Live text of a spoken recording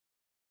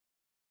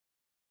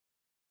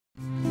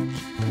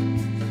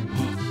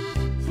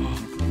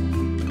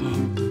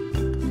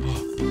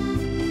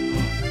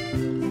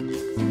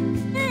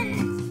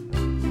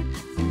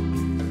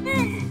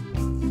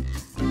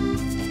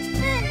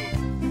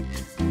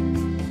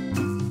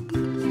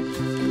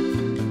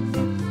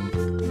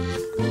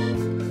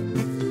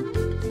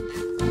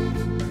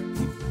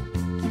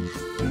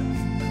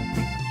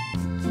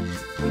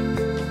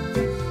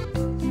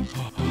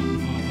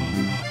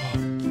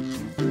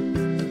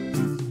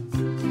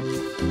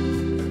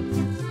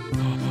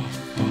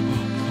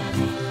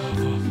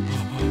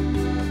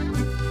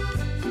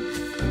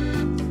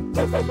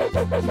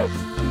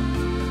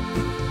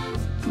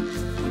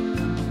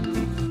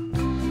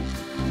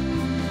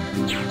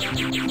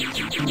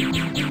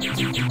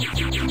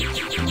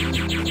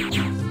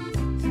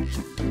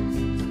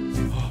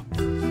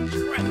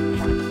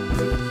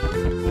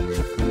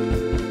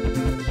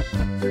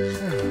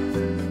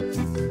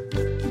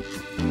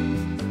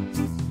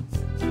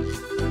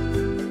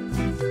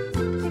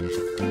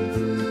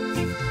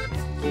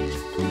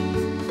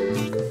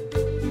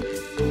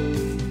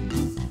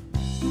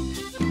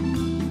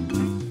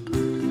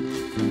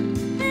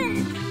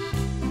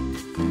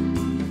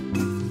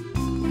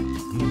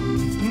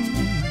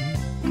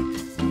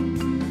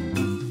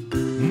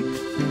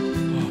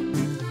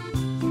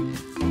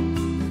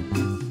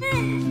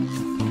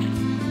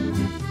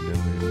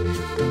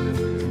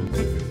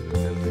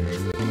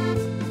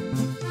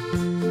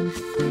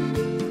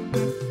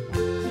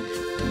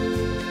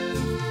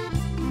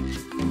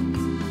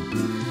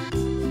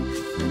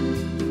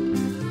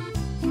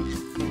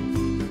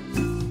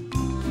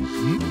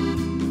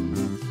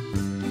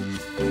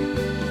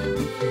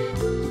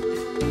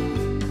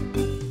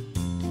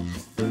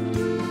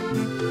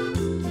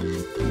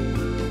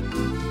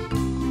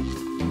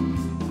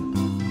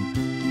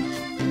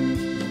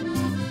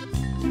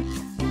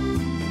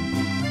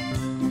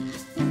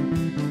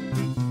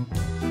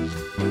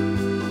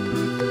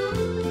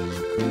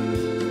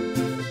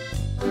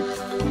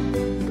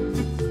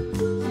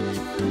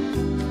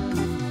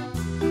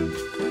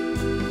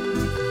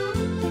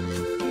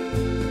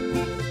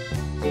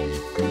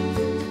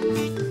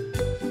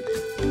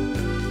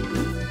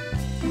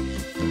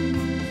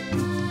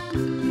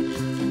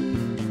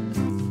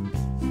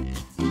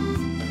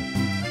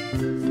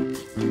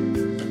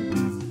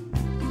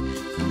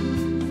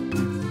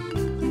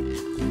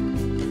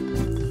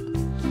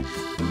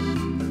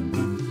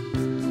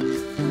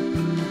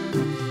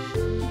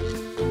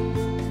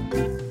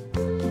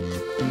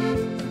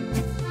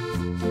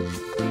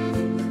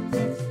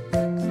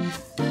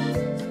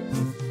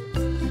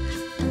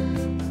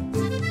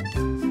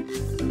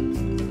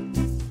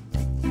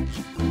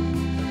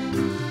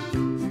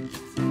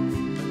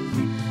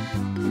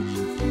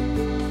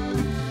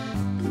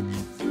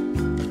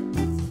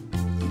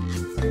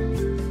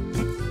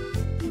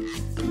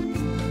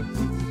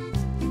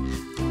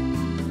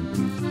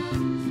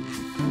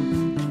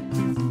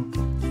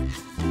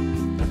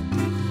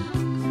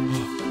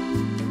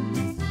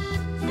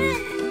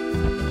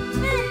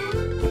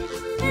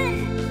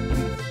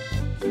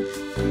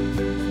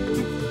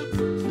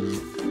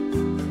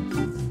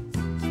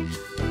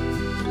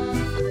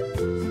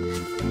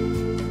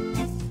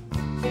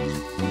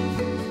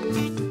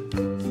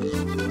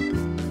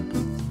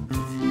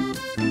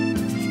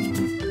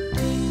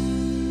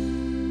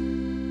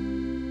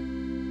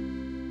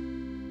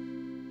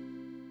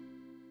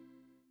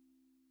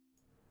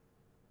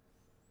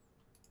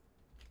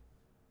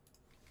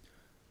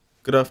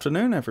Good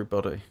afternoon,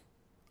 everybody.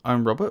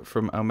 I'm Robert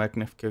from El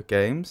Magnifico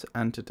Games,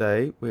 and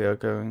today we are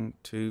going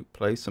to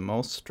play some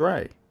more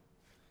Stray.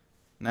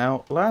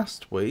 Now,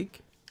 last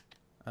week,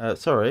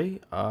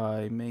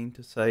 I mean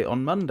to say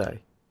on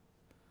Monday.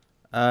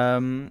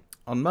 On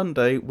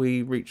Monday,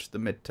 we reached the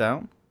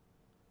Midtown,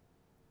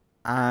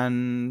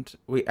 and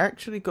we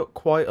actually got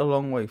quite a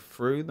long way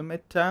through the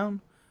Midtown,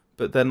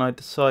 but then I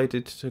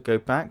decided to go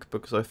back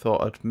because I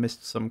thought I'd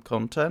missed some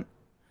content,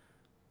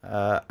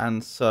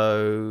 and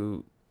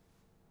so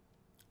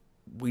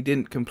we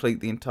didn't complete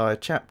the entire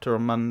chapter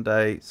on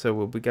Monday, so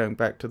we'll be going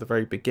back to the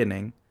very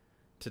beginning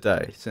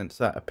today, since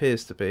that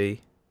appears to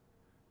be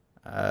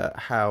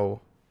how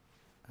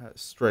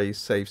Stray's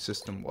save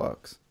system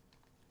works.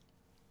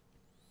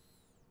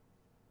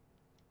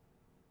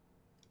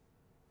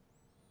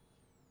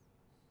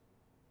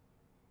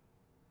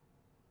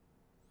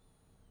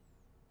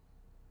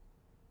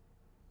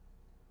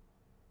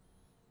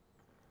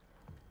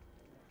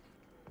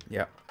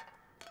 Yep.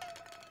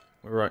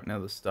 We're right near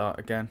the start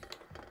again,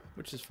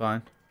 which is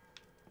fine.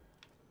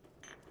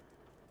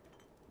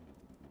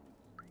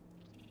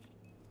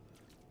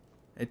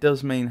 It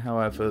does mean,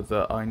 however,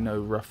 that I know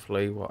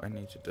roughly what I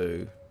need to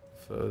do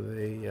for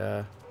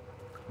the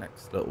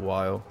next little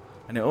while.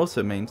 And it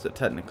also means that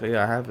technically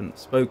I haven't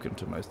spoken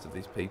to most of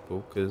these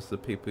people, because the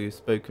people you've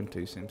spoken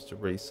to seems to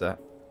reset.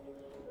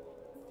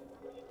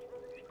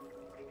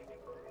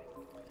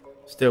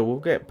 Still, we'll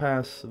get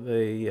past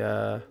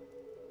the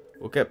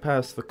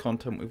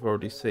content we've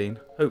already seen,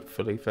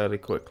 hopefully fairly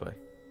quickly.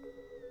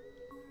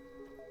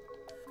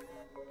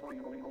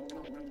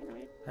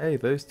 Hey,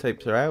 those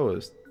tapes are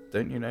ours.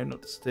 Don't you know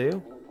not to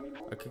steal?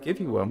 I could give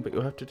you one, but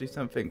you'll have to do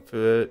something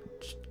for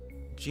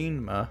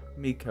Jinma,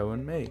 Miko,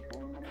 and me.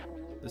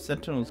 The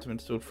Sentinels have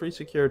installed 3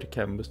 security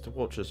cameras to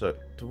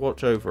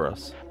watch over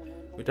us.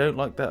 We don't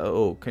like that at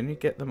all. Can you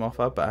get them off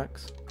our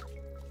backs?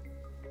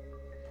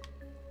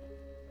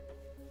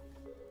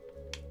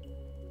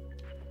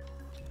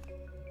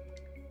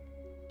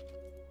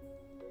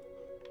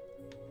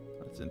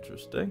 That's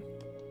interesting.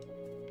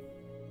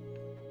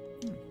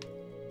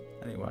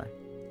 Anyway.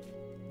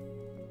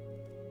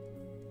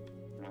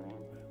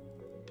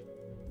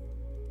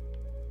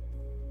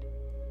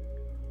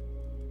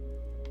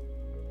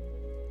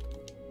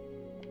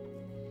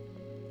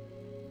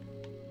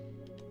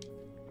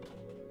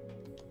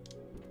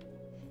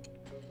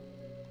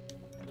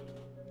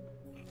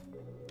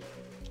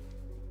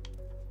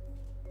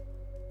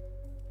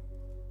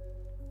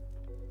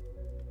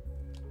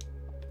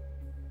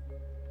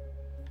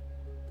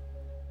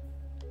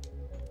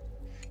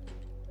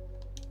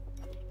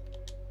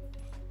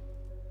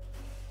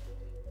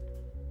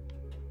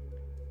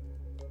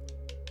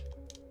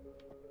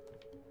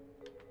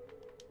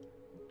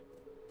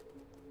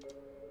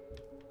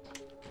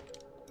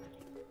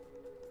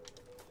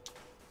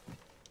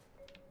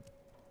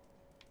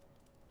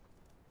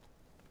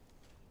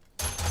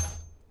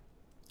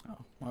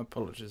 My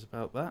apologies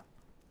about that.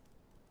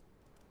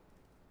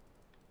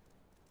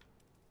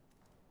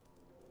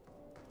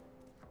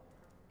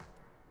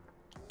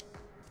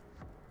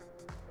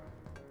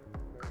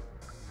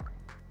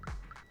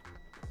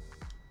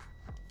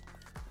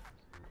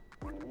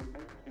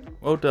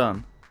 Well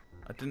done.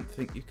 I didn't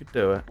think you could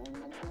do it.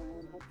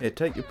 Here,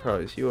 take your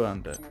prize. You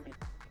earned it.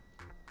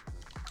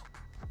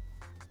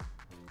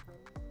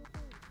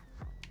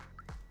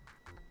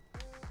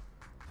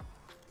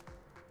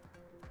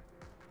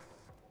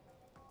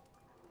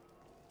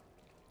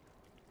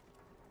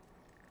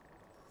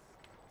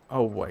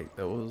 Oh wait,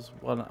 there was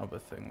one other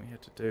thing we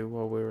had to do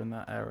while we were in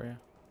that area.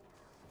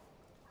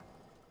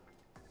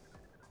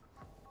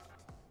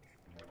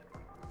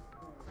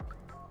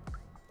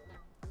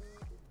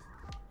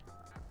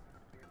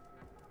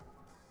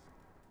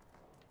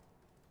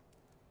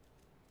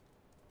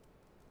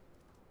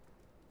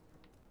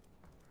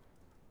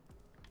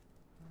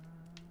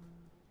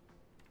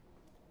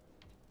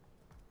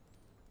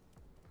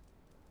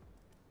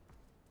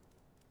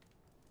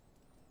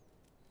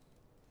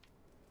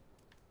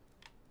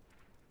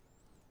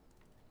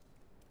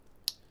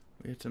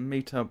 We had to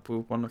meet up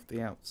with one of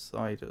the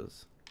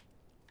outsiders.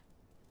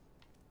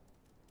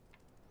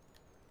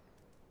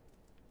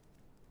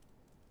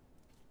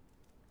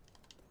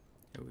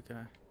 Here we go.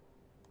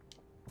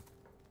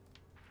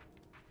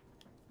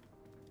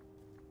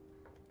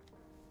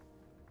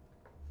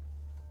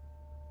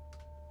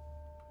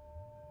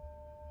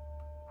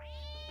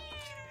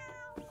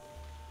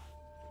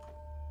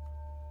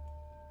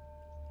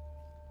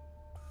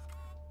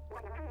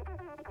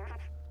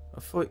 I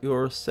thought you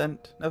were a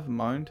scent. Never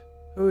mind.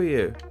 Who are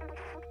you?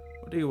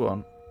 What do you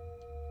want?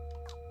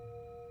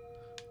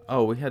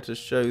 Oh, we had to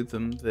show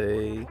them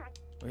the...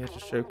 We had to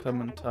show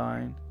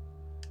Clementine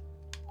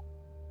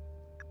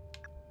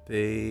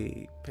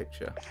the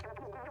picture.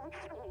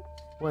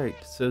 Wait,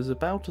 so has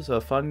Balthazar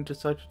finally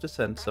decided to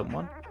send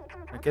someone?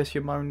 I guess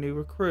you're my new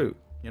recruit.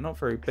 You're not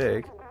very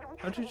big.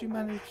 How did you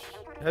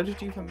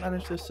even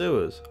manage the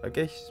sewers? I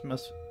guess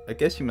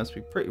you must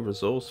be pretty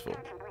resourceful.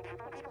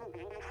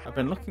 I've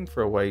been looking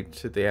for a way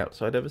to the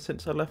outside ever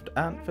since I left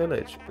Ant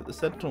Village, but the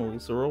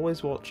sentinels are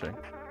always watching.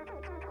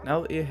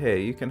 Now that you're here,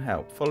 you can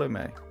help. Follow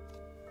me.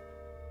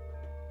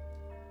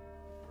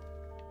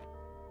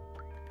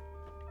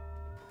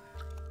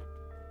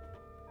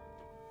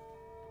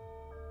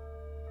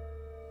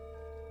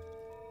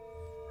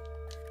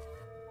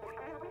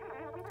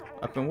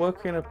 I've been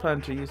working on a plan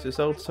to use this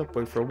old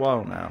subway for a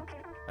while now.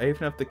 I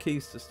even have the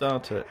keys to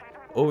start it.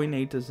 All we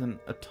need is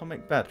an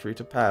atomic battery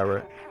to power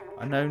it.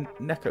 I know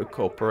Neko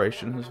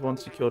Corporation has one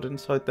secured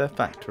inside their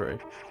factory.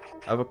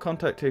 I have a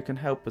contact who can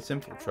help us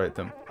infiltrate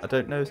them. I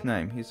don't know his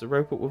name. He's a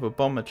robot with a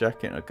bomber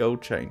jacket and a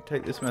gold chain.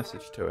 Take this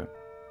message to him.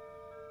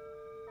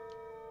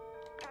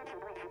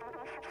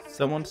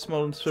 Someone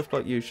small and swift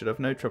like you should have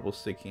no trouble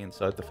sneaking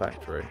inside the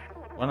factory.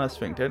 One last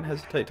thing, don't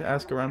hesitate to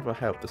ask around for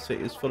help. The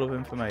city is full of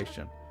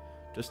information.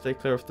 Just stay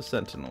clear of the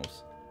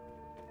sentinels.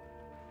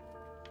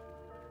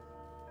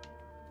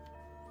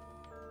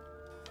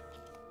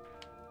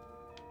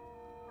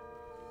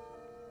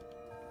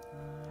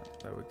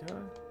 There we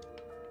go.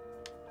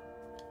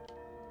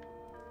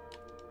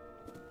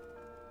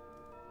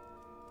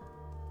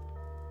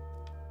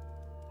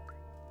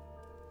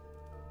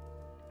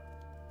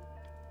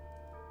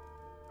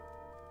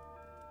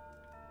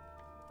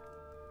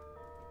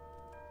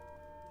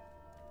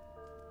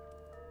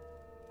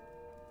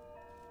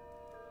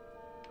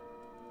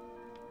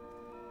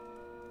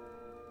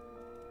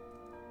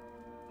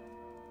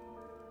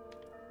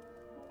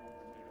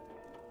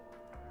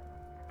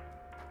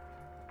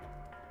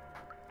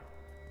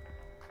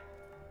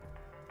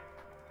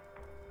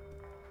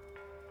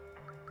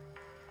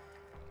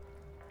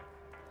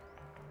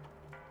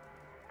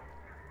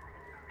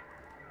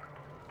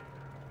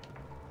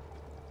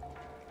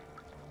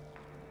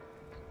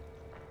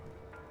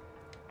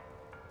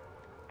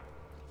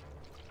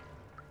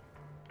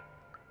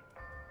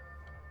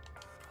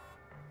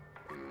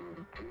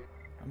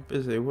 I'm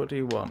busy. What do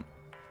you want?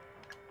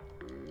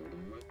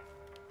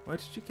 Where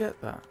did you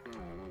get that?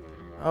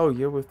 Oh,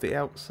 you're with the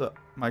outside...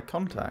 my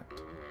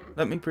contact.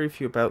 Let me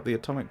brief you about the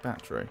atomic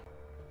battery.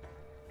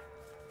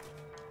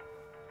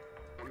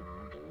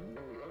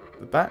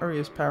 The battery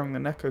is powering the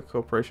Neko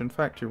Corporation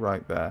factory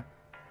right there.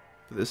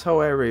 But this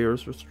whole area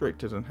is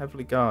restricted and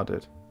heavily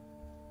guarded.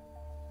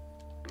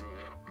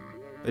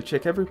 They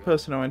check every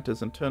person who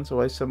enters and turns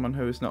away someone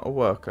who is not a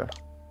worker.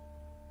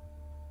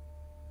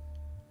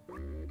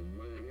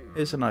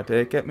 Here's an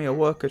idea. Get me a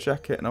worker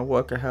jacket and a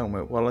worker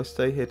helmet while I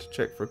stay here to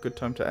check for a good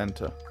time to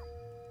enter.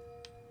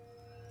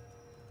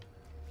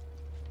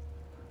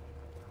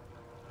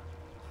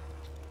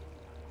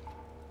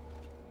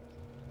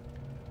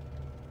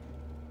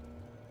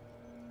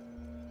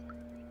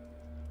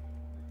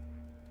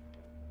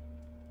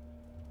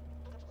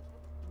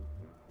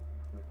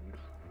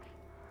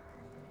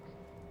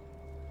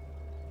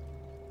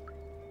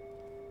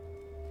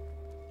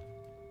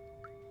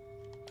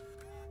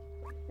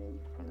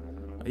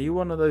 Are you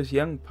one of those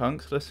young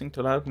punks listening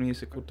to loud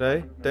music all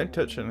day? Don't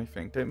touch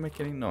anything, don't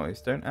make any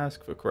noise, don't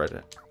ask for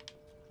credit.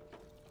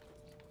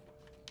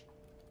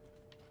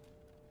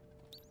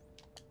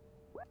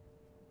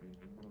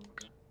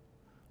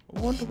 I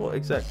wonder what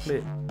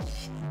exactly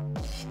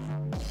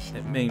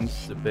it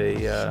means to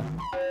be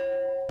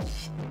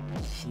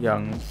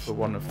young for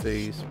one of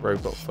these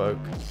robot folk.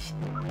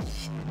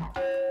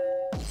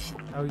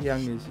 How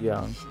young is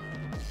young?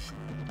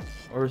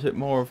 Or is it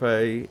more of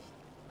a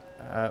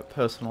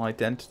personal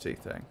identity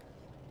thing?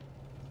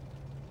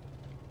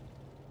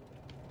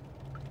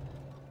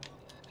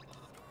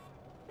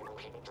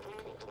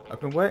 I've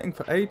been waiting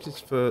for ages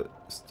for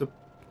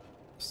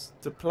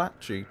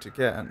Staplachi to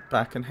get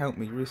back and help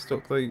me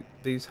restock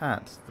these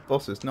hats. The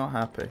boss is not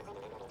happy.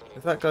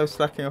 If that guy's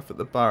slacking off at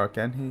the bar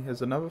again, he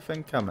has another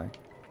thing coming.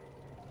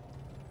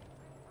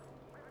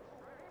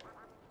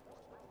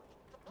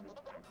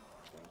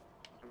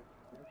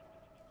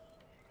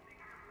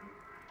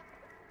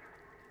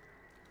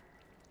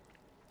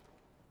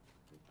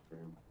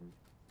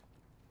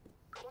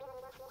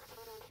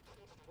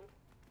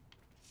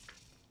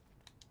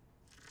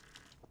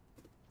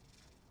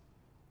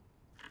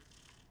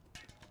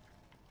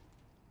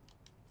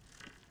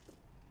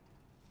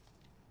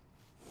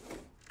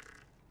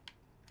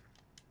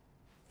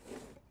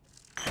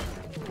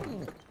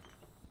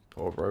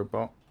 Poor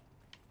robot.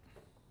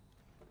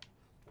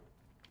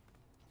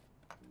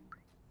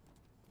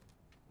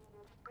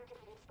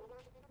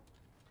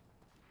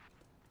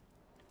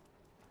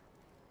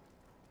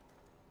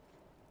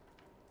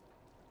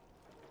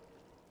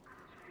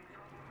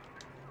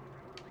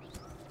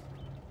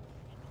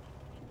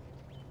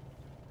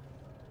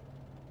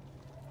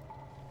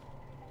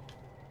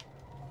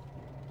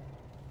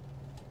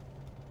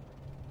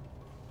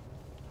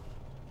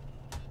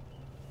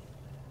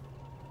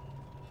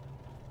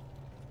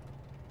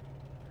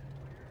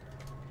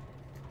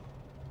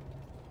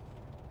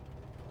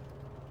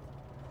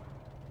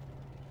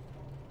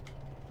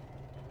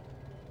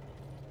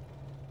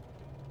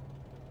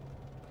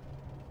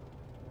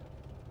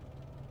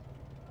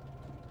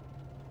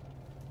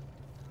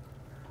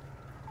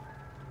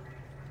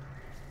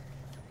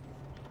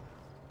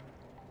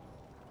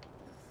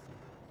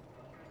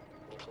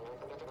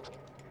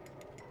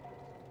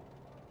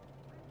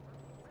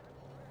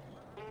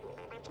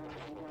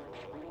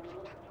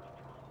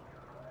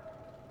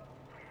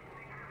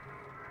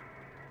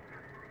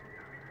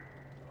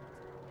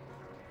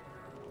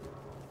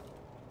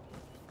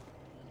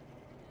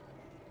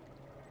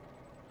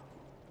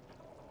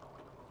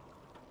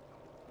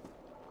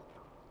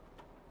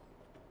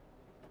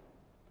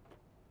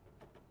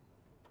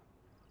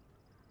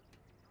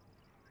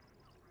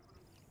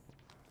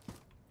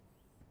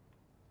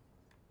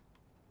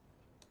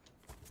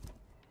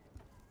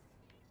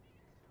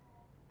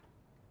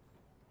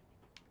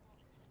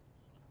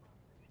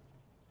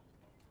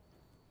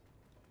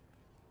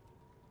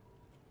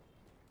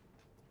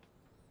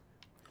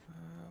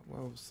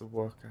 Where was the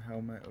worker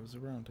helmet? It was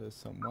around here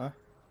somewhere.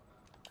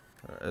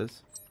 There it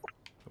is.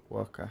 The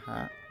worker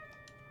hat.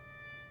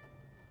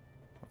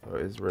 Although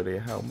it is really a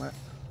helmet.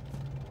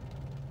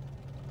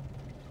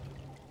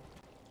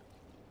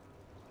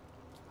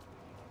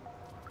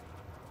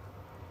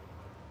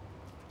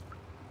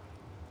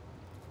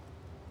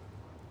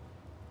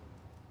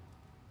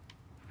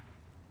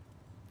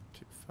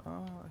 Too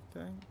far, I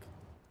think.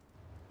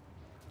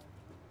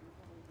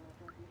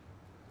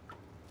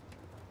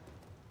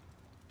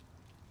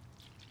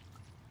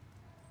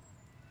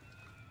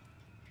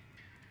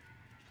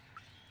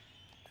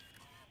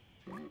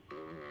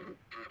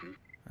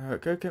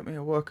 Go get me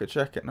a worker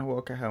jacket and a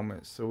worker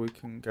helmet so we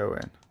can go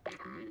in.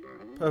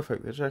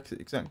 Perfect, the jacket's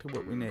exactly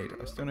what we need.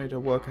 I still need a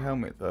worker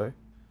helmet though.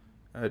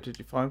 Did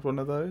you find one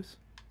of those?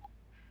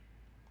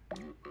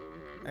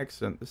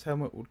 Excellent, this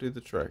helmet will do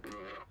the trick.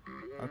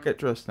 I'll get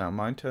dressed now,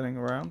 mind turning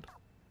around?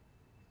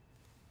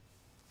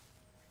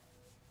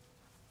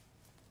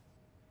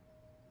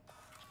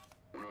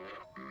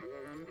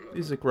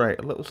 These are great,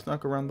 a little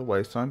snug around the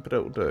waistline, but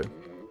it'll do.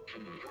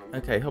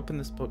 Okay, hop in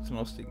this box and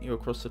I'll stick you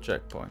across the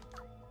checkpoint.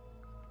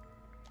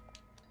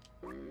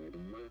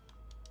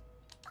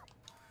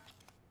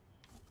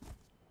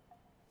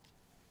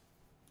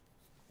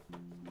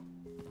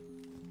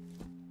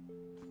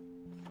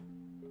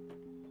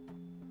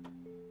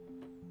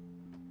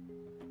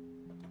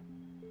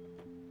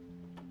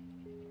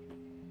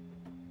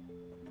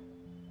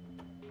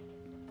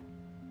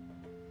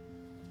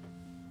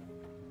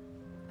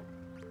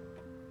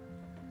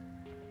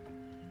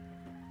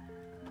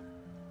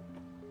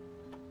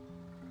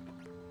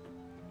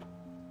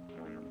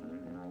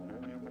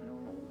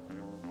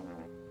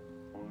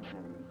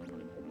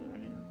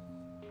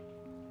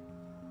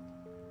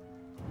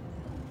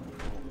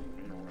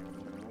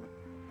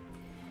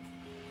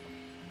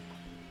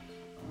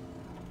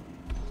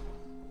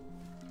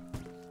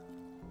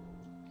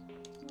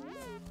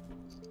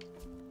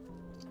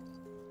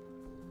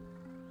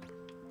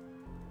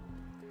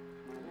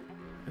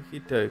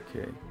 Okie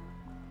dokie.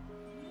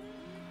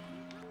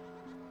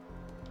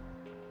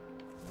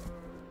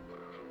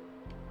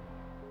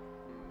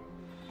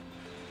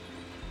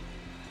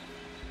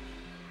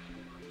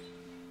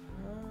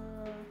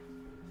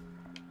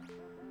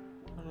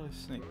 I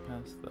sneak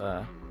past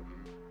there?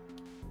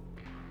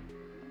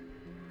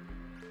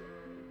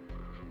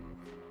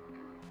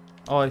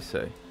 Oh, I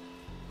see.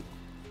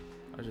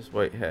 I just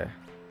wait here.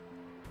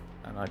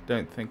 And I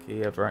don't think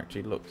he ever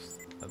actually looks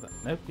at that.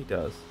 Nope, he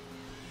does.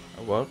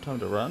 Oh well, time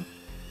to run.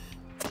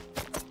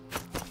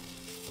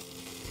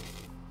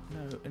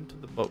 No, into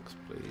the box,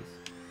 please.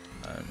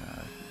 Oh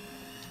no.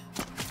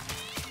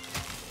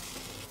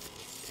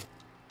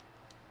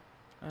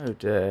 Oh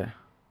dear.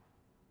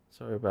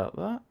 Sorry about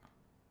that.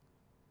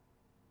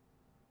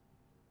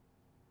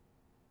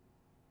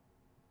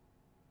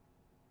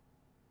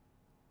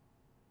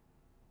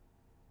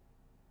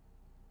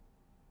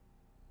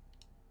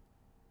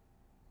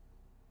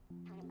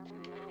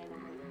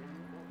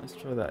 Let's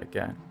try that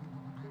again.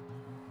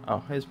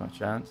 Oh, here's my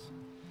chance.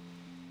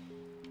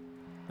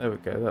 There we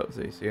go, that was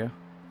easier.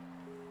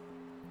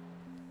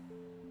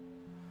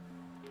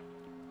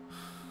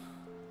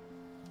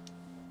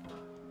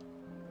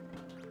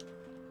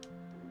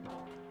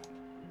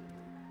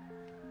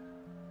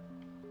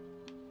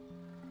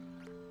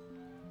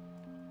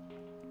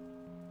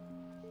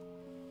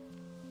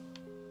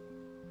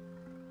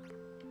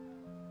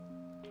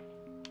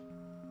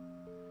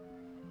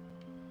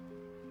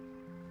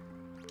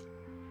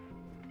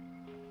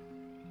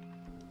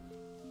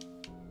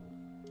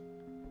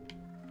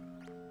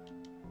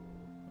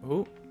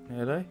 Oh,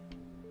 nearly.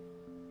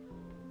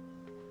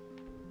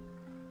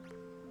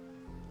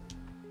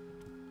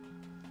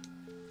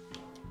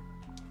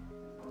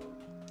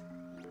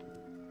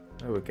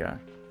 There we go.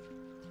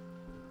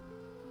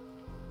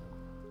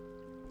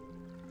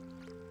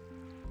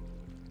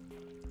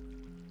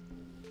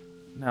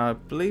 Now, I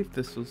believe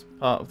this was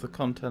part of the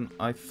content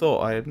I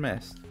thought I had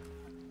missed.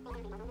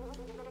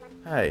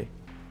 Hey,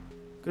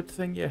 good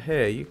thing you're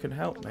here. You can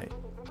help me.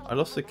 I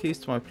lost the keys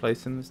to my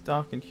place in this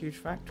dark and huge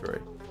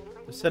factory.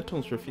 The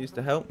Sentinels refused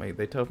to help me.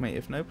 They told me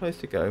if no place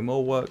to go,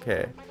 more work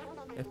here.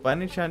 If by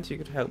any chance you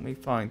could help me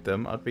find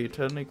them, I'd be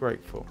eternally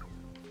grateful.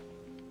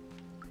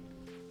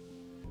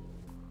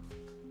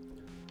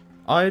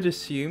 I had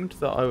assumed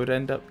that I would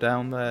end up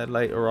down there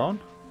later on.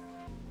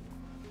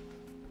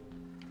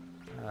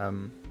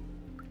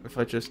 If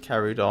I just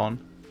carried on.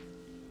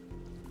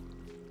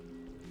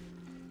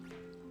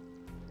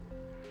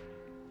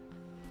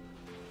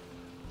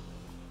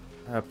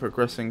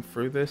 Progressing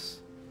through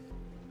this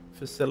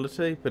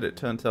facility, but it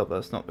turns out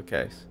that's not the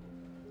case.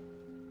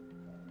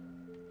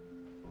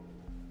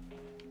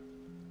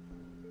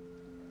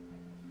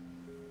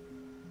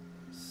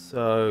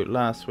 So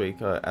last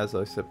week, as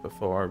I said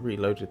before, I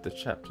reloaded the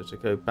chapter to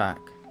go back.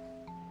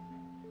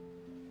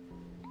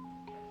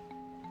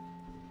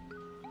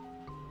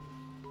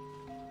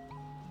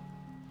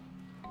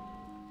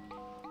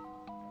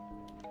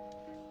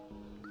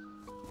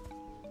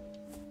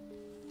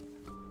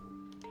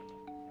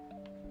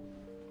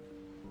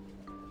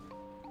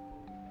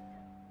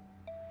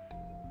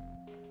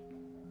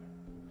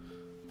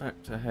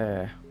 Back to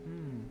here.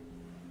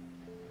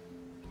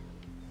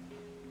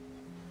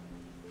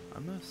 I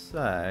must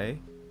say,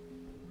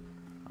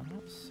 I'm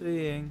not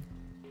seeing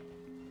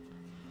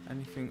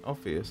anything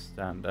obvious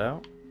stand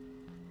out.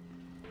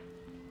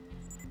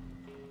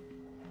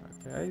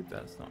 Okay,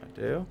 that's not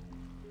ideal.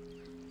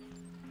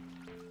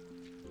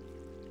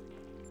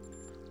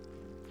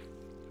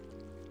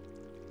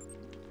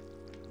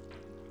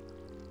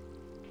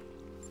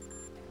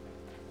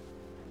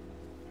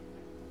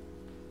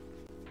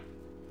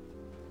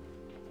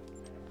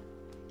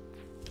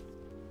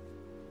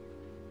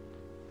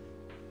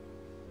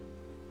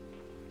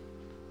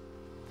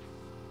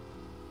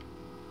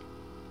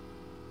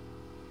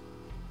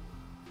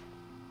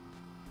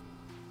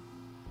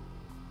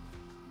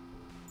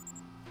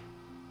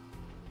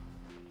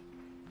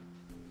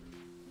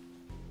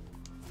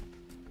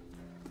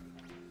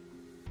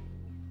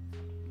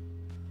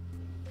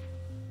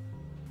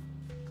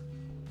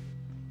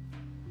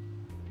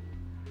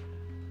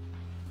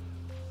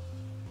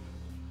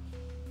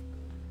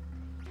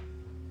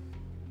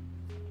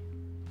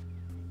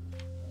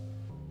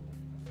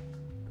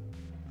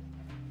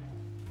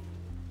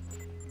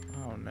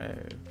 Oh no.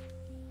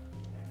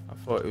 I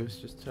thought he was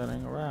just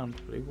turning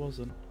around, but he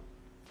wasn't.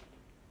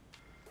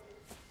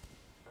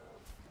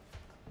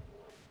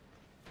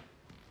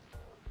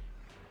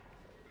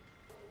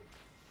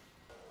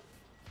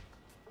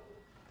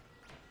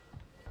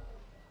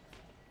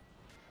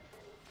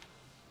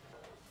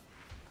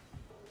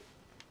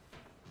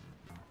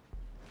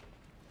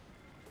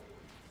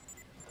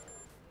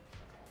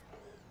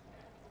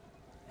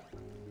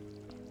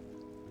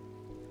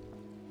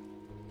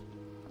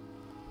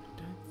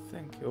 I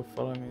think he'll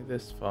follow me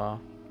this far.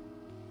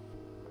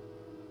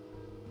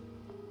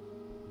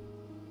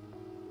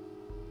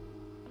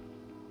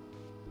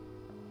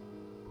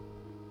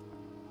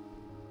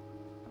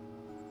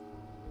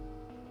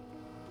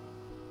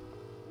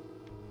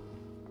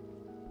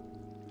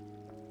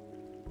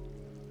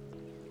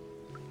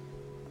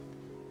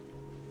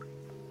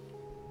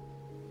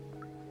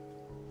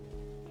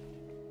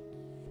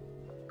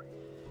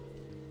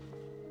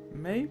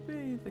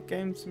 Maybe the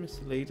game's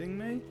misleading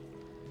me.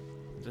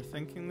 They're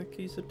thinking the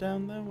keys are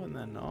down there when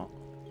they're not.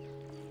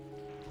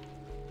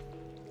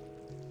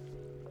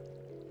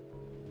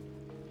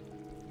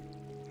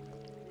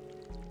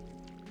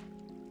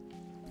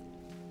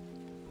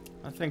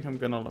 I think I'm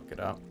gonna look it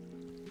up.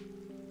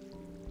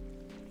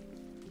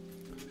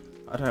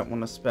 I don't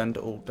want to spend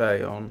all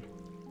day on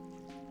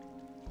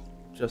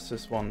just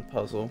this one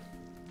puzzle.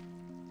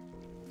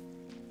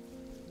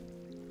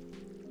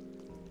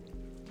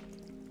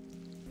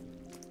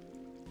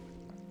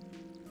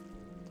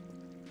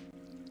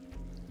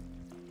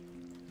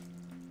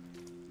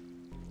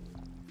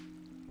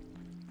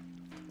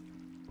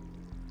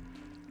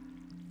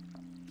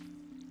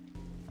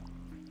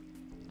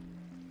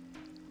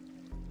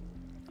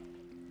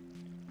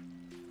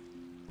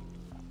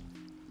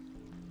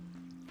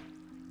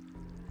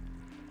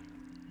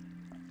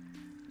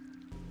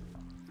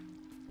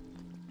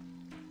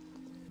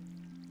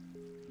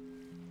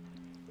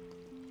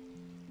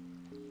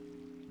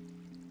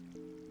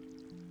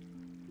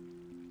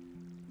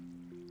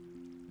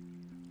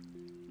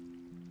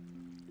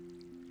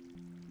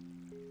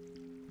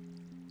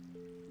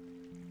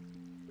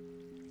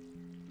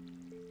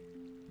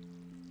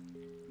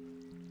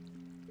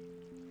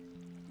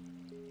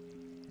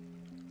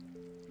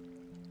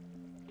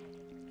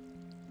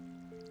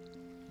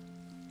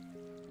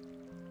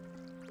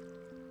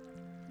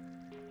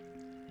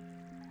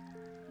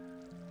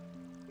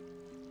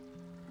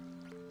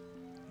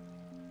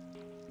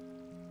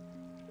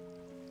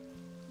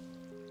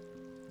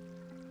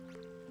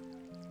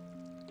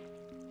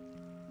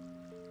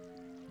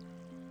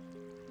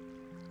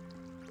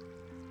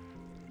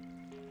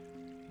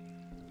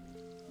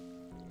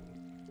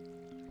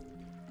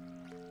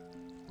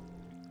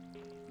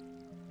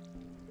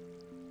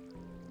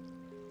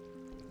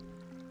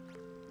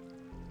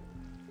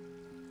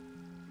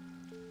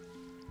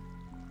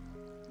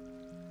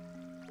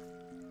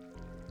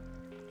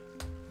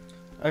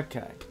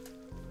 Okay.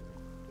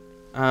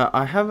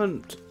 I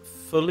haven't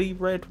fully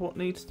read what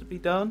needs to be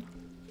done,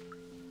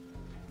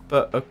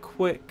 but a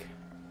quick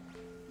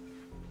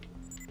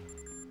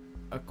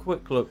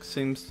look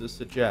seems to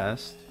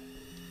suggest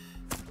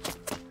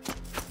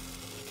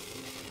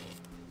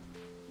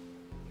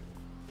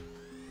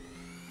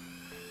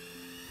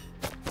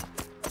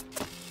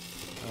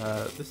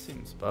this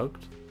seems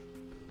bugged.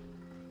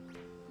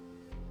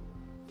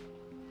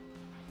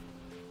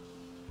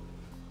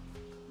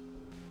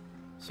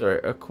 Sorry,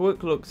 a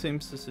quick look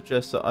seems to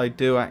suggest that I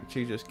do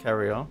actually just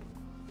carry on.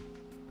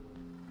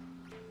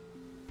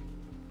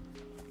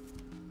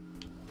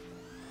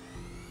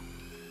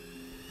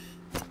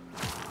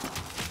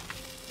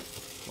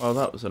 Well,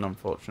 that was an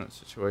unfortunate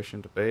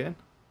situation to be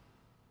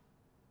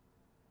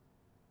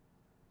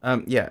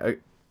in. Yeah,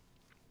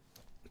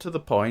 to the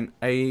point,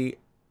 a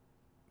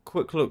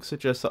quick look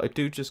suggests that I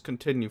do just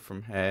continue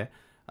from here,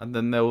 and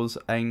then there was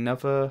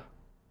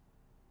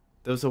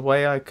a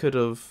way I could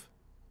have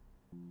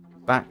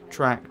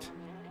backtracked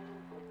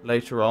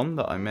later on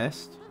that I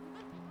missed.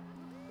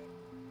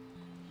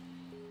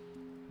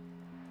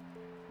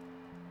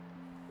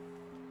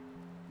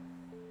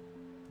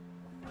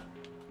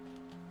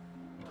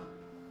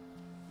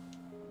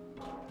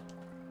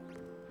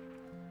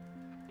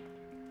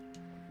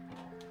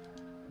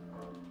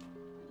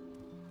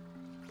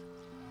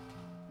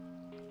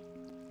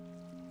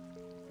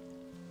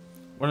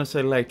 When I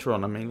say later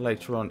on, I mean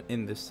later on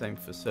in this same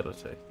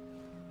facility.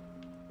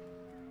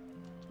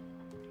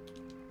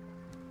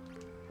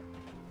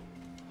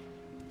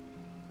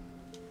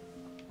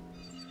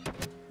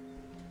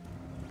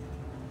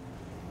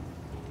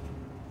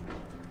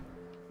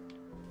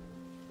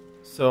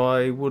 So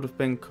I would have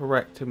been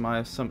correct in my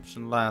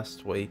assumption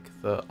last week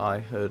that I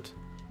had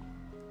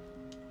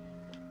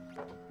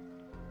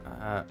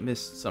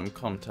missed some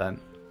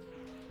content.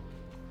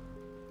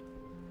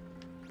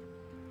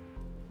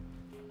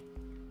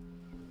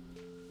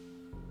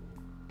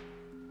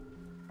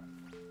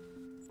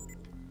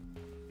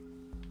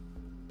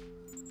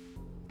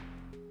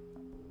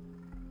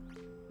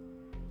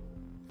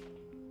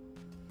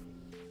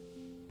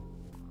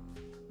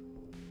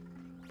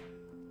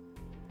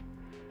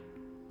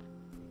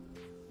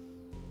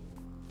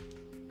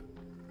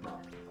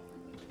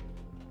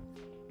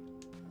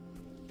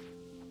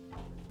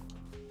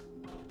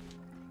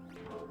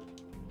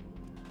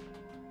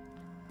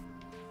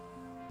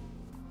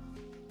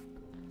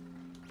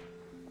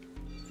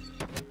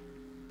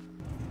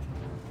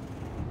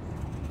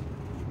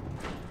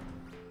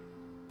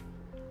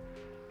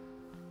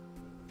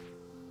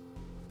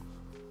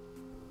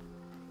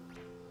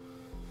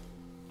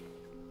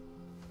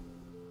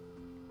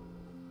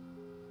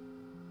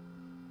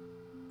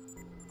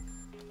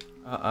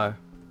 Uh-oh.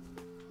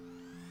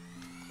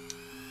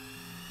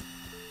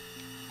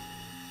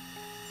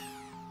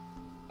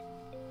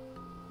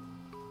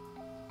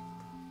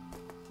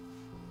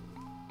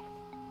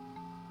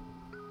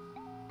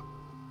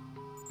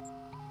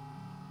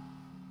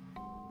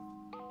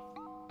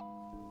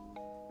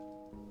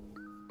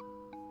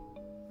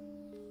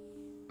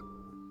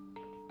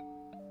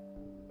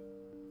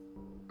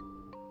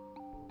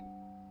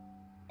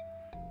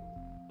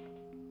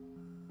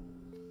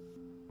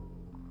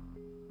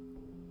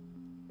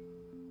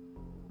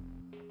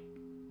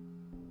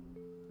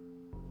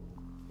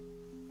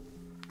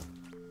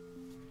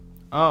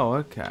 Oh,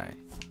 okay.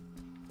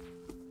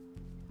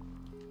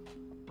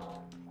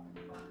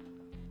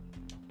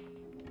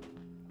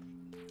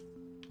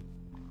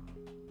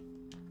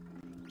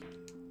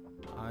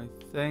 I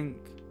think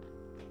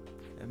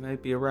it may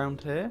be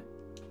around here.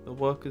 The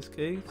workers'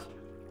 keys.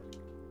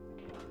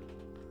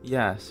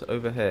 Yes,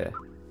 over here.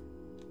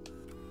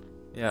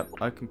 Yep,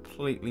 I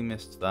completely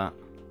missed that.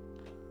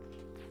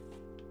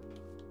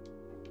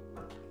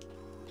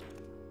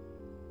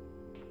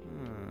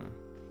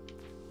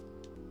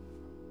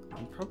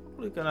 I'm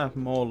probably going to have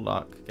more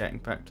luck getting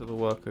back to the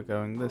worker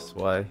going this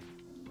way.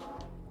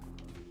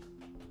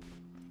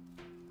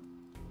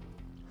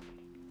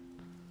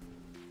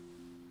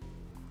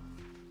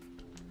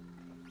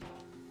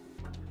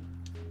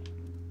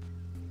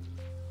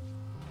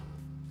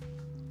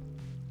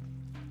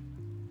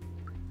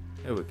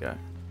 Here we go.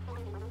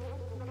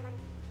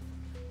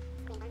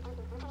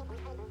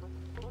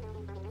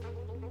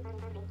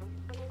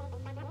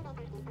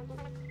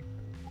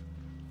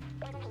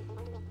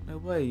 No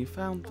way, you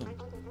found them.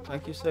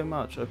 Thank you so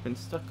much. I've been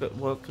stuck at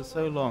work for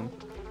so long.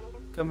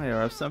 Come here,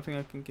 I have something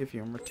I can give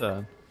you in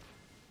return.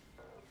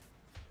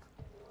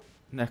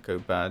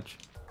 Neko badge.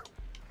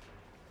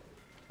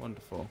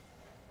 Wonderful.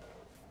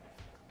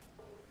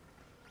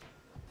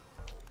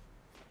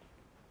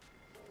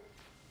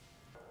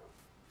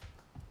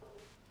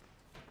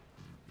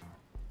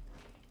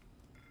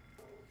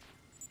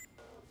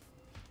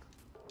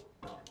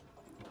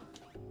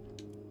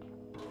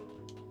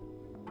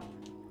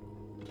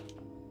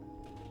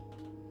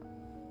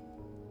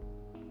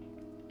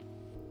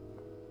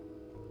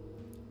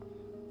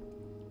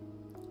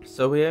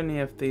 So we only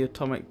have the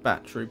atomic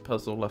battery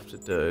puzzle left to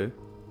do.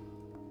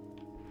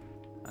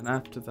 And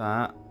after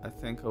that, I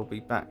think I'll be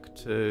back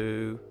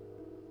to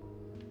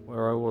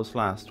where I was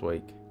last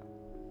week.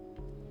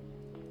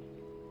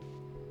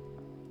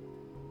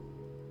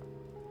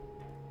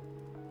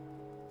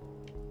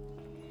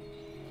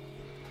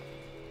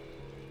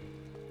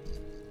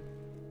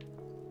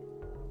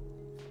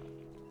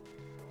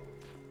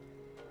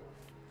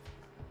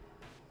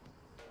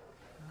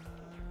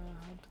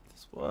 How did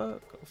this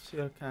work?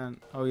 Obviously I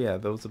can't... Oh yeah,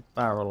 there was a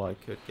barrel I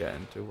could get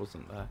into,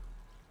 wasn't there?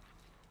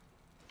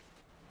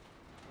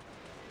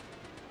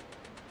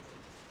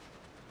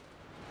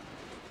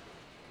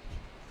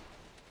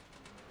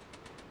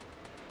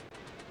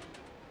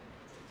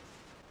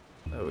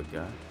 There we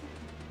go.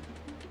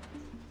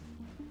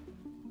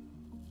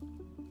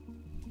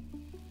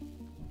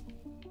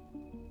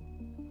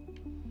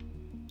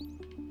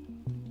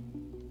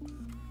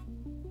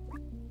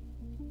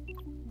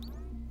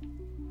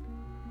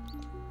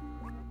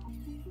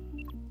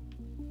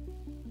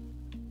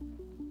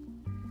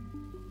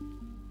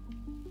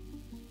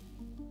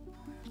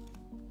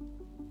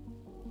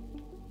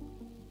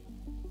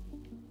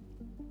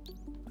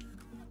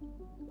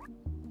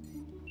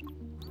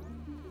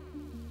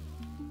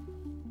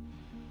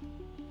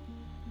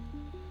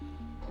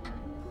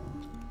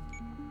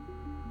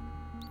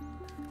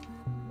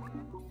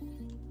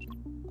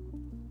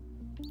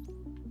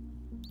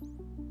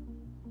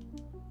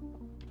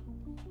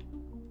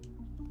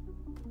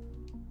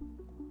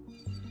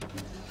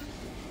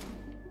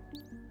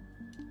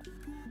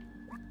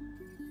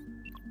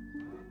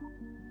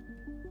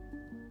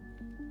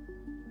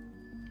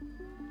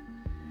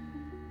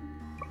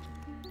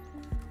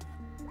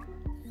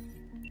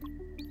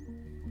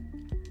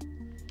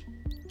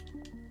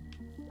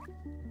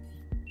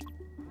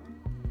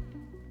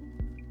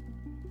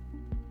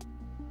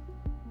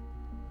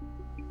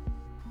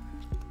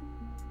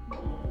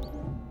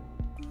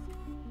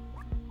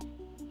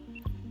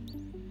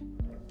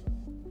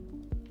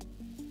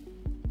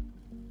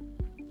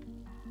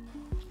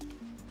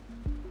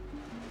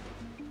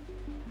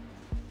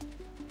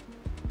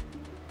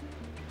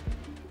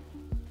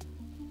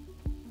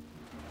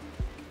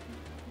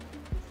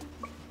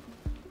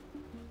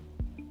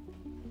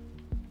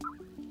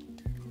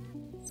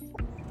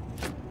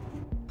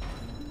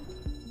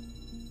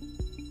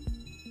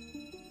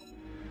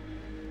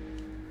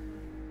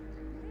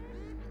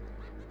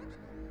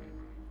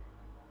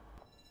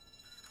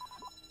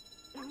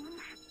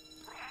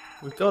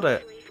 We've got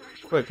it.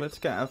 Quick, let's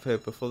get out of here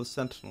before the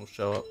Sentinels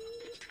show up.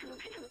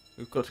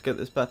 We've got to get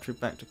this battery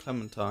back to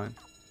Clementine.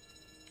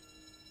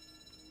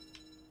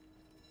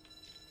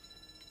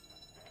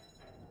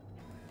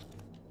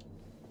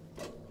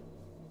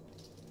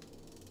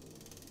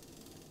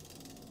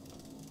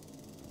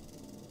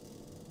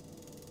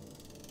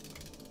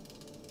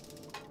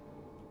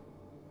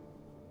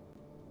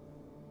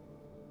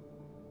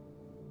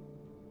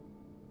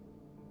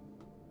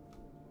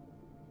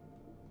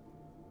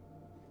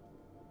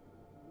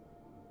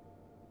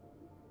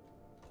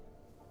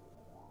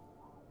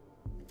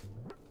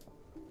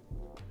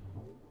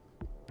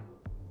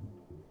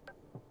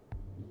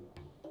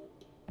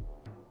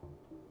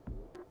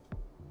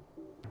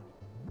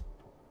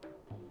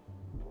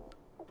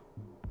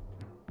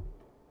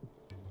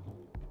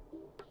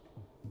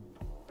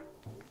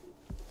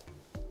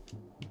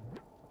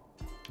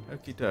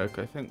 Okie doke,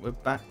 I think we're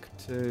back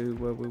to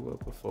where we were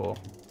before.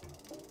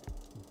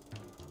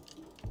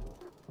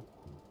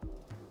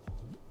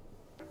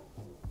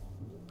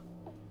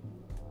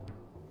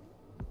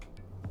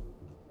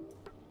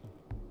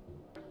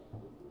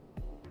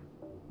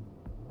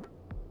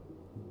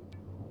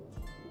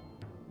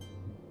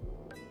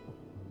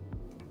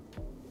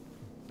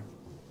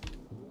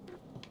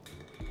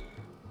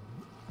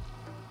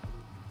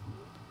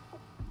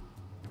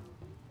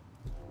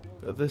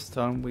 But this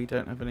time we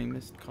don't have any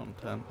missed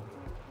content.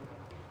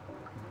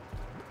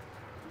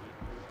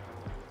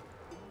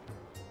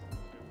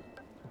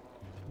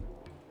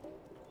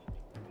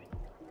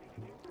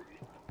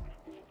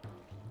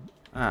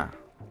 Ah,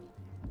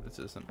 this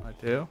isn't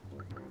ideal.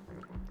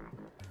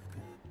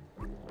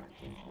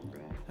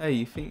 Hey,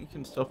 you think you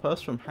can stop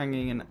us from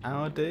hanging in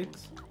our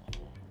digs?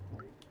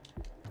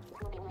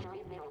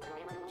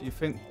 Do you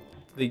think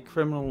the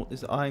criminal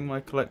is eyeing my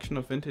collection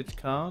of vintage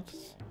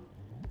cards?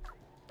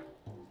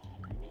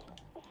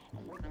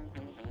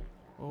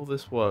 All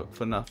this work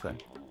for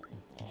nothing.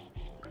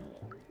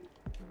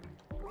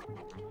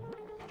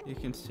 You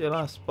can steal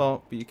our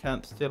spot, but you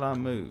can't steal our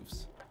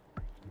moves.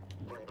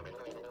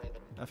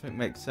 Nothing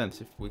makes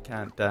sense if we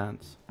can't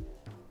dance.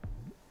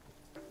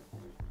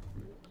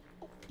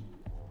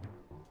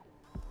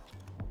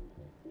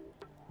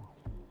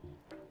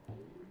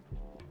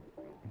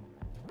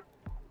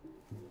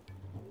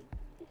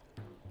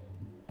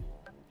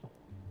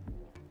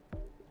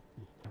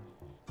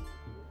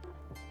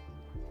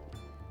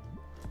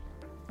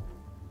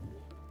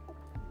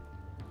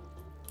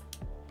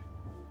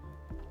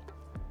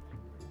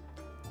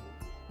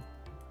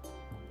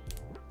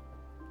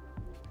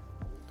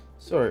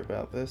 Sorry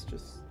about this,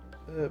 just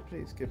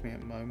please give me a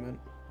moment.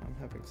 I'm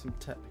having some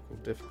technical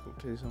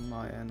difficulties on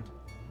my end.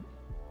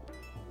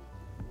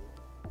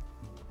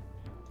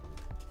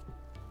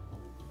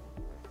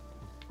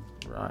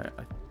 Right,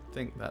 I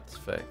think that's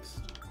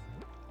fixed.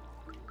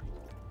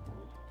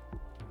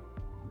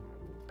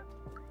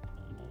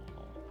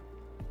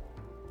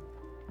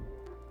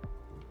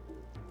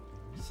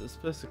 So I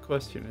suppose the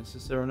question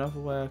is there another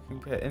way I can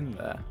get in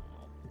there?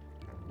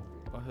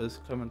 Or has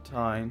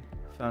Clementine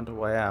found a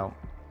way out?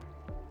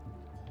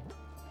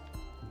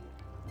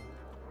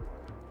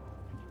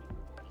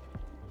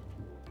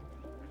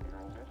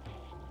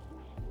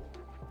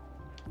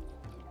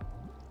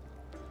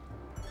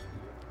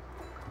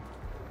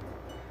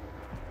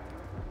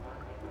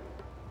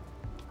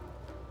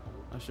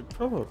 I should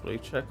probably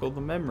check all the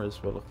memories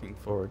we're looking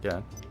for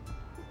again.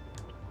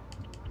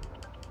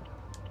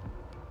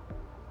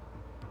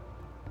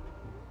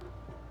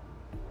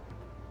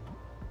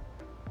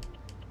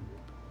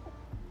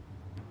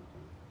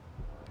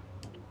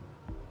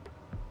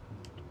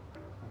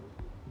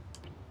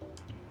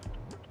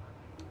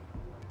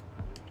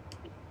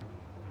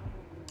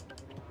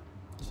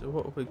 So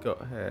what have we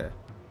got here?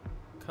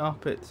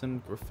 Carpets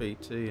and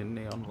graffiti and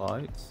neon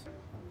lights.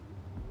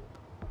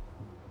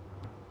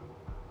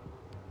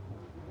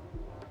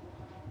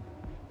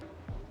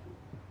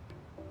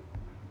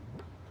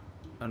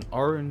 An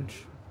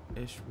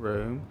orange-ish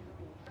room.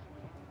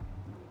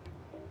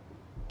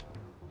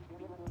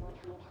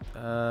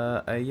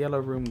 A yellow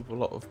room with a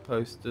lot of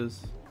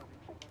posters.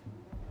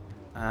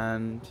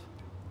 And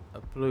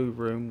a blue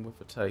room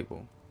with a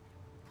table.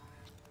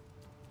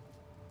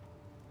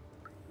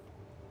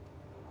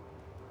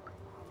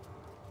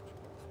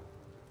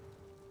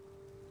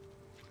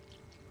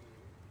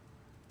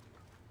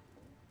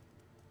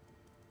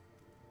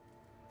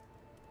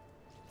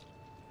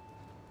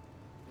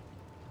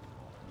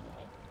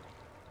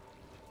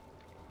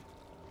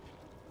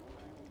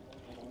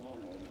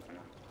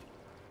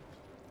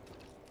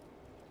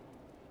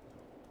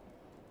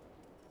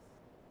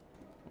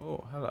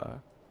 Oh,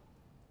 hello.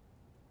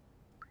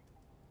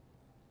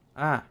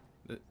 Ah,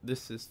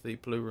 this is the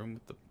blue room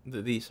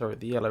with the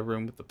yellow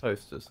room with the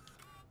posters.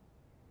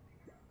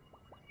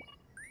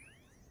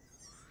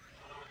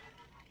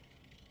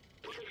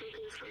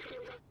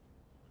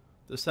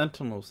 The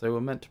Sentinels, they were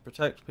meant to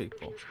protect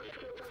people,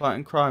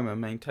 fighting crime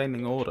and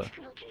maintaining order.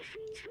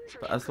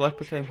 But as life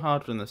became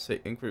harder in the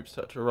city and groups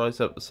started to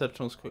rise up, the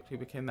Sentinels quickly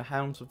became the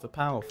hounds of the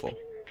powerful.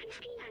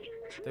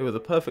 They were the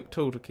perfect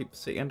tool to keep the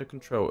city under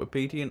control,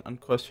 obedient,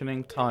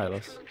 unquestioning,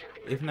 tireless.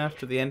 Even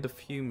after the end of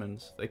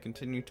humans, they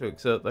continued to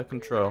exert their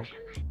control.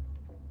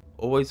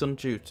 Always on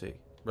duty,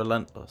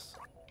 relentless.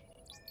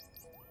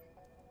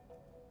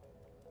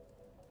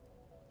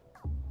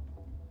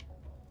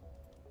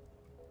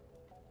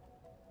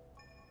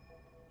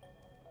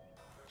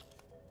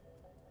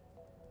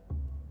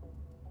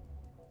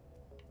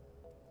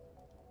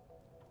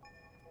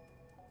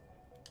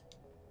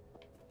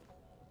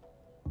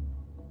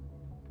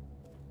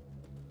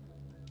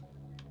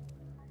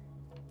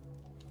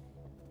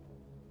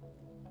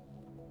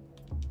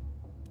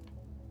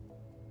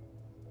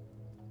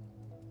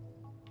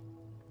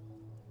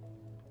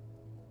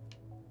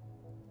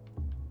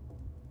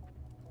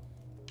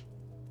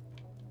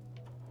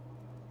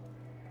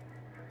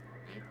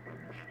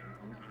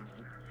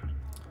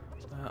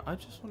 I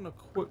just want to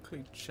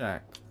quickly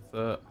check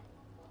that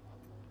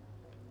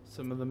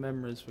some of the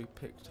memories we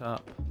picked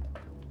up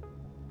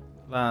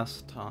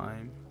last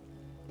time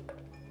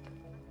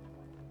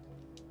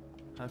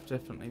have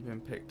definitely been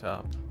picked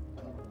up.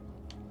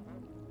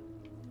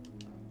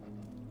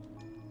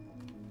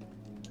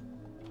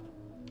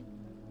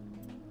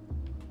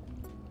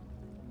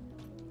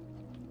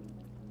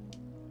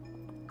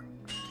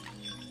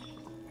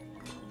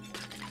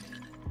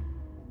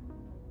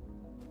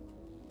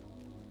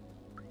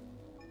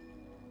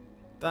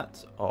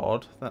 That's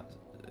odd.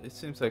 It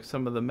seems like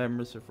some of the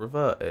memories have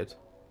reverted.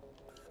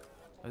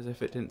 As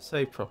if it didn't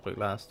save properly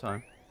last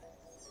time.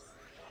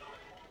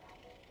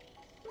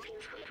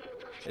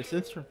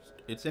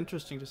 It's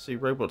interesting to see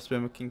robots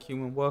mimicking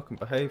human work and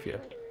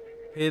behaviour.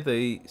 Here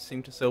they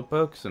seem to sell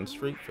burgers and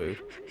street food.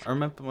 I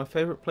remember my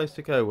favourite place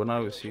to go when I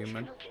was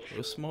human. It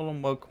was small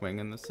and welcoming,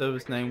 and the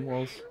server's name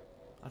was...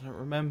 I don't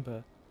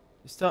remember.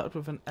 It started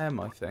with an M,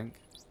 I think.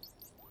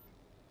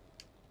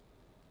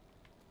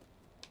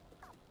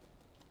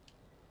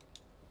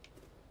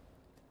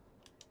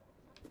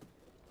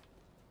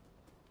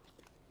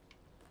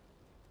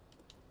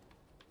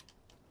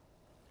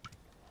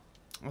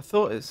 I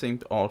thought it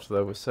seemed odd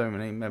there were so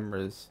many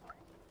memories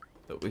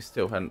that we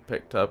still hadn't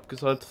picked up,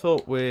 because I'd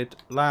thought we'd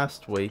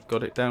last week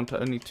got it down to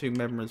only 2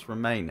 memories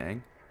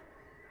remaining.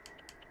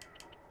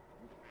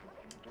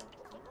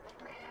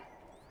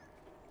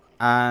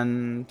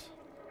 And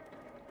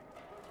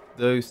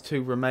those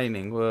 2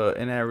 remaining were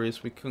in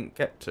areas we couldn't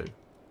get to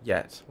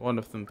yet, one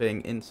of them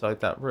being inside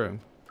that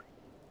room.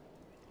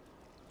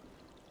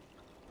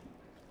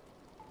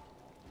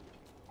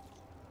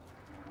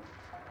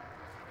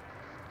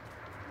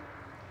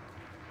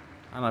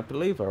 And I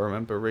believe I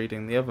remember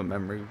reading the other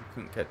memory we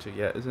couldn't get to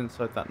yet is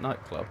inside that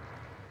nightclub.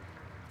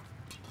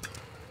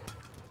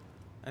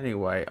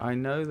 Anyway, I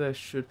know there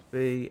should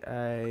be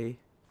a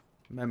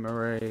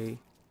memory...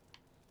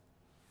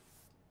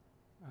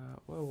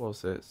 where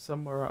was it?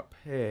 Somewhere up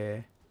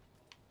here.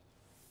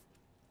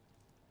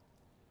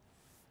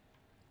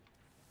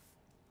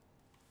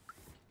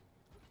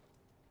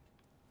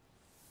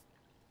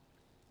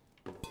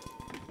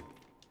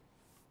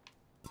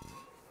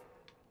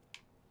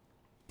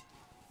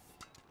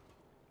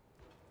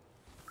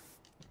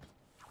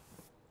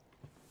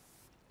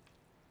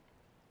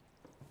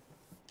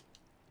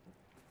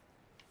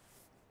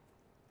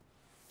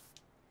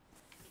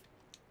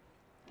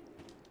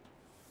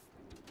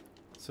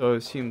 So I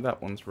assume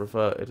that one's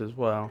reverted as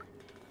well.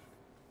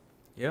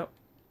 Yep.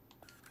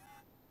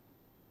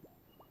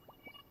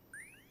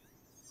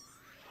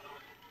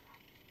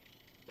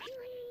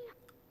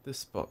 This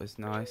spot is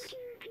nice.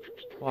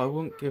 Well, I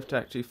wouldn't give to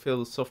actually feel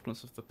the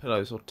softness of the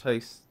pillows or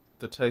taste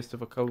the taste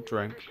of a cold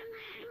drink.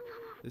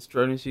 This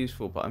drone is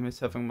useful, but I miss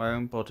having my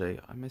own body.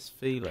 I miss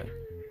feeling.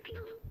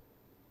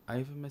 I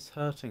even miss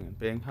hurting and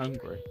being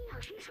hungry.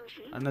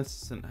 I know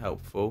this isn't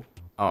helpful.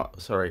 Oh,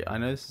 sorry, I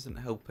know this isn't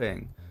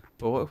helping.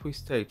 But what if we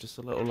stayed just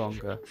a little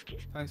longer?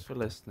 Thanks for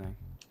listening.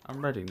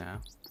 I'm ready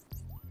now.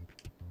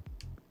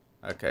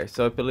 Okay,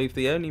 so I believe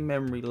the only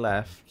memory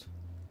left...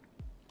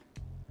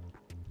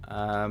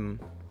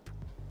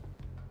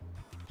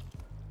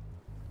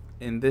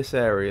 in this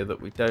area that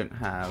we don't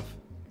have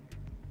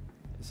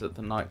is at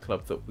the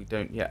nightclub that we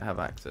don't yet have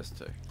access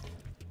to.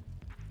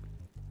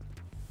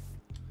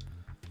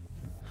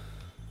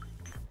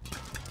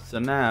 So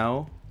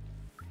now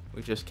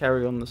we just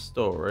carry on the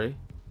story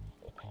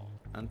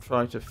and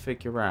try to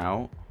figure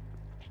out...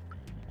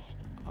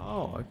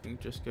 Oh, I can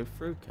just go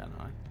through, can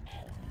I?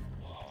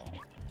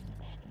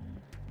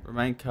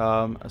 Remain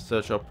calm, a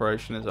search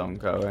operation is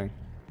ongoing.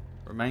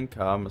 Remain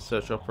calm, a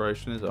search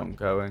operation is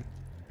ongoing.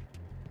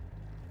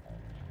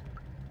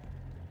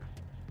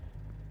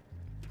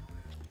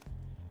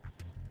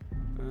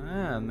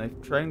 And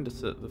they've trained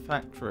us at the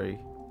factory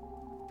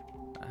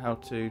how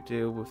to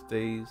deal with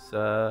these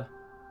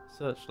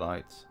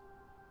searchlights.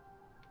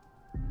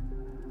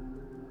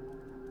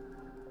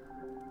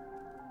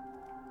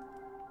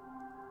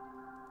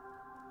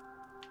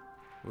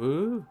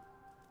 Woo!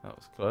 That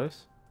was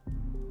close.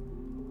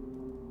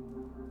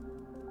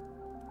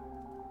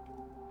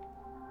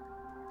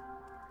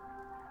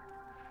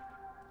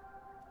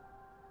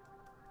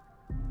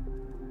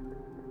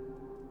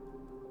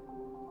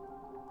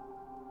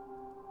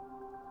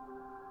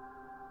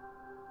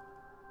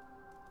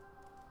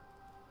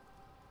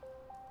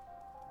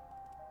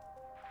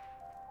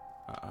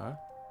 Uh-oh.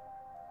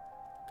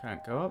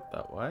 Can't go up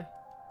that way.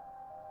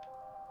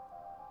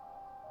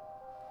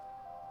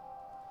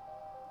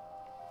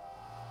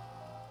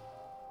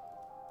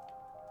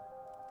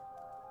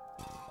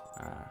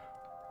 Ah.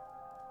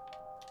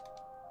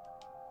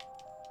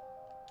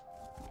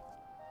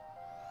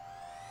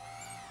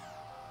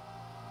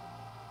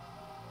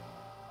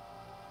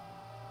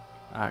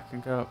 I can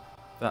go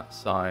up that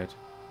side.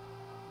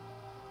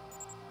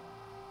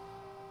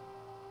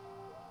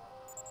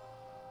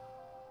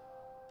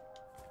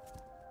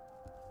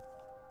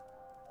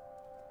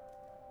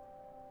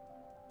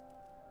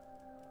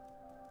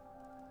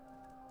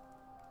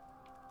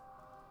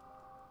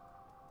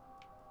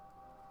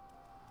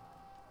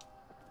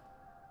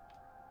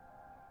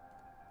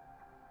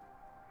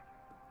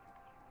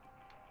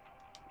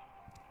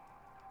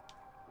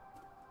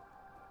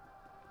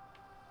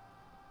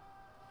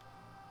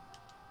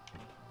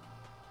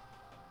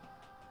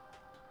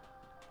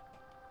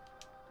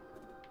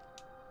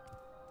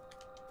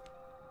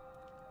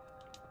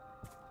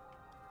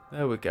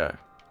 There we go.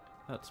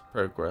 That's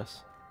progress.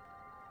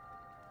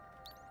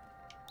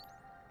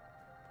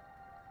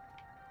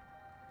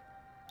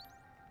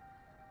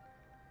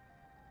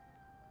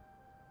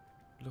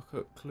 Look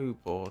at clue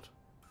board.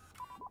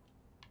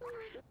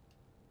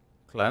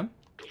 Clem?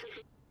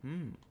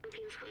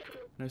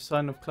 No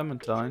sign of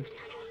Clementine.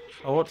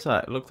 Oh, what's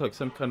that? It looks like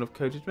some kind of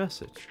coded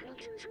message.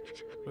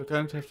 We're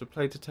going to have to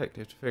play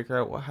detective to figure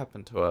out what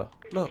happened to her.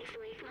 Look.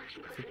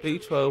 For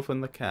B12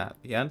 and the cat,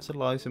 the answer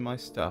lies in my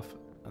stuff.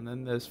 And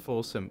then there's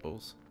 4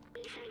 symbols.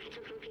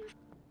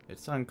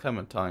 It's signed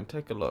Clementine.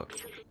 Take a look.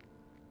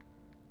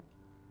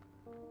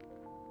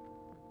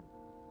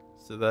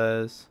 So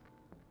there's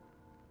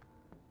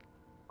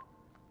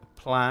a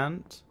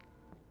plant.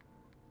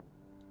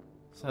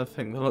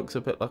 Something that looks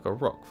a bit like a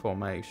rock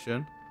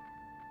formation.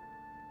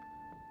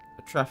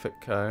 A traffic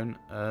cone,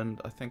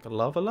 and I think a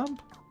lava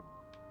lamp?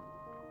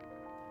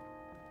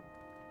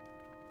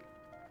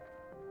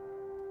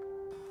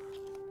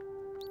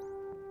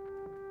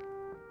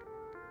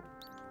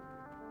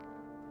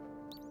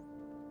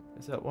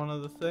 Is that one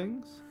of the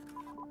things?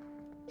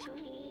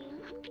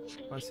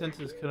 My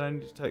senses can only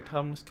detect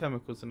harmless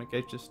chemicals in a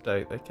gaseous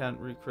state. They can't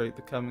recreate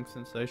the calming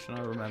sensation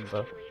I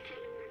remember.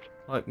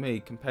 Like me,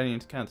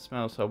 companions can't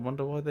smell, so I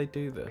wonder why they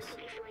do this.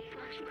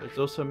 There's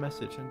also a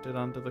message hinted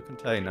under the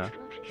container.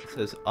 It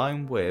says,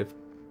 I'm with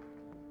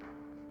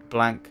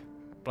blank,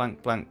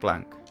 blank, blank,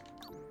 blank.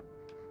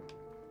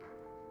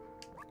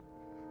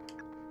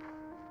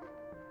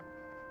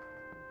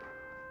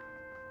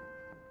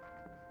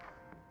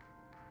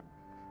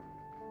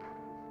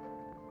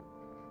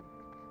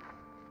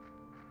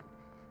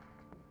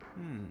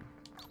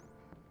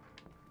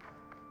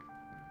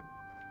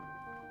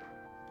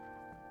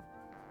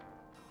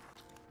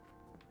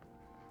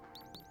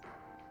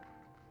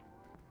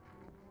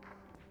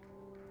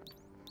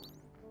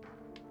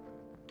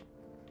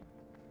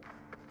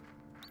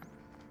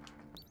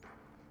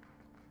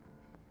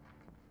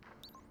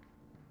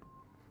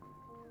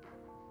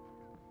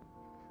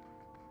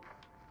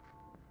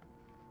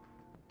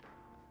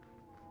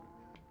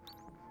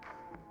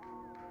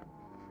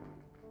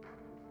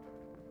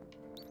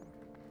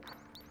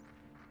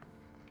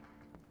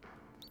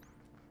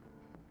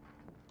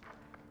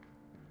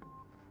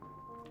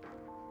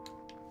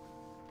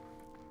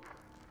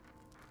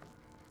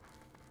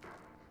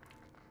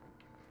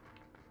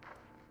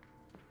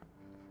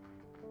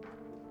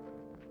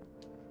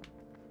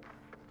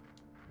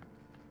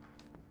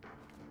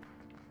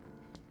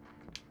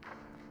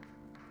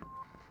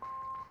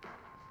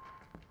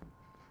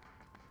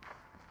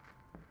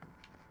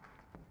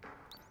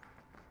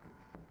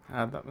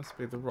 Ah, that must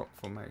be the rock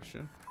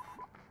formation.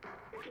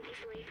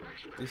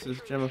 This is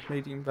a gem of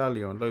medium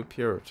value and low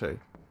purity.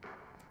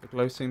 The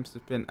glow seems to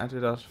have been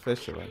added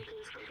artificially.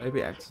 Maybe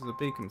it acts as a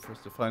beacon for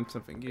us to find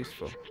something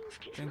useful.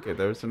 Okay,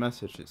 there is a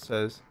message. It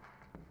says,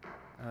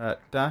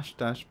 dash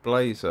dash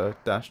blazer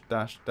dash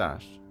dash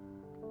dash.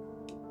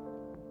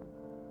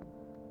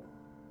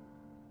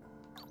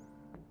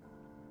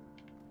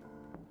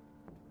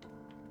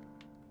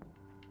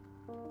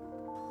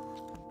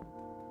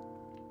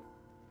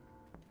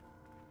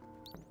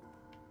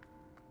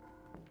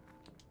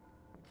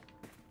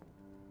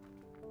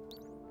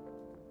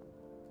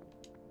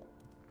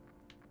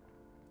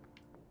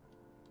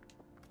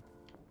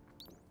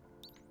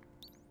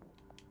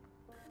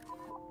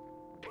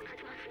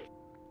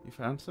 You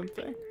found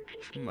something?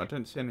 I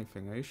don't see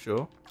anything. Are you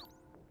sure?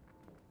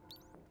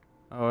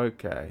 Oh,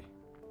 okay.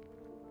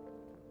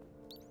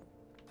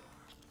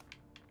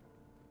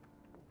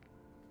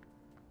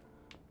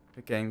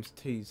 The game's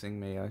teasing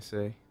me, I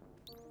see.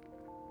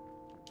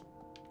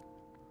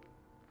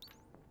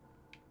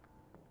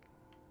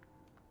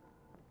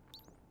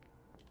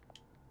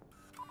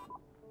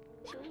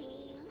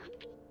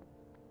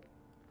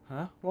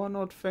 Huh? What an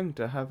odd thing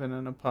to have in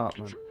an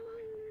apartment.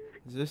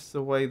 Is this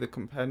the way the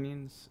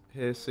companions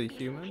here see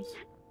humans?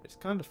 It's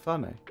kind of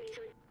funny.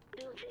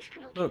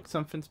 Look,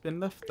 something's been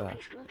left there.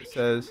 It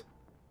says,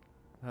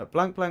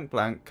 blank, blank,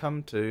 blank,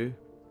 come to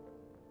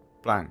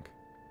blank.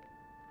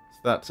 So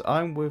that's,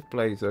 I'm with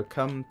Blazer,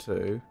 come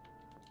to.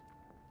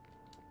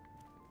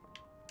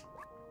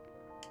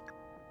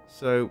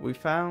 So we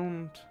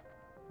found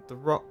the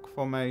rock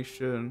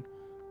formation,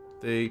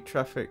 the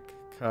traffic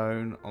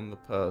cone on the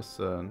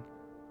person.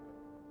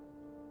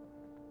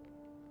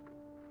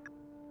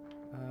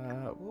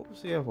 What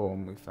was the other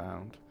one we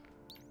found?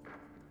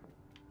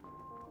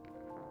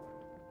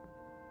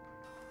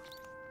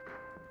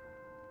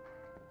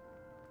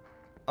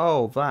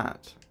 Oh,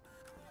 that.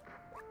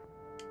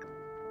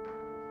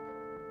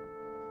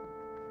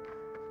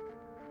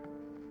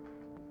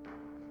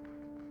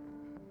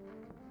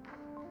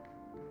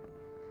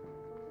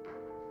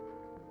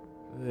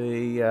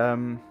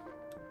 The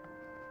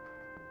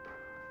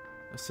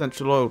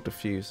essential oil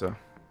diffuser.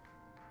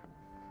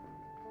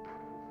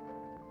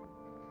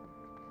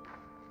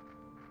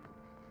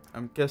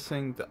 I'm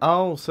guessing that.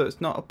 Oh, so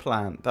it's not a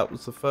plant. That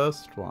was the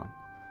first one.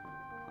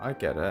 I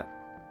get it.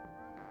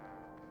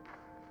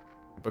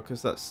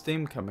 Because that's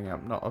steam coming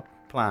up, not a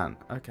plant.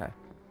 Okay.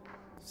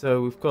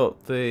 So we've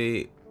got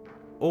the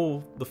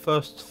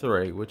first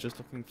 3. We're just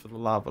looking for the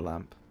lava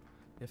lamp,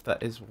 if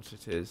that is what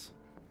it is.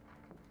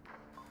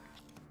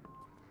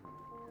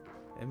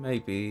 It may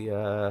be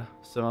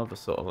some other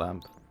sort of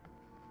lamp.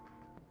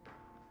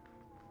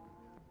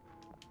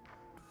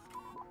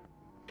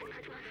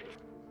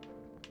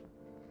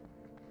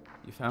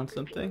 You found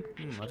something?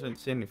 I don't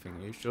see anything.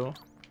 Are you sure?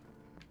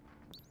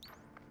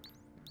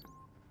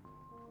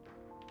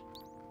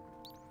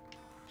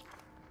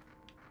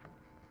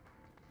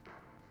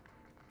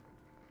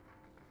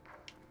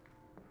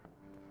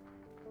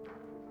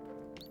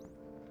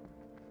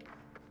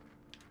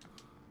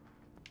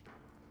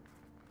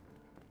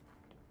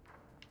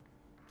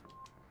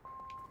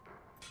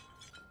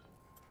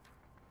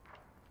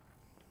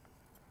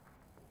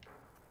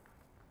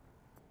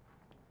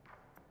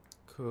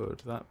 Could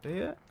that be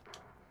it?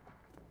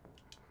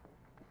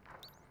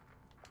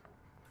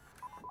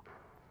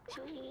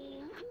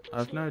 I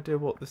have no idea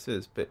what this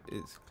is, but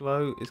its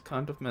glow is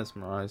kind of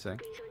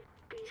mesmerizing.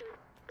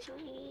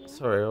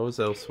 Sorry, I was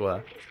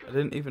elsewhere. I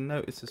didn't even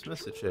notice this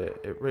message here.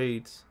 It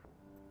reads,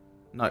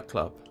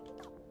 Nightclub.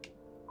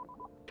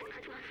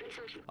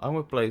 I'm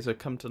with Blazer,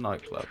 come to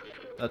nightclub.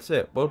 That's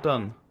it, well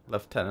done,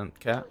 Lieutenant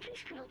Cat.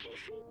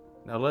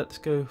 Now let's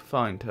go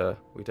find her.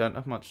 We don't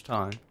have much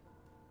time.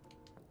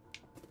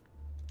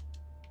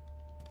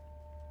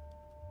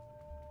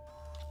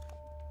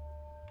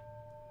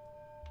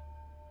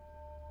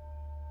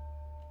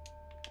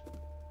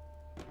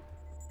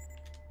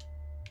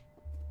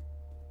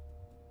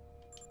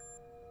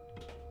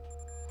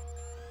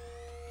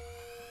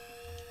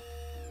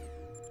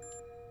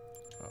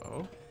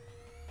 Oh.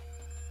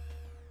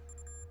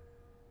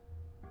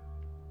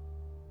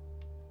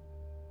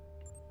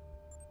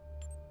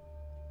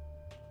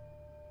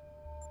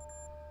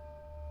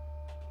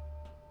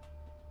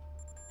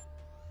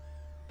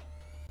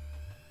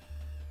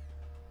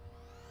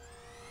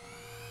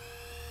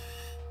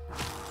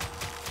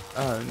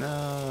 Oh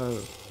no.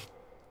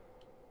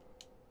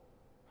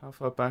 How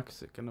far back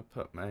is it gonna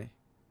put me?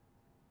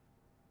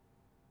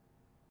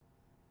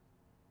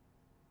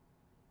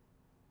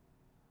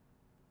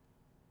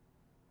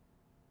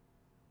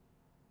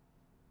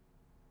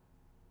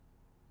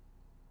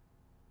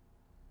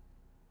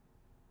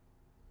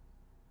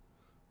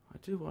 I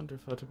do wonder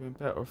if I'd have been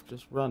better off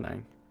just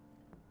running.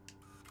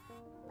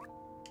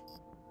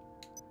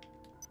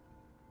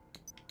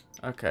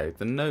 Okay,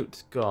 the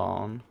note's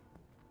gone.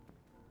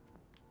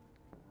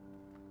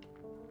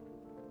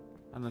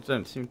 And I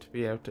don't seem to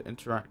be able to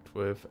interact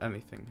with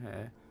anything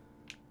here.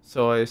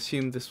 So I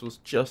assume this was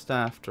just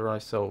after I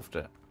solved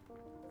it.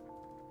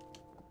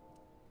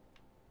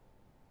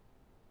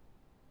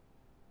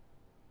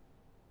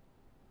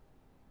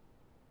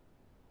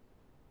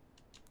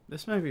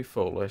 This may be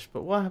foolish,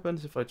 but what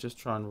happens if I just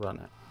try and run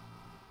it?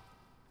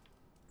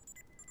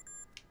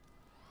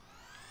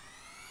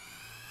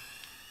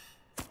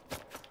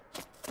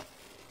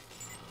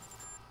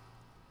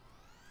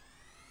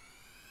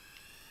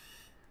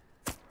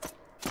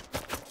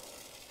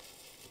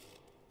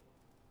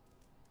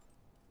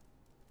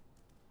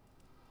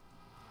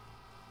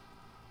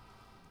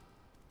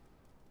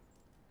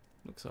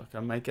 Looks like I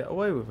may get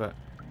away with it.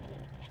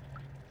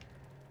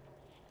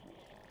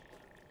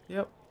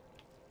 Yep.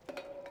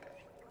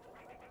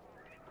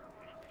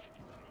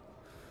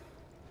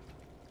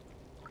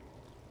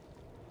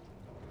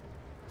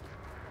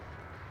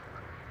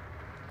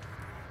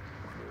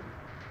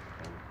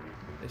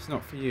 It's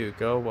not for you,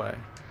 go away.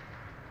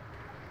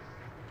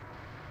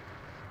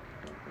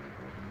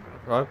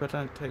 Bribe? I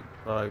don't take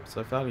bribes,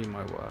 I value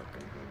my work.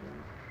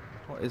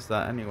 What is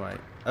that anyway?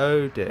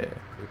 Oh dear,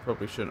 we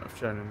probably shouldn't have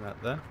shown him that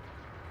there.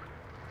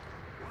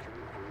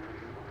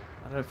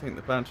 I don't think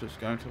the bouncer's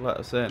going to let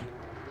us in.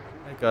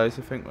 Hey guys,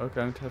 I think we're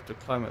going to have to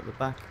climb at the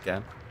back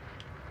again.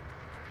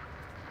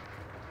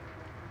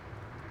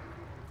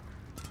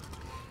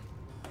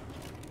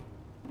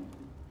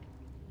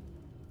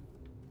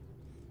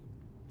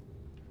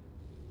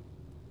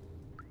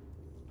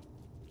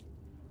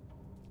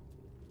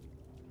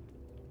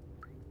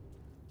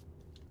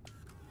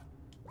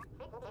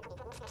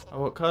 I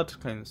work hard to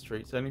clean the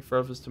streets, only for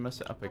others to mess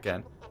it up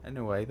again.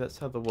 Anyway, that's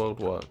how the world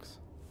works.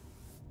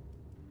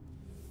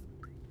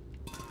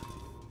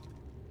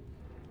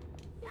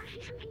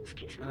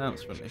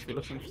 Announcement. If you're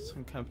looking for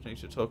some company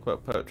to talk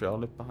about poetry, I'll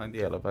live behind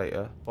the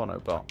elevator.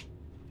 Bonobot.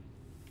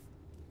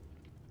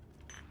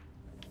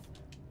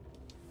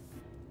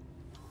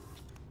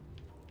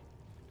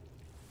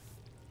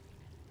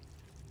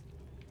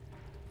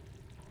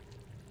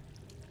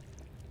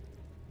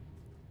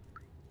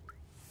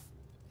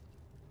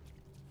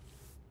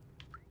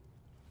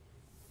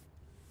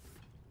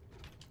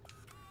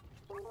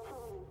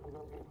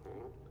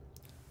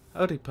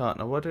 Howdy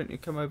partner, why don't you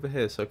come over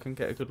here so I can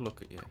get a good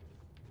look at you?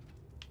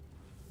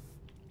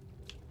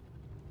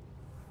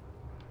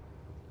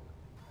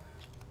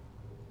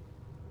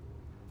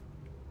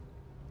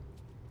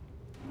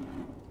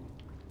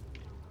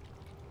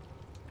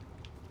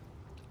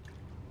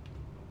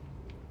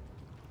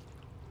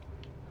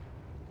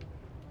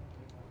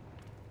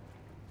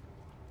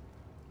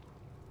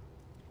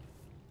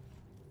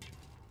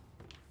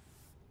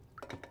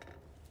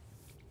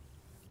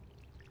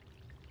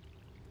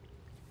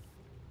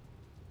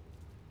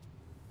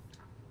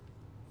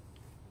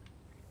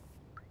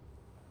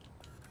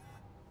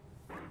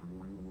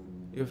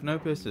 You have no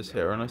business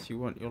here unless you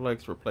want your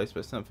legs replaced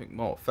by something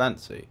more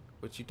fancy,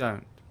 which you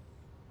don't.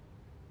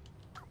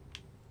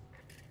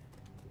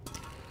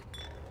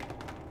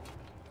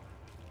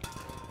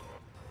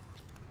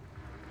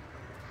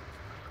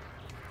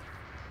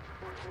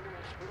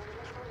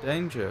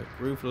 Danger.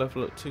 Groove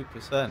level at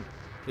 2%.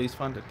 Please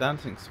find a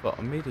dancing spot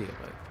immediately.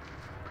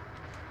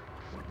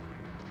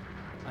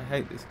 I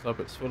hate this club,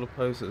 it's full of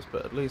posers,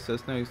 but at least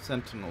there's no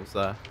sentinels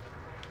there.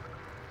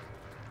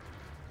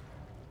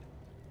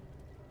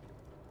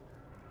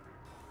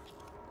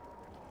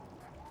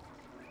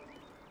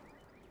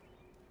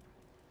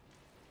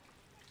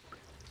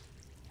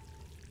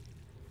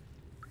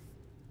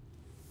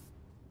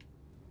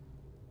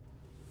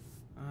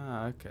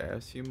 Ah, okay, I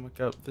assume I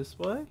go up this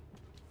way?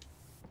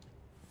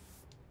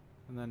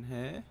 And then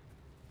here?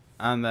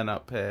 And then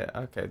up here.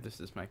 Okay, this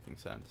is making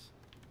sense.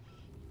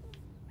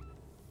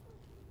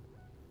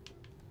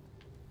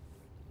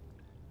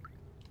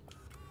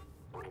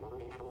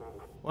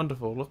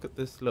 Wonderful, look at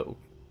this little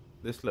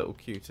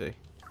cutie.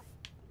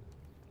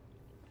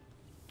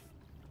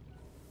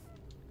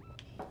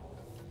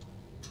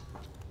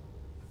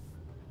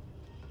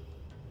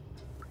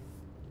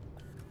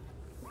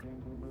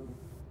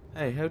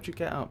 Hey, how'd you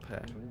get up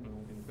here?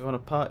 You want to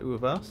party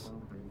with us?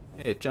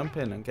 Here, jump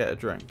in and get a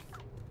drink.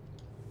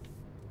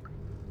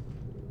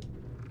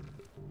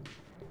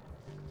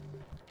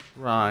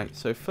 Right,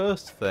 so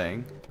first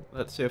thing,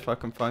 let's see if I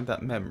can find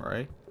that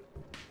memory.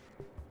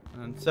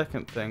 And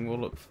second thing, we'll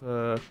look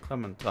for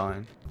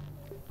Clementine.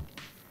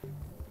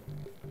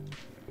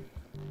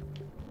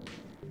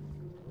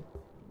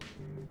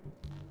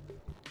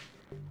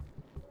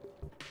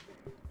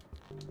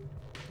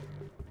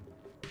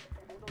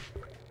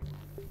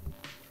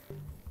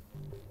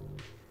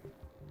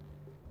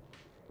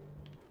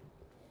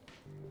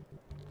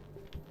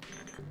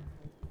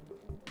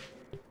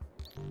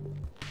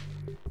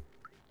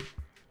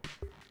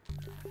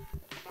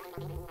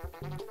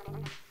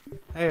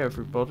 Hey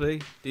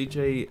everybody,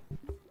 DJ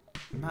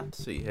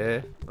Matsy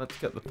here. Let's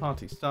get the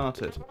party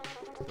started.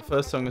 The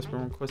first song has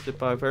been requested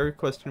by a very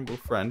questionable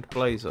friend,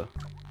 Blazer.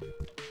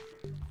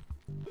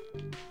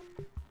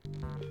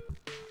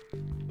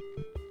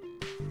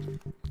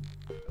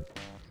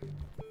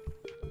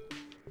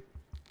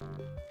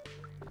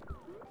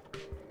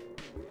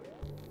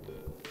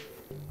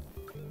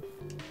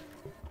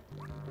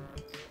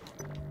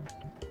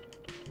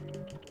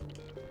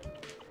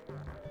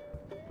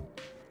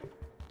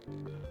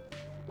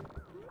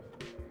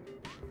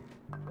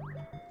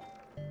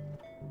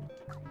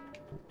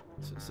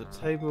 So it's a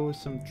table with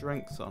some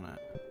drinks on it.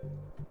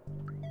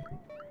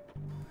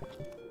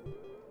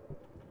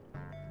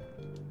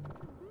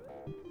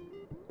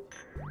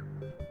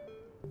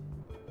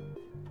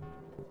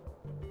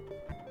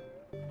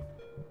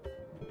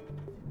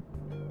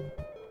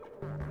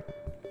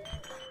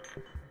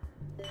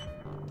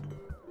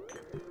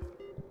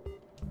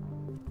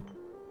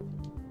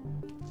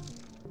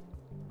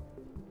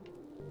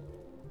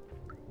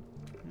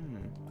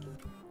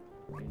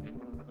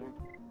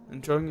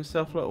 Enjoying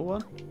yourself, little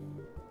one?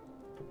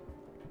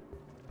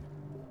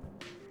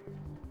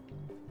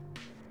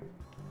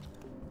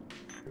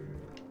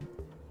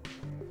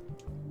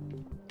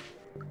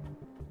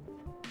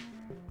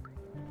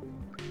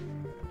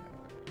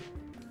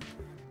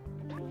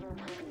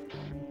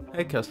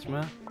 Hey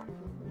customer,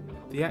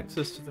 the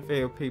access to the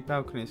VIP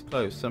balcony is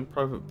closed. Some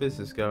private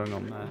business going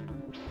on there.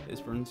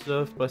 It's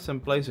reserved by some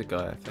Blazer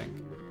guy, I think.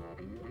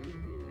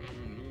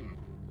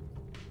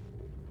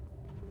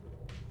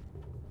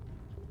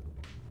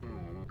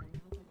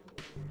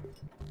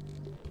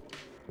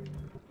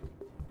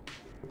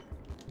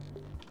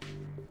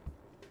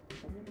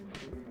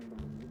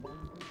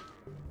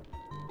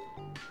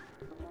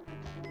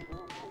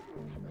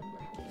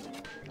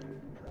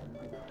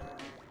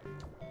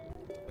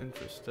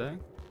 Interesting.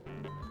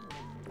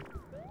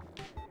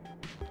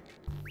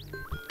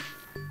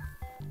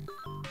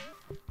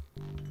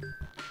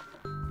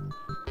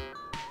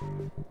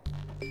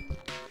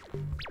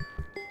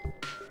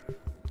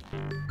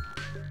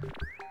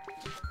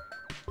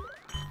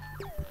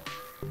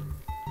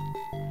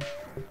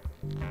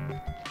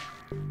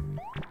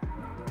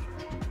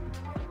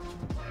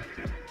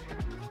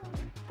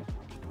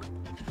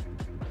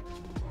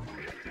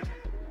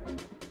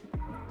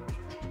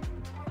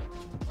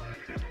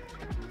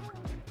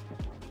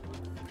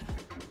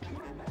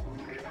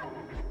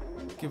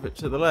 Give it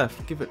to the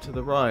left, give it to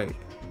the right.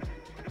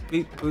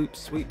 Beep, boop,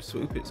 sweep,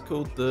 swoop. It's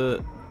called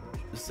the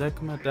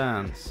Zegma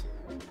dance.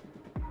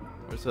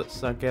 Or is that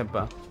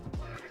Sageba?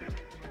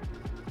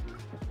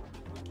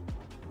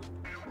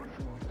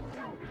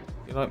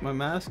 You like my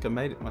mask? I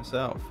made it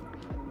myself.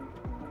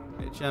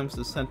 It jams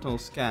the Sentinel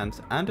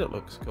scans and it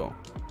looks cool.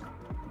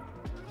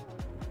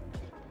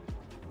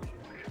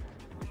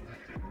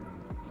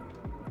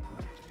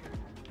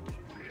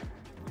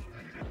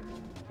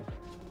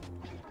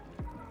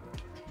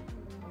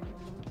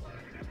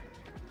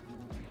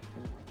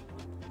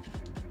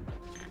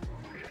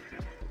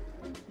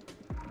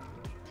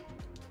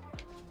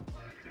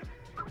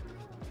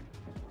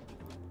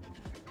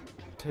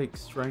 take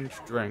strange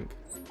drink.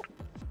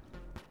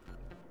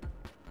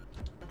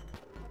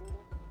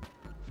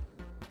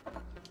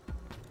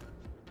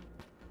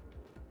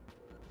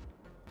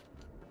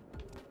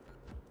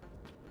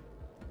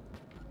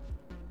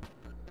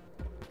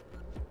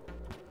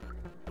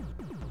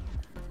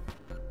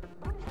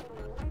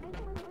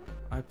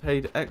 I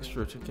paid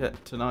extra to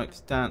get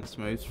tonight's dance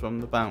moves from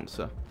the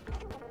bouncer.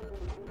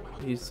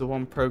 He's the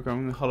one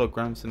programming the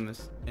holograms in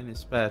his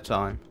spare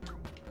time.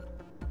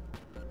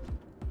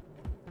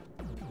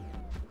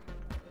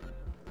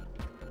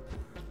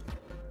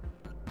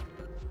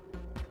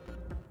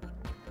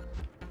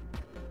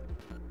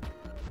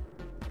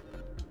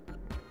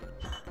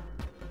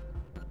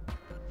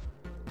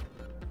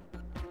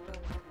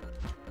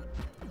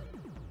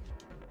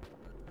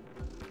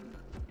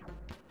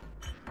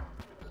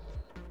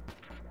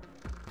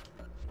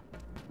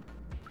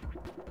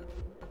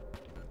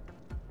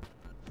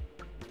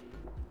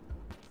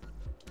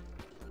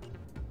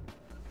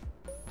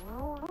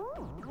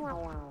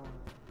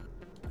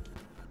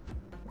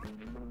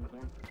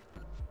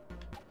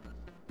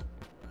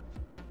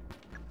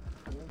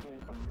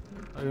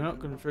 Oh, you're not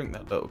going to drink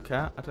that, little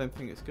cat? I don't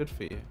think it's good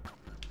for you.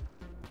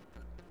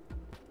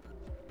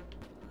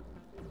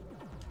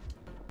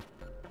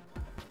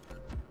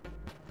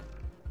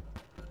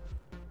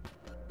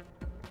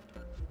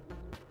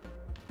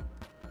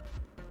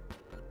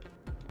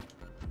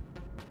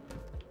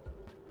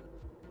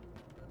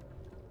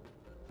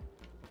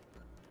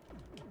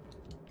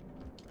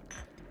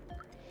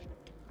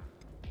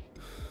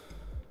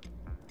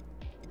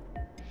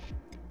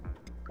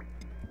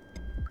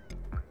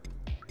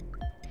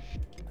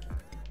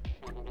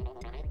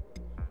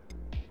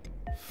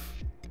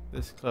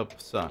 This club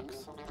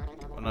sucks.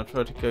 When I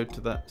try to go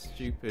to that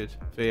stupid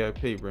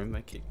VIP room,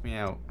 they kick me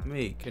out.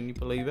 Me, can you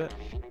believe it?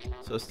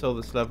 So I stole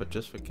this lever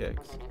just for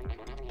kicks.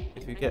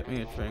 If you get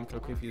me a drink, I'll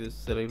give you this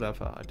silly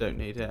lever. I don't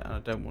need it, and I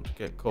don't want to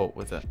get caught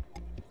with it.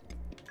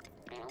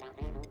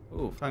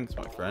 Ooh, thanks,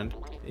 my friend.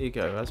 Here you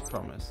go, as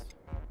promised.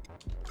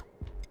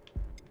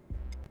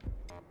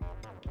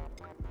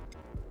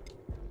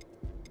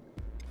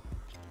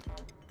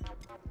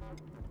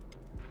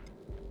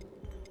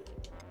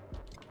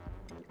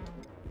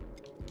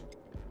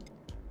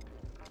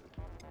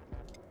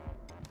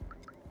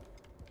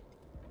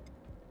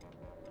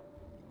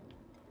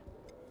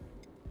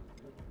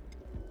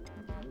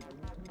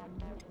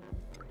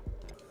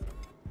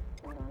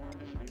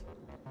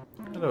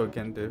 Hello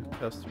again, dear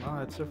customer. I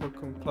had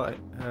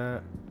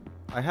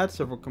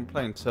several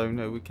complaints, so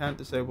no, we can't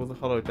disable the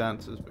holo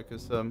dancers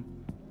because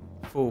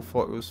fool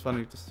thought it was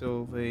funny to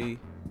steal the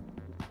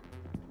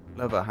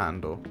lever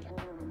handle.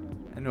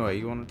 Anyway,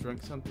 you want to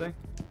drink something?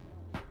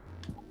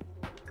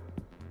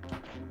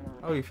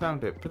 Oh, you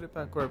found it. Put it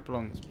back where it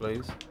belongs,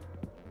 please.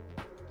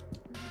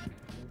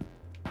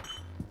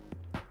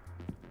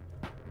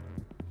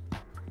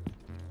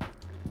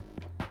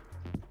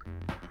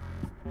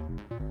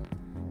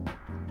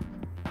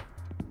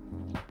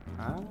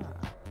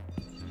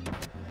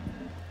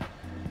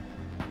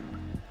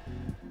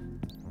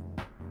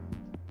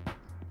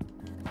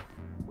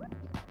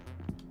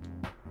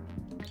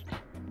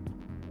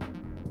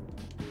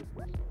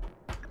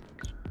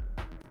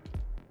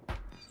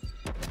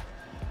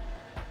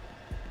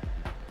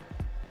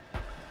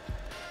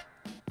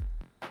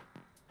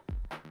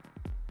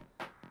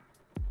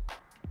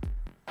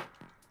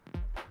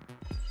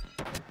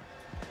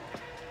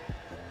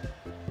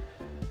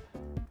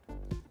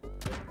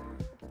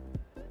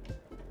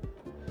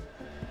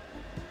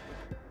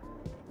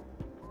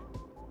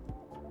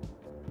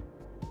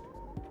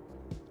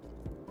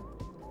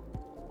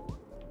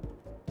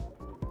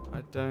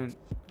 I don't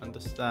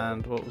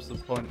understand. What was the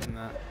point in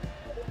that?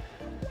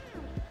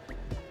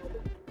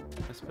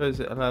 I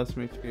suppose it allows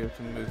me to be able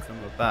to move them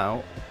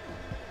about.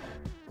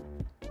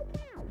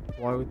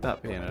 Why would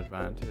that be an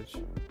advantage?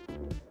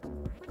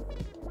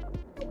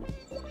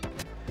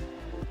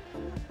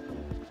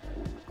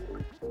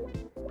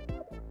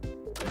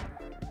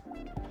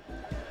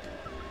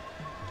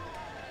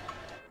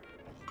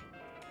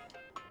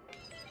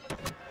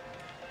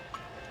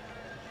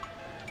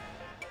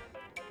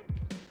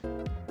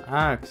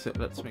 Ah, because it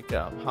lets me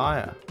get up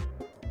higher.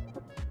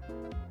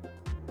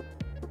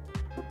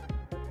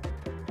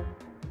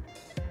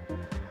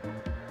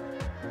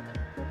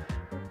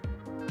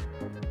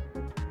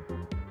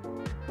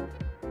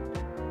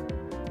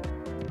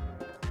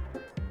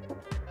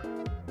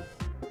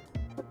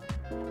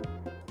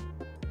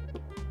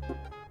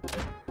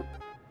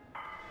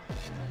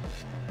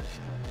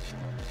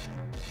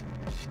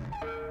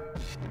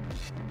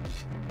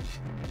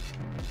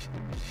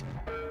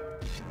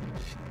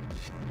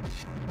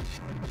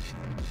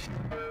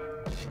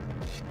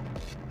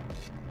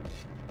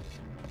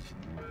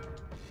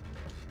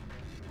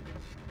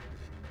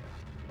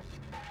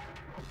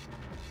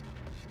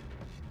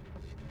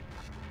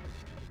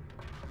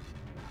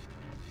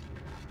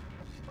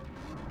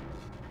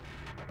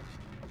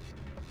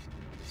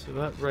 So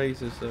that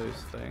raises those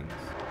things.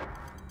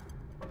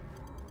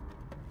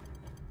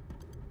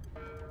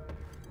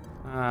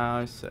 Ah,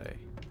 I see.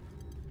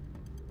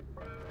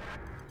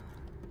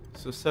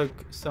 So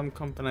some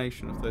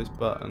combination of those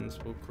buttons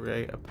will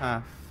create a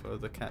path for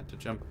the cat to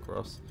jump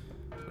across,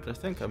 which I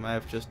think I may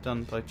have just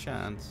done by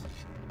chance.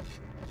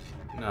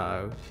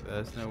 No,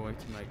 there's no way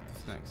to make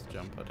this next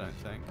jump, I don't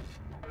think.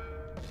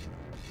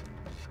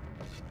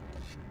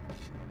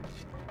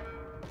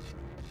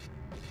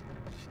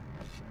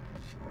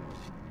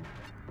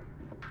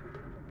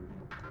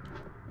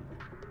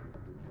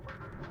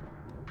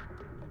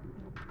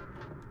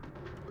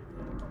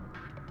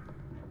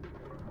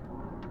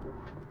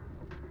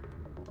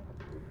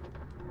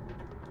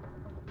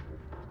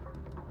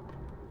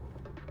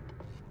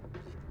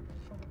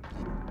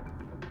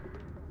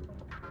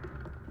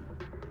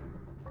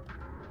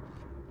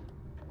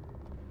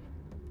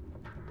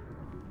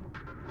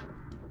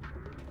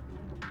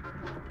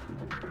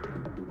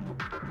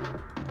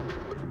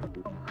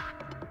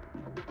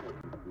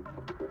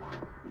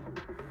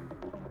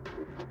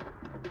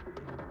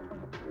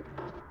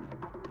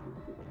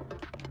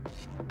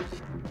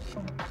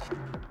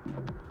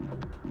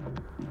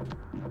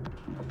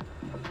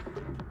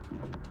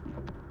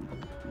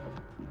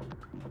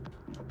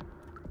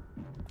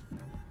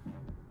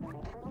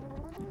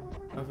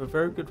 I have a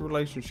very good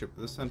relationship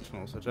with the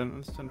Sentinels. I don't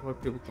understand why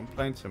people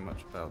complain so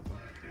much about them.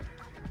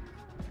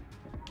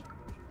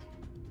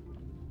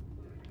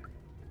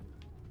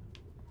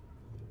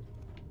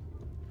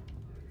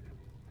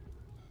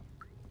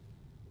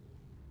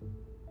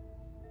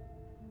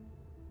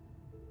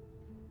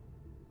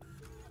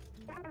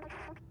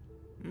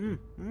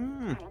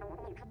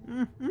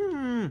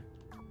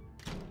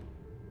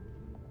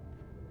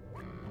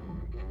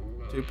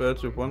 Two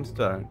birds with one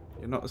stone.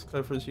 You're not as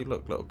clever as you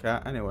look, little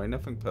cat. Anyway,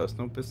 nothing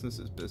personal. Business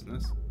is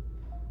business.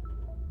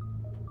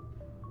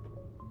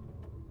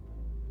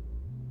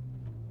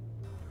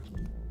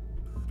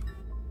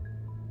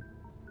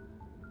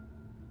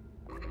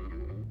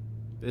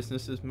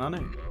 Business is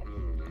money.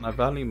 And I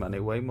value money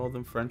way more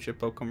than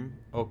friendship or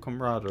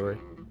camaraderie.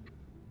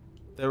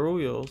 They're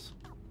all yours.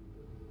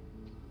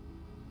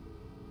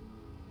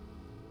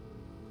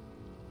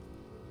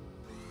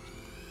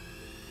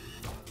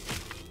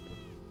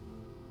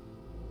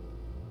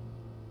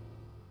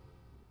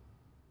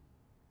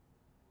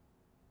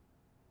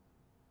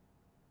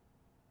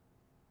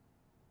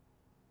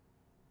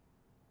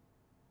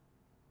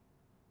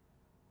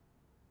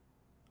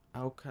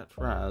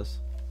 Alcatraz.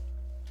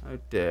 Oh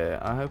dear,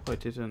 I hope I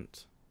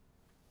didn't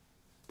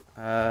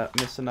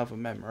miss another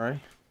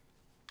memory.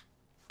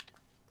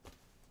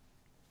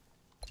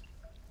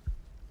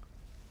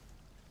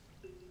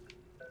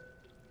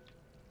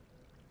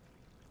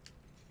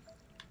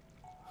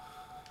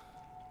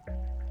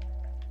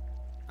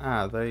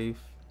 Ah,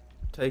 they've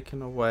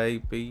taken away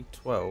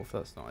B12,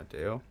 that's not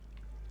ideal.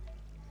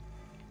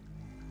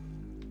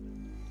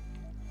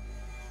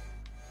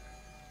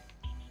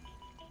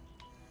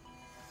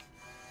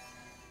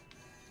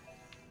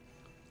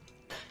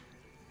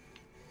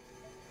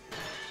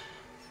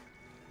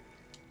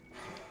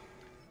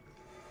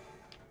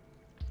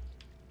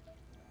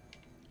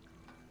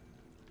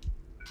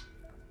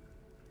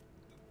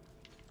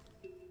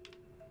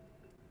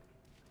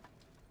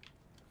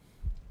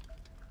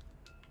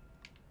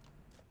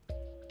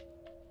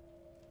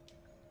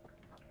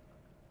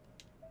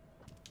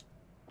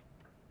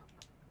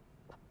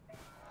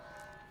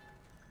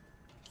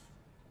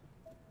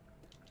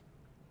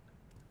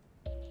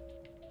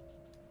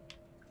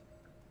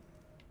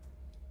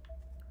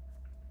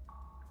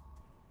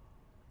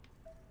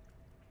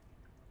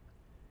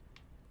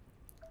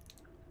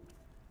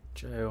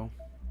 Jail.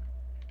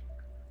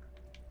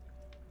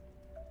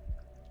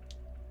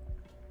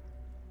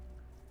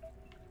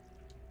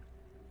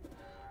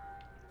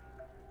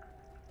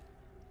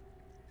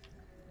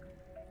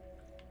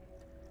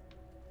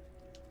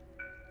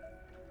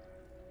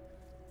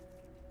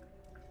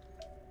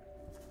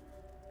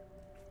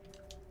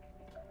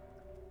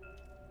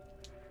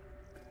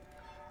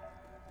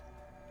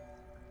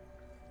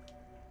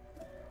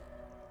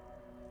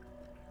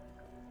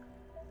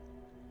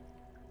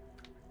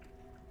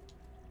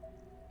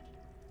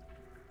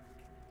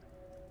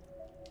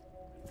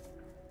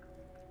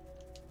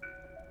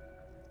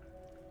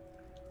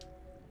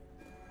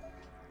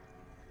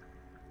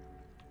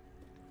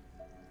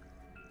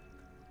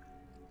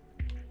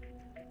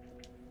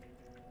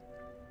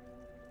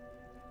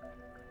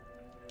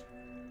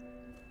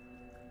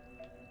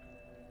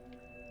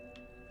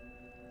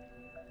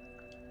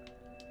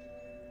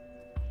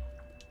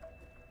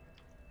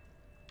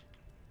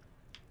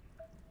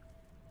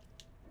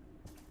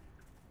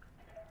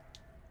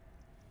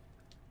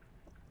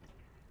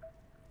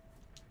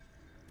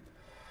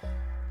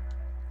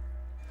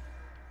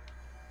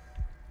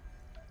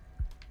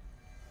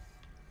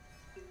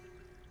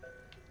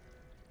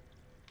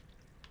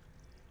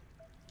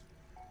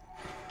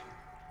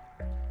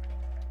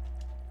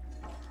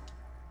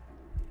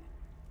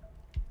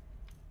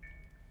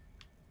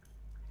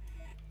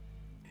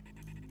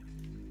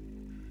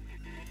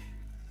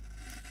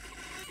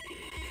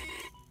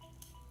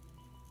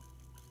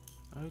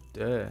 Oh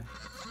dear.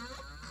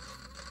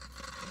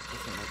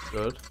 Doesn't look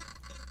good.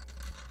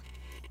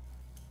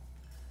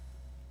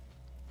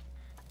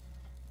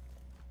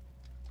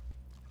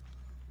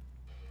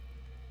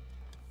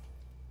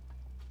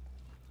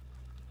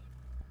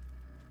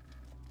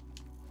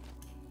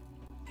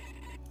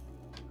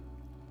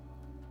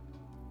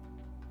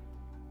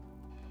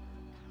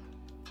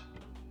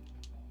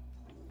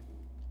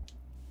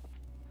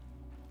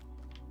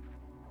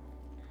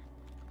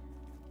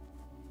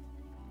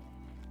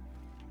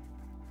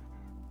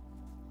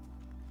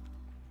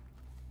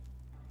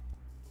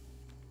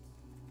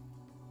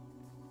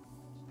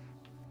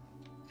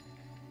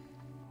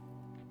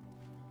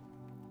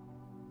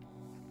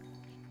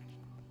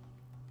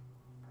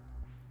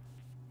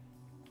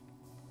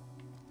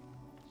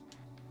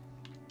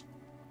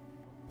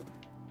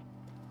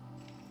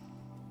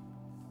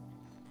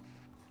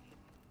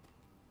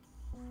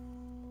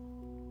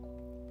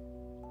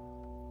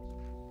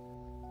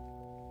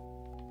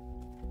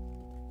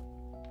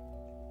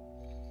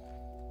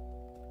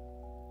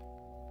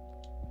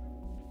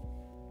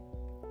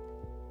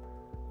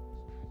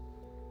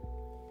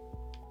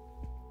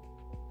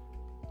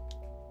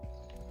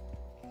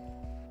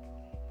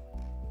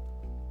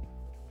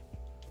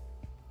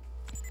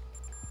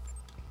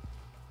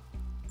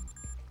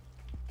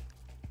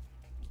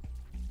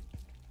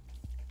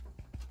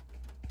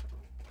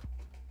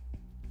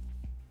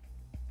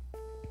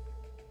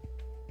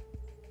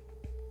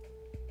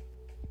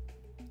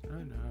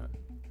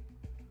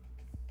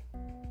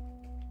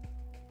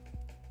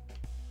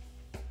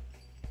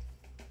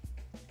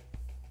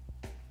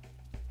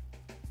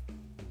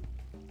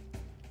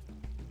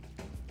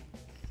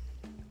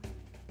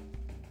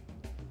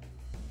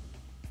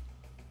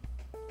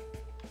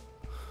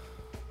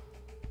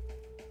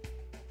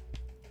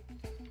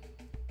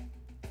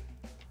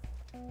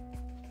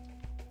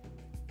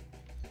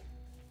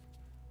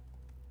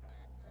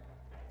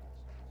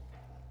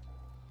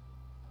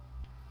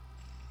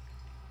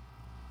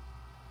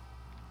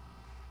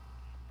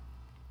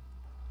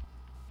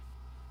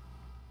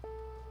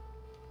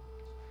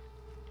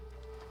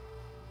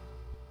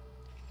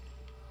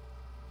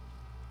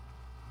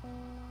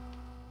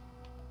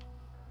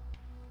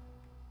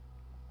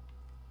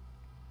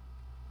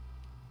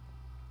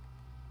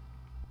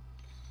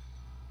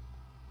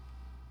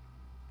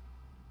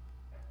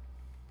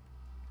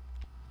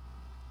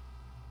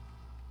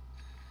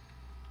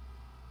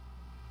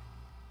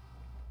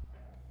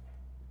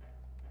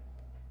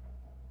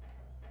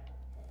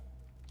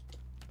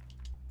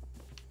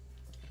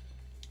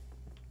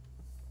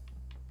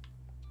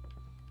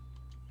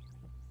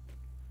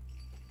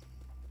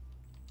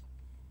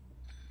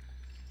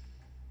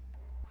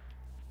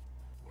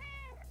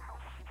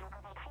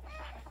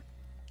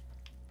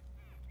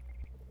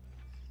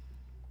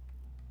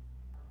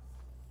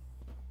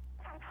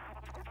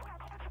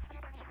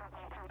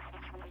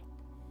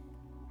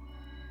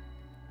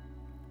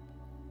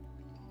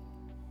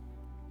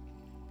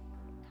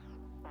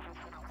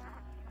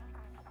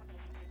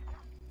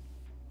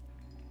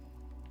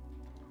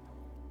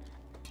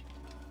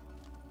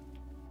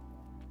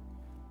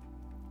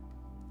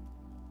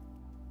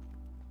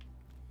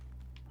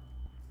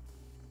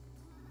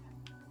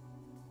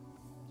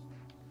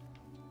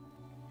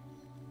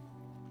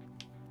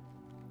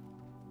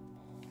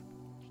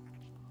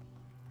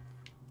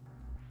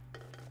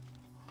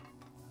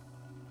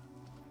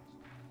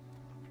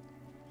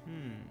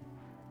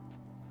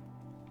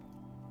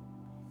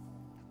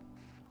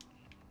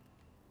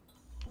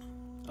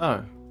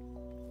 Oh.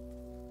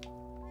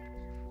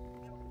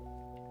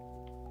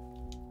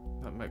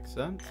 That makes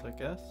sense, I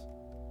guess.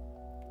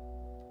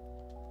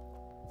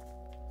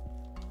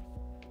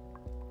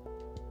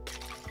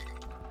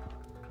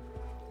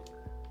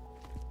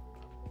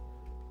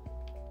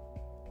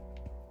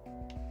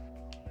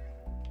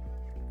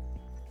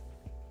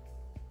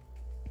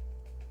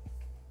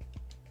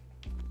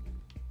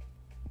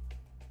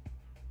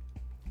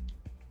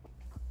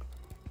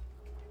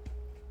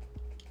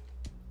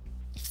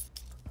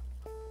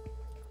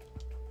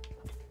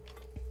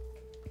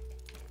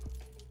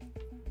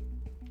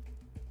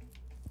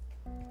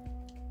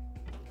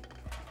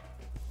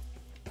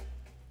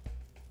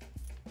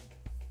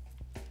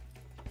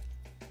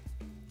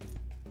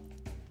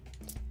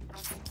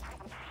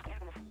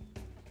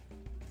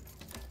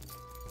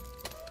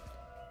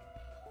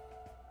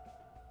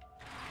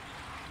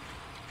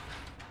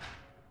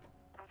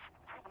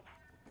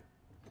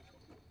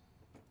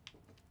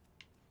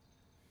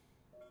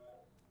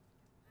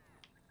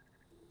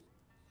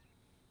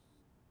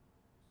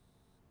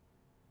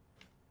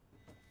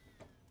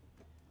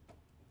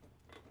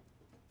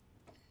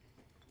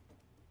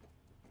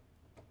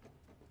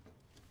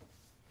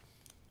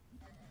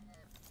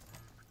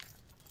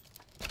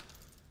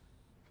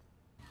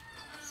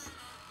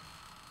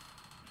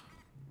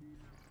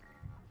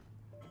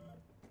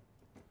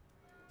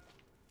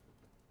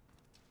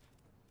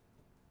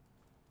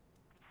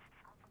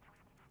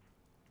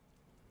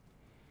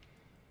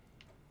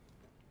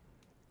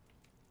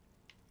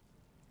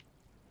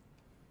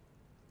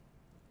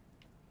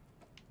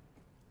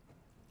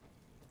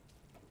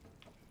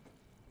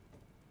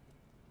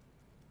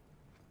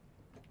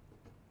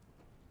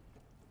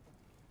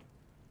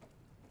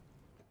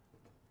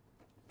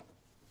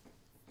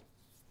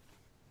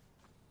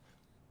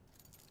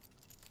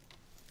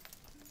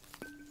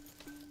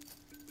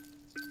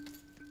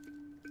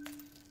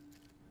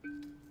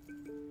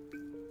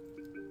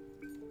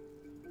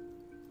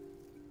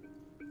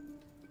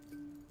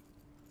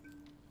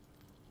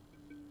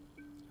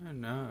 Oh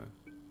no.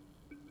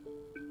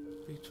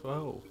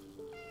 B12.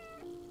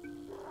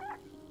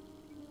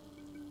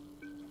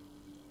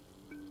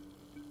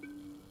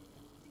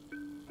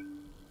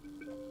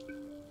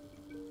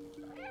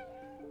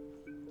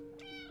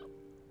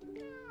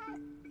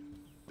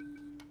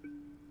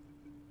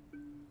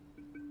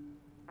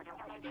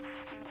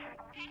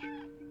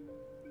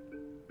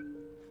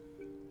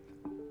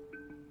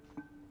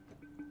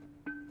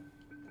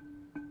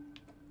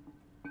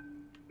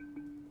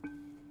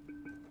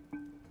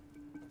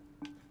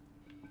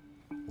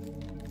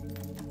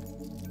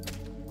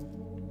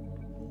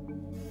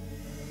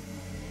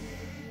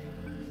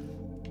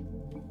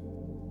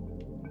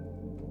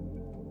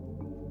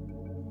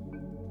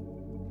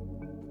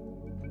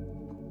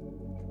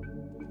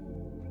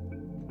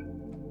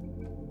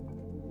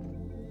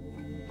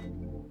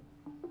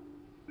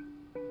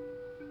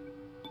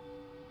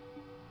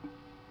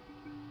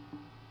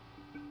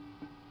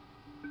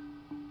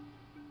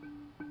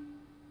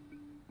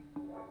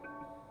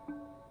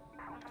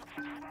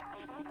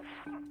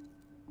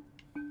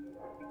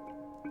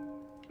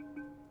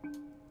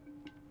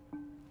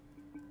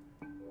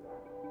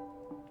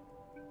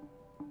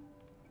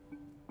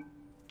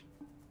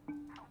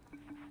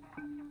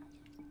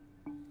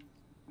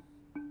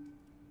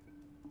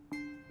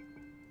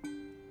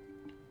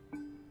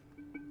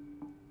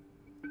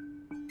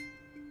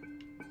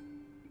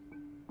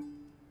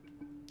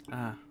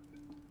 Ah,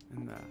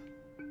 in there.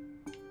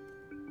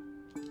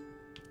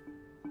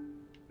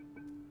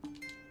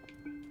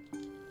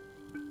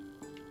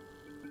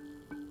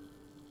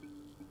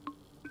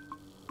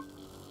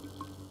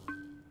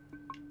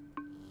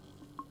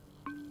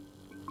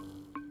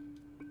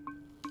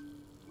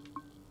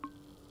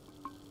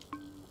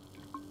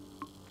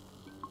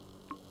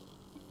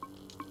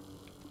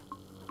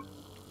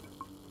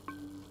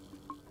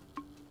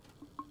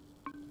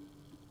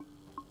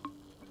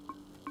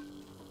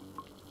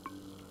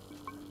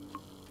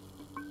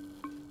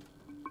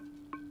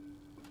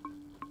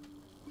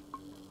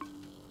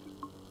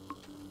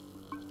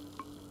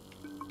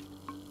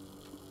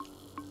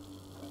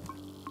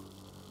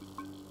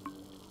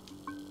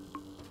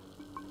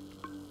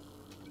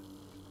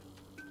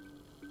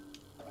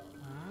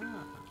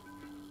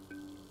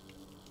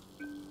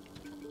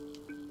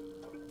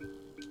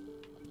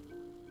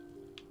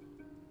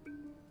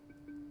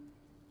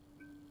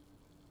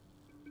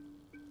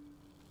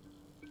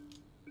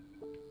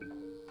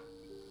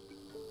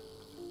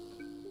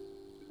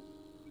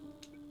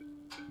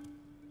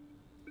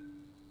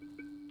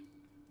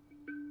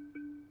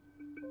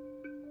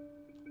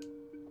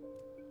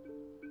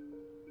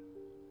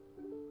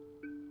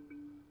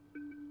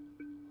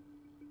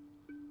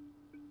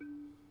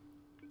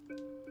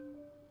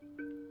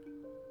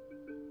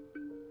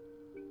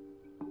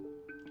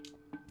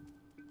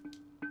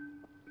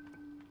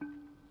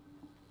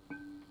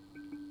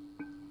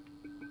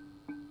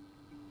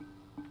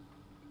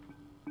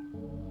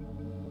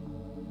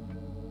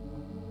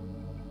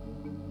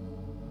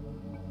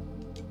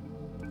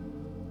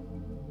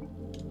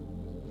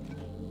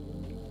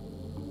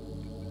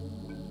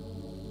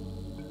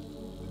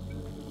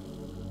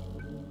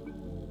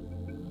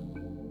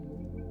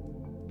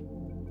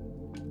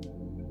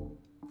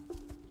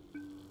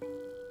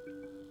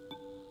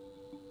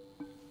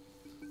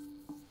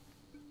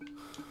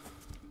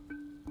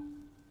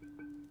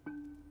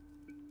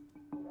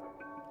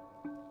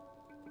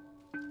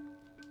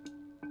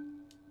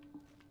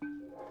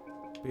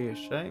 Be a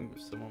shame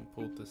if someone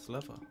pulled this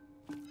lever.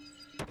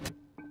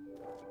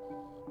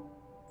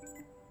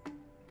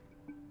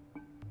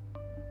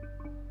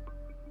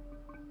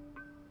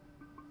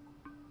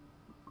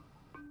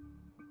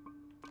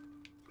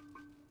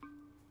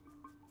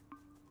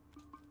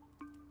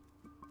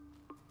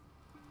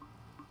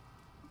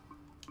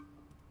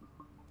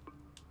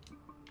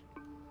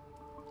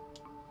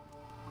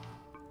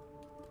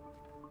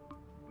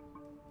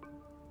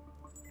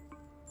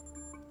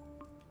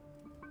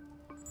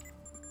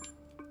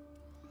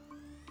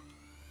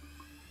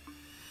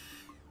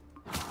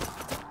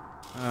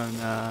 Oh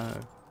no.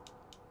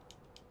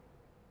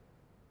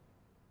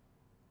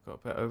 Got a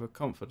bit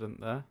overconfident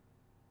there.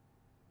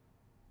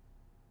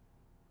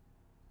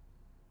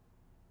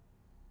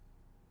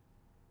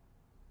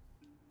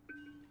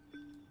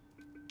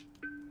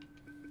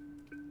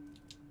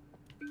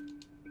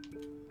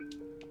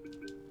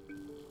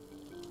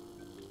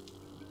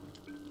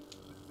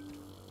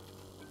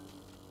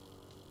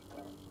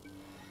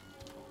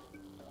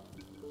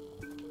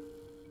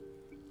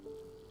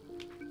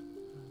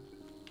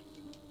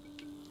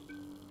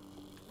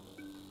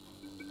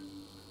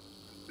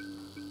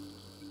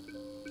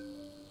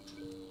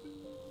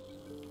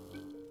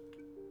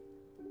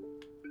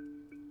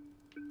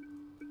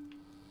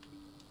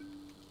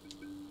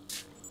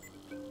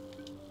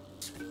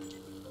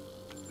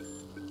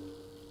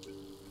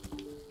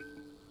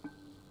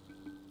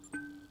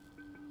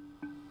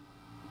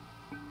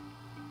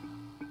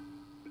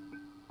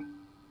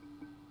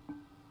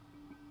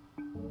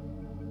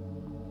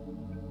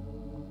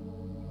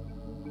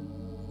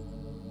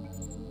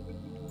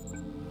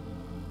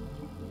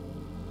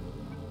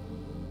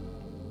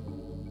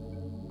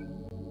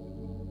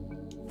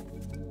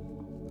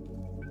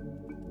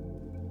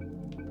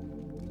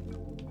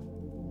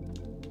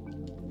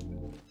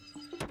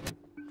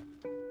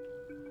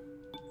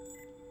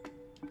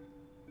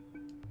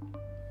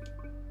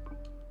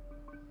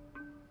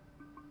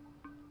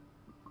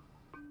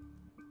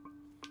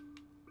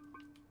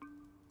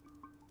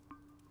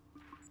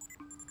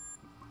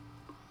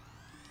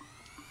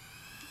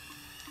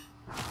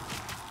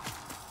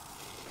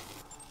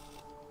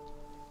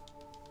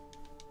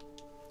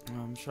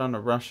 I'm trying to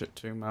rush it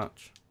too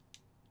much.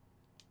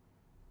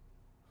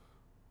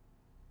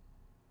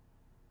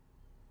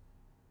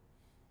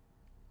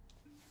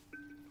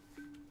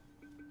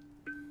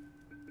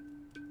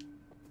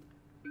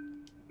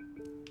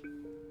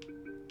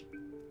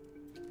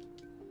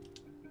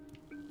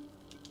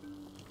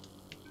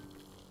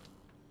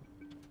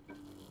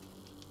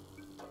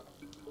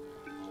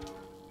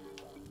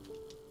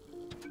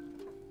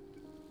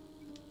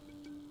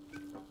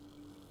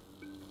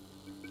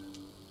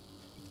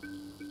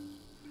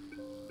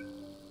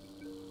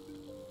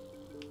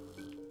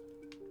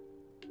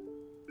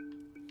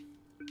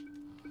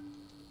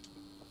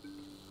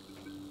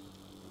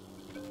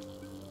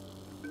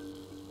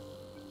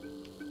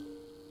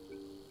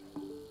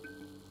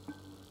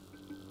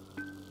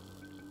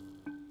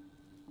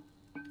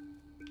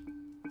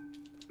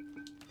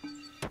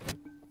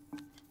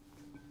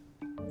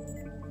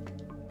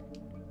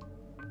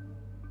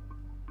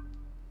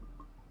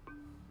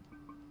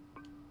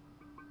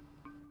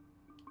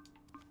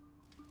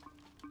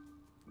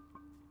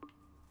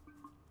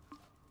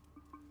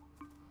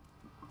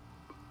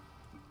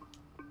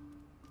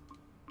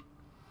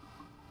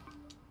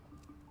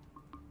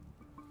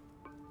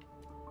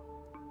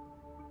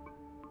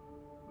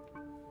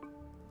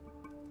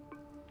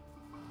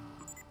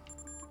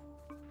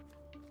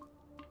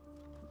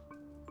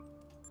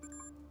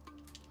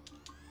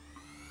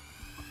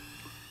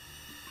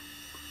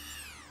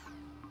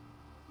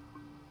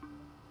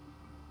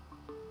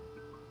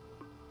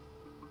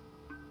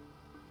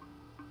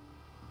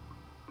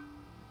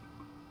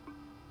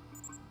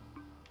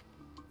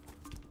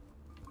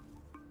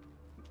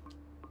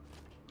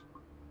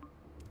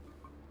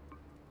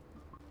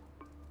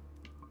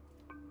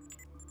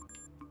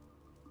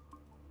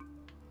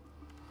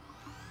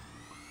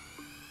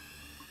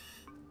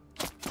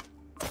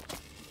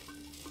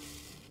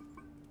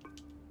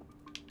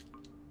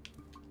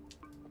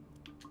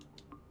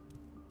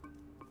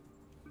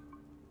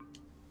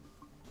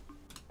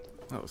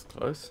 That was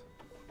close.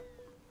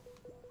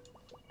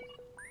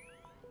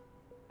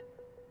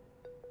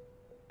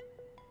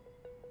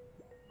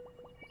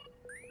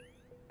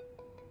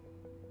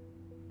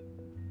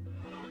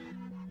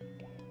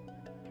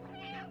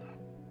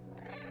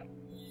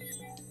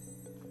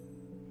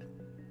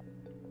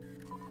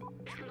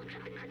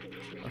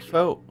 I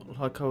felt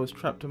like I was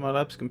trapped in my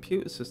lab's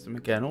computer system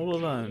again, all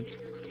alone.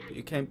 But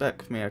you came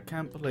back for me. I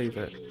can't believe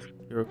it.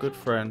 You're a good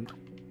friend.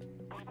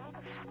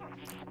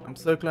 I'm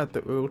so glad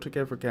that we're all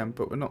together again,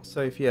 but we're not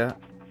safe yet.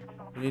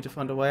 We need to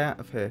find a way out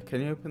of here.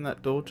 Can you open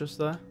that door just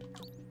there?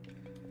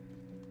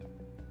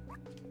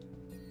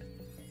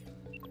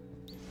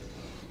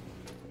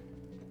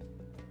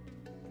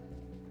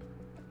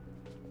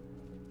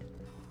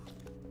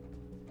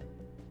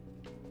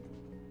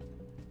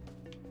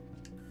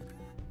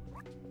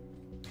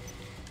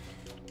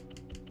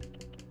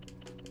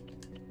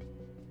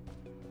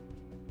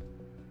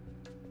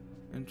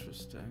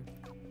 Interesting.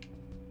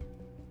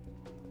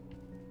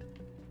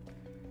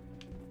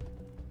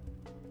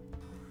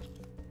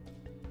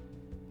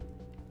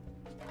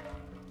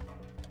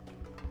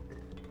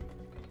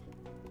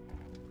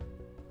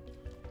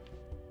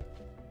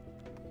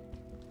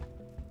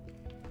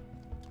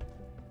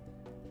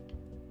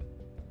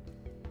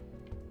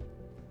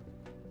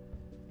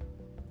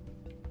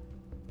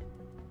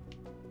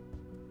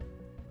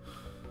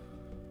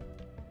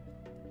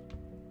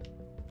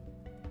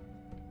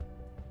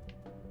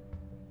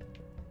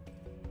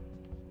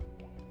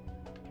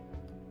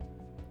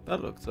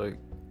 That looks like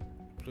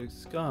blue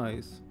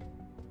skies.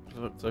 It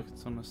looks like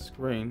it's on a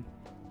screen.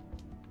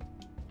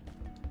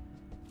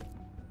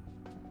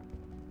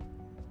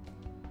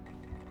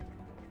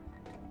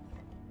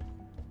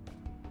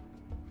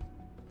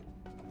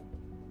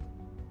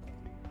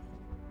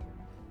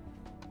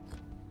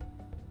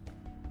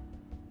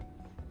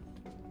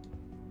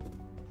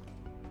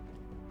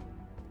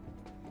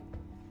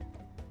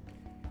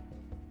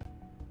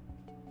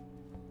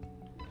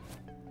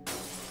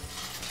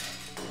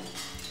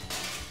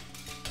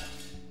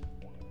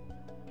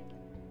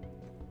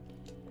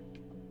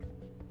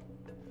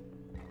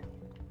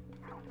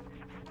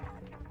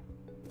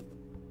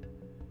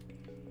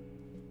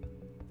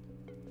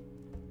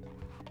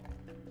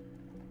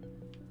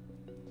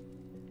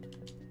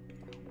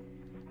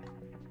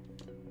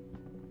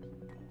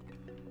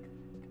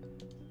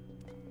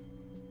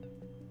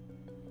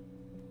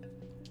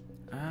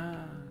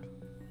 Ah,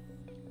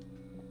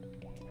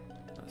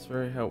 that's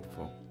very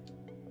helpful.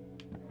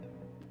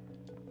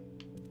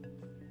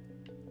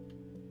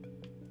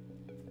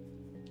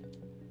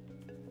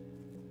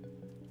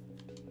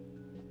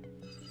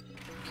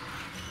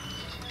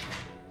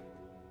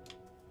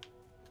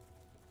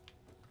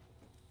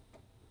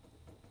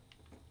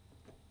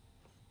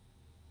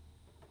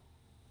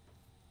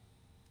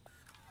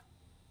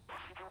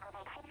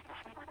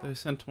 Those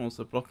sentinels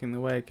are blocking the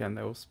way again.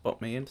 They will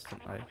spot me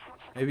instantly.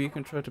 Maybe you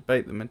can try to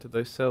bait them into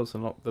those cells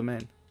and lock them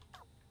in.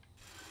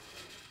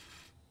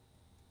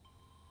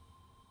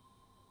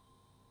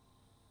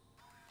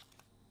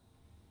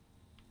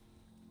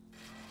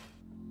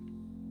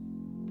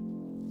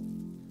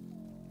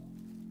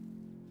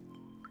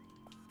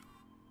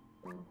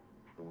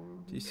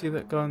 Do you see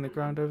that guy on the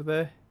ground over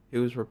there? He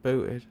was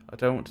rebooted. I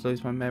don't want to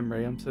lose my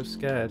memory. I'm so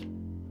scared.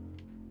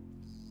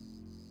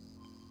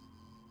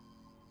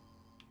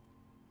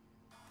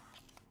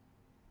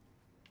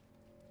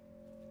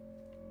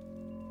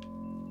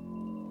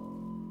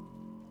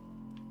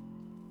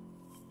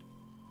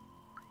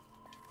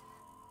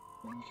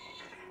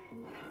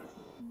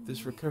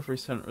 This recovery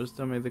centre has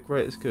done me the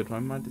greatest good. My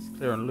mind is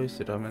clear and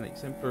lucid. I'm an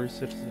exemplary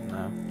citizen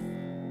now.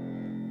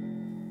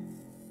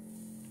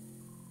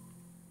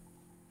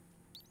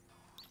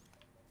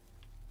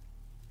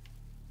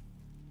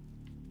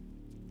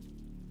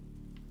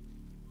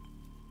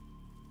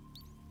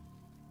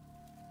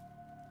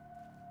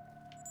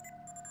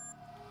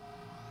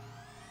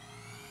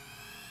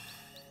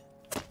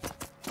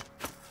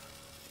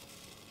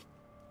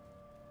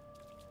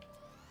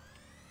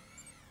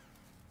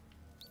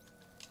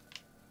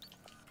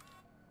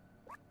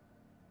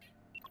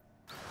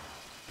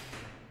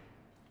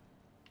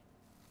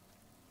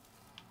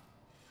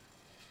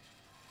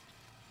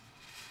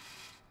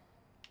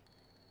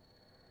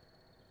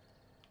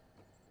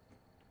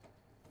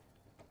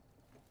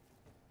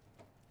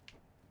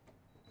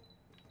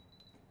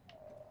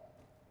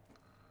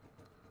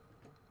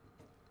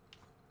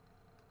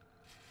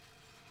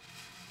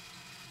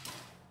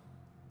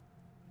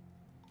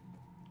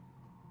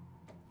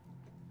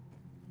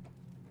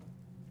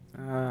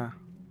 Ah.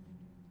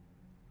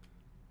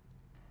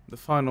 The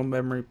final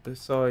memory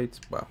besides,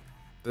 well,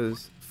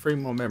 there's 3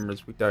 more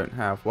memories we don't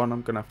have. One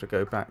I'm going to have to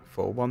go back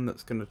for. One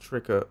that's going to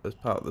trigger as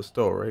part of the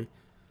story.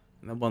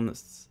 And then one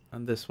that's,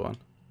 and this one.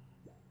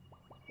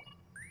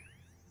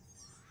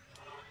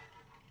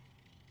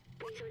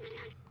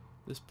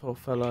 This poor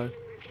fellow.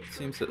 It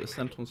seems that the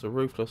Sentinels are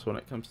ruthless when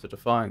it comes to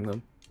defying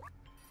them.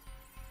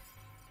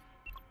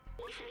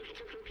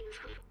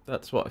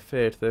 That's what I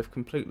feared. They've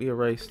completely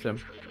erased him.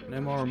 No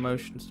more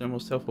emotions, no more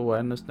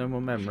self-awareness, no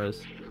more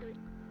memories.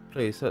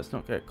 Please, let's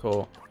not get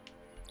caught.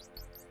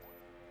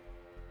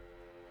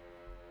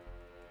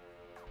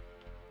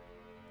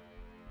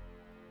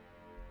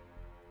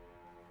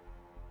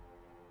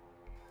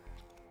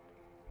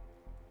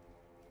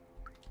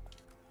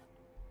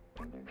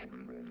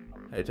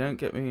 Hey, don't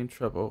get me in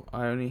trouble.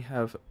 I only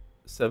have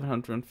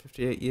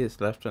 758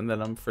 years left and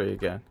then I'm free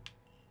again.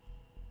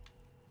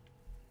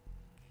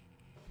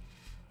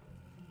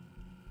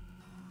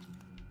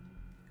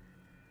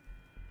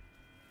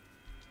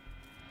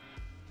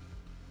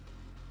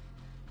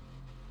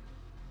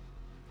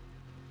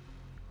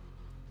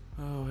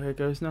 Oh, here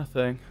goes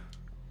nothing.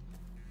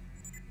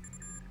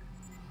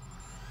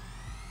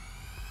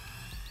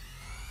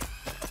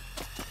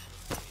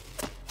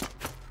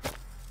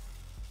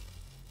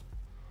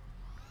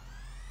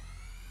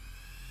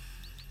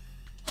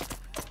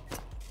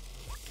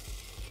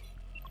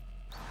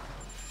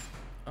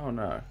 Oh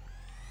no.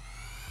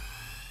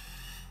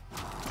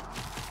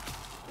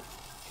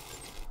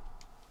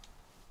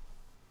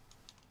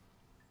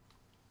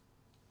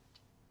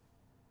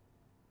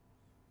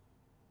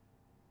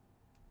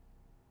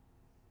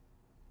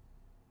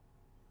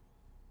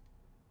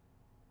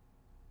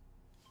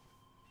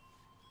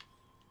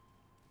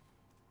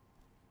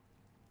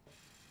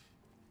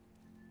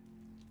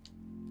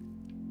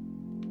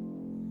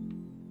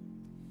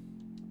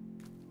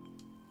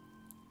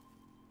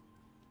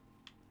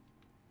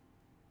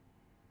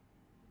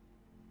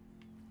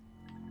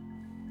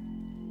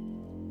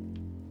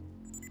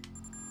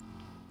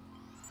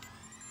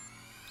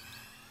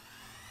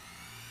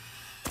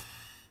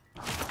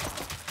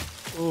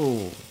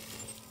 Ooh.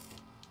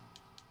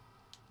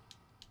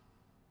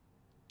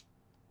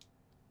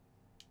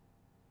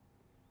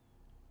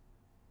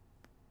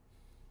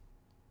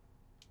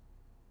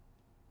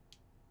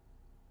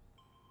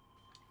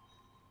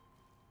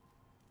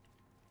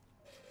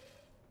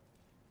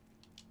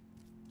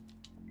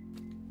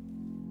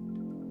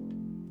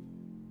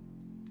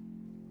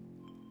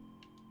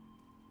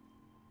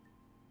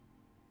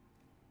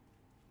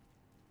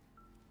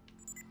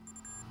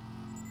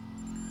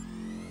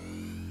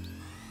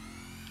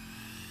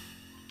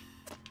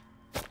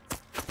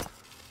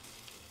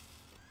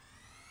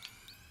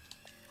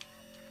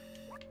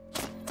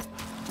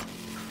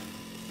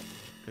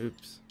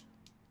 Oops.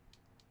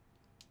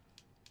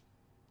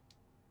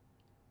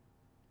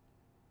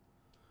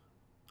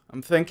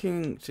 I'm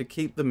thinking to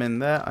keep them in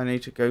there, I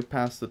need to go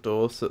past the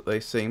door so that they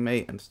see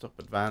me and stop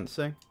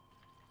advancing.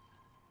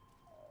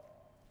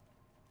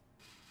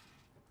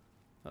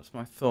 That's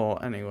my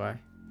thought, anyway.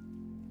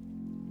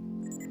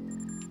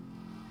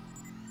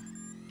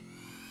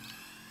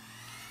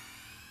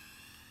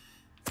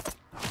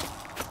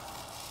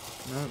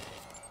 Nope.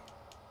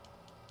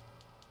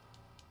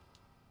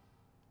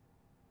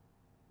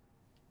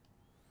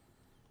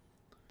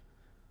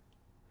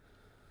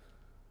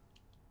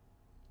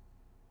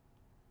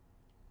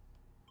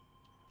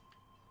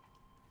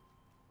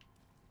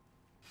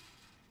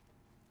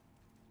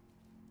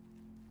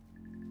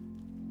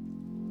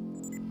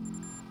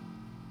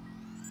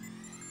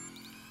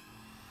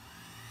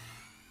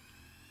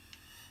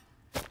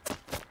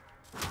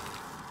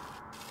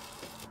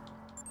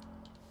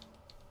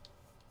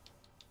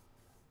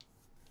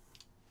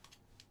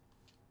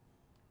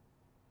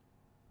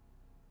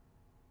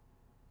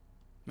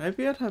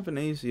 Maybe I'd have an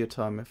easier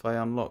time if I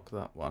unlock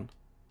that one.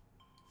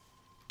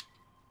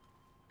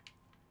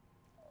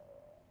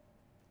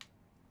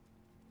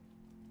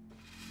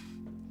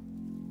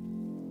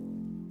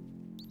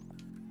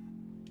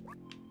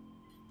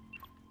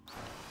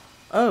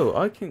 Oh,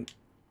 I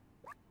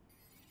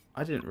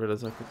didn't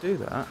realize I could do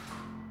that.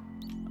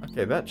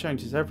 Okay, that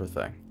changes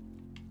everything.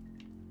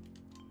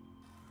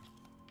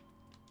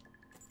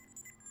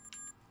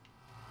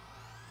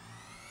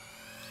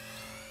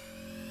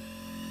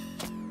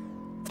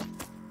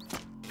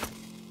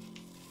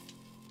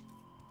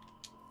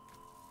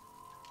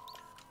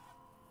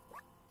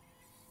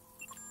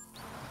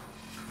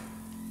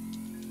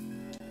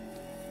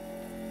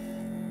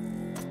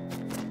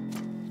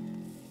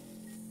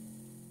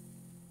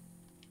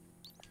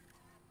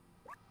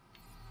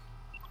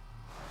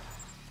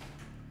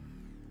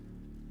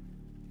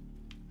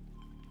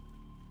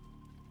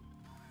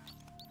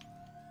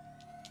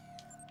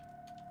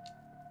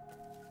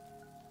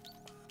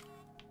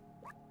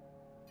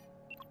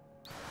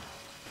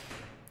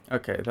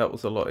 Okay, that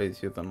was a lot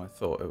easier than I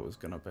thought it was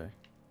going to be.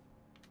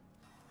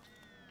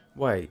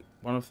 Wait,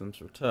 one of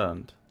them's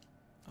returned.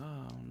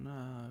 Oh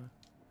no.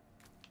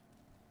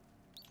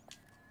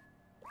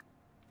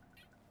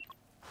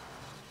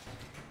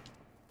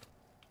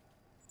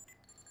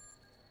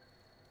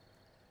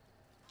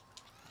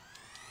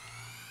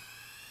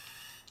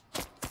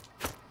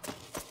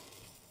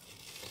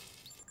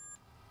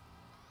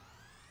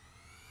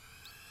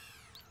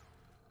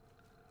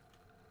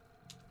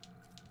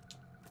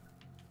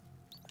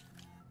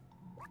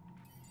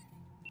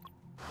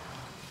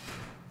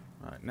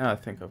 Right, now I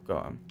think I've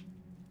got him.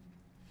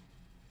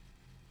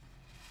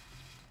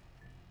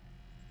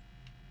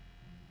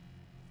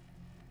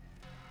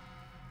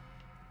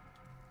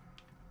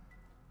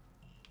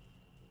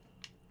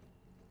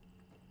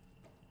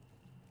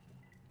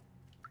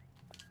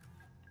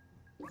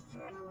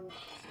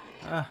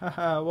 Ah, ha,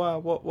 ha, wow,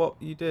 what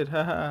you did,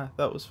 ha ha,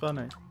 that was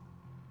funny.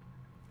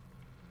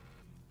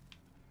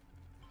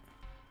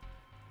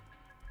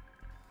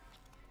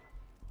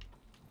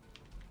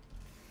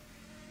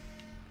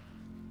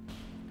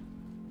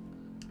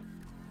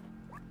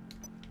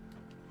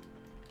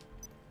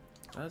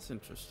 That's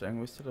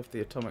interesting, we still have the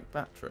atomic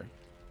battery.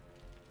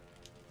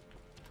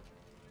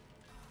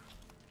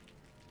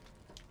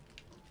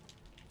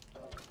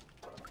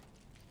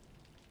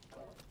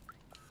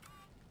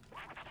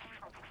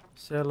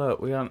 So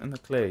look, we aren't in the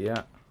clear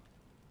yet.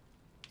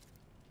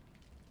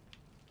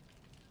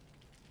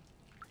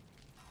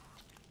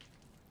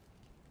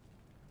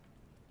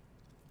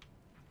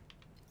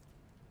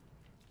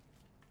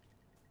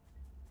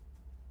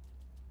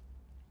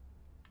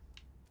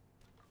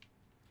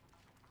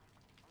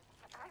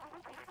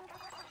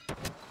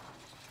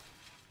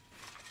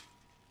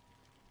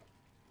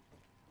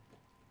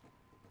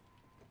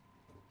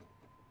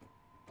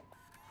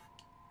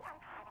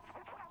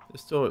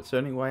 This door, it's the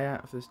only way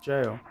out of this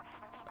jail.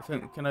 I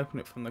think we can open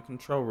it from the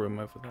control room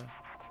over there.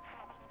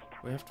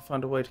 We have to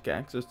find a way to get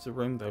access to the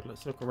room though.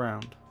 Let's look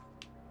around.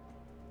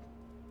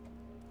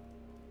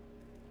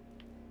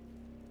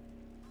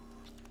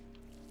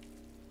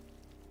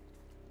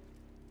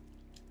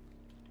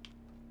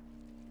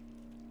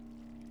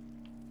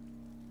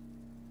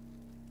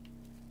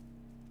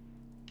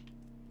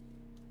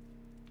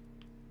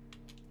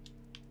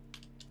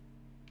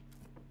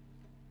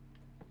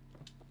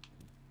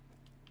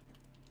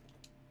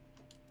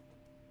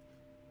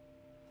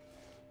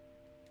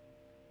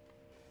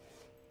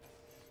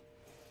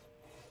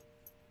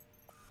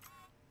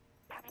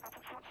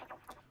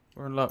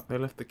 We're in luck. They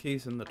left the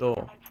keys in the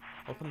door.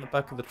 Hop on the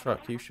back of the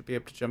truck. You should be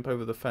able to jump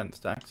over the fence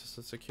to access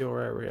a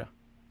secure area.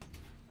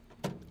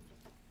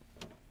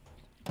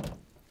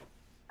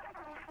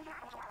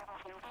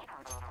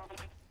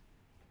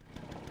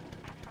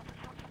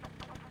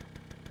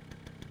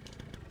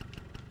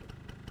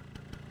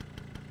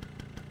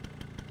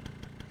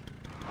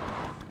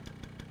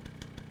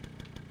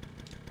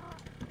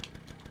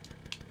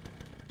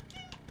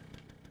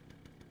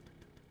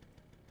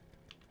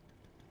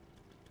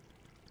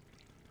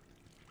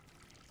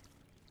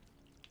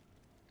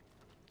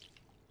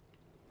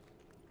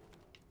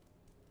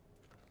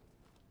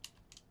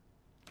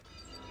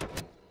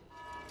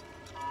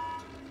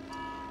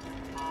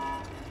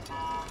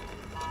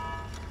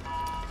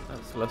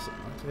 That's less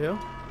ideal.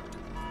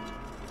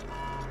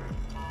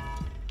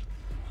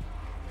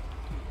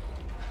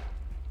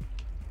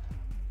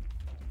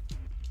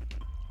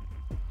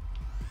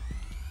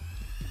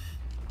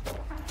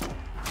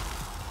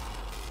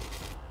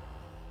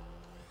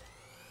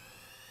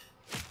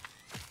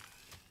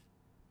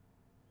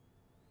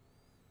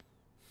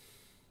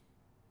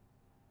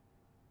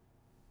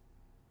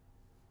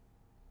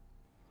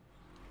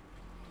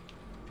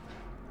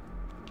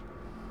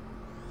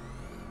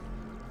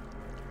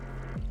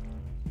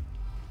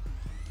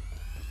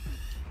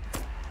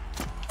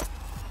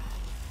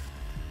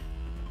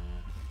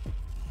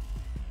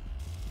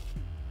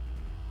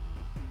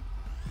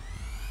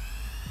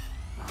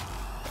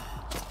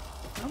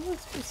 How am I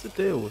supposed to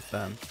deal with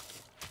them?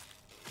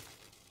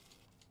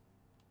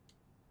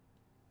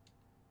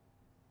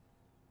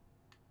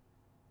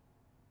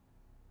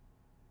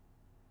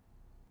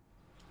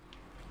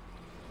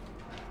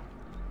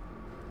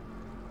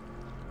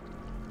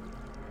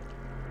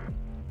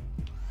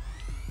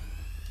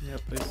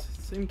 Yep, they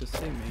seem to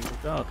see me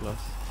regardless.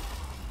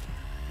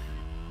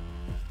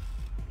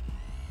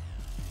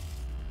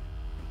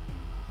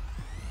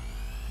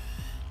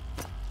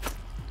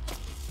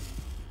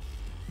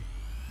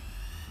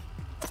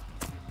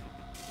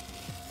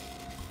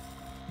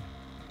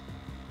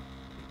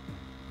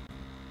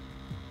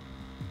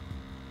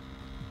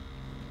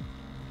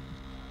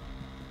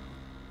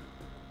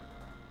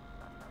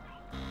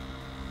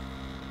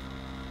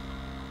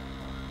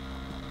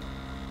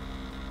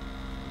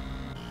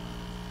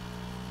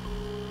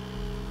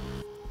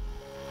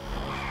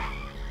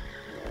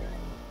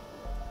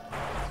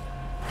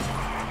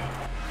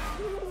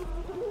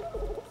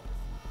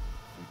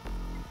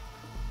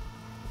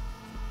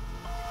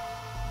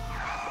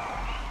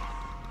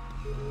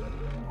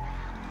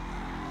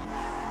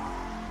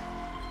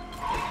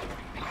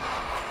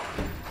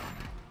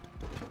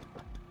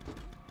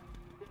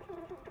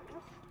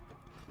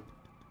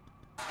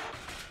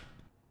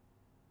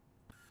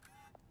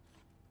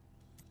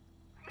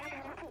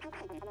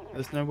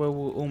 There's no way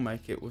we'll all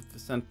make it with the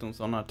sentinels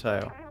on our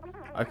tail.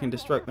 I can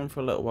distract them for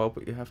a little while,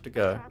 but you have to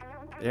go.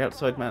 The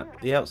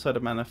outsider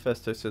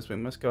manifesto says we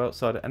must go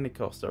outside at any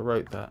cost. I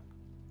wrote that.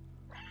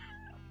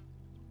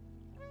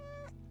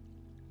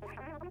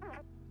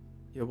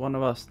 You're one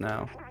of us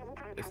now.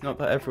 It's not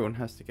that everyone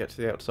has to get to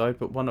the outside,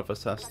 but one of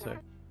us has to.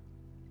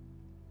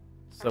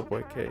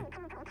 Subway key.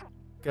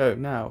 Go,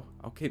 now.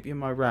 I'll keep you in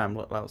my ram,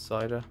 little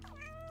outsider.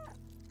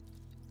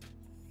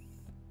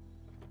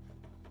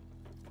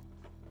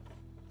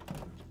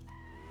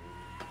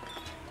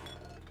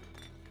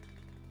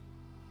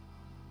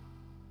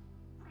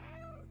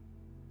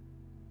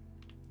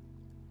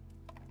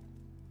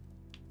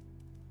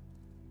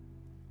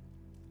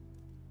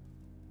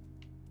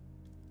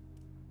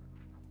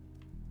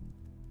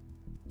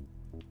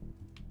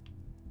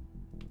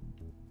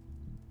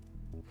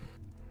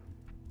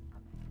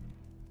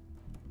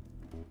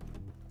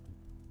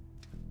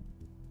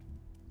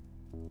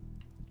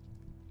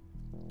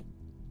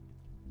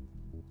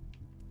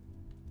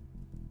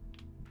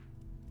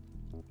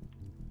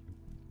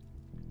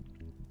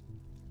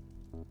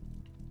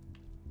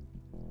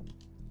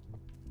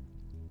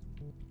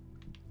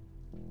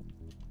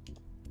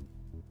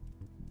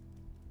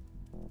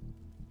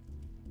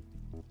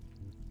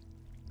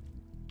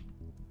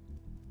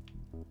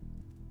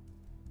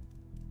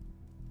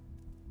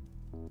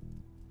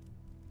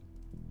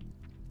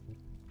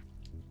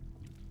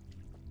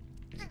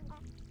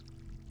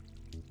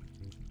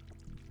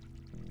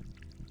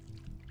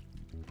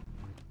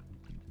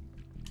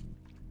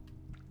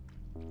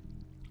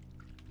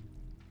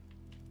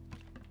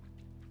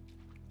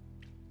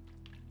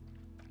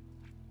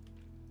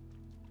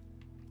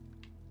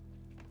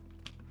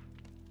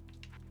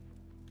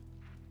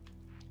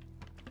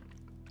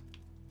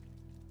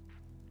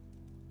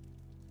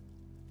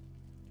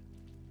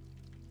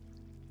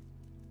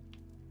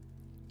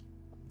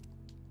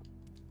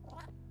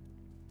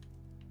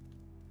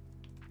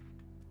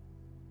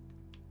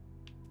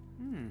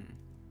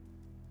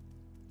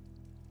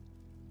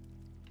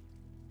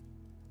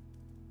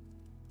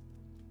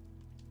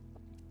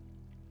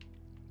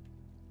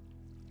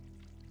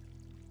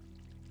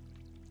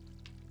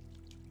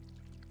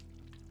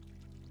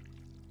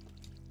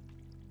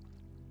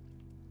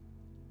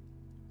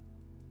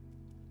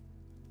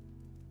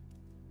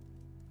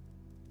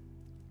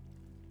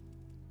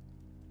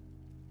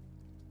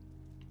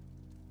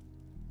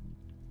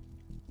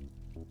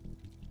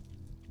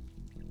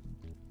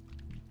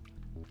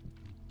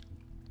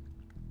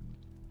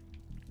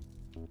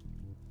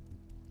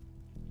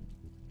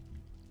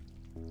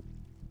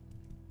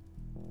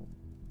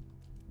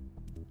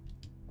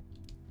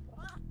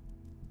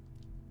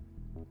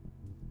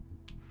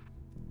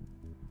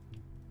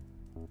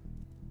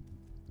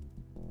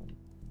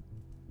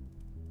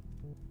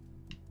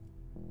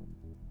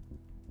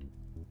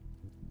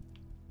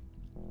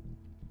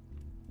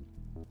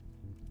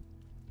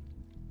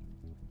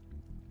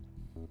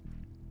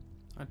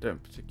 I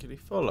don't particularly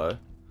follow.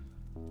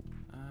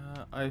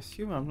 I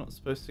assume I'm not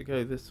supposed to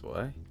go this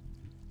way,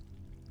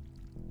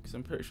 because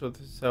I'm pretty sure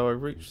this is how I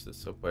reached the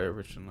subway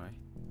originally.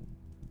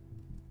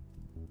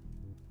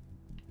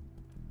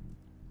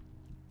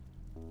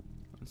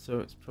 And so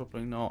it's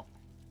probably not.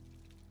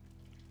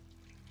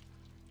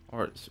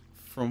 Or it's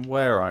from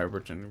where I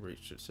originally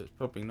reached it, so it's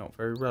probably not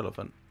very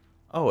relevant.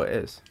 Oh, it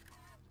is.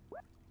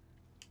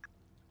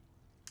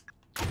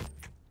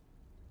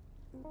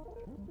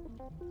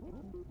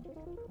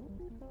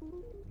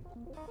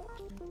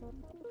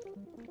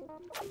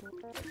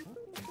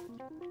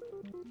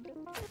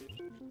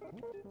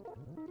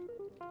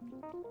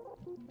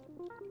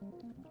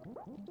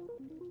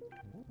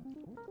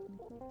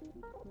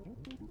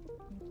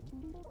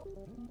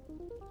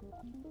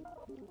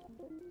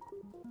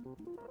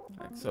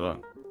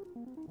 Excellent.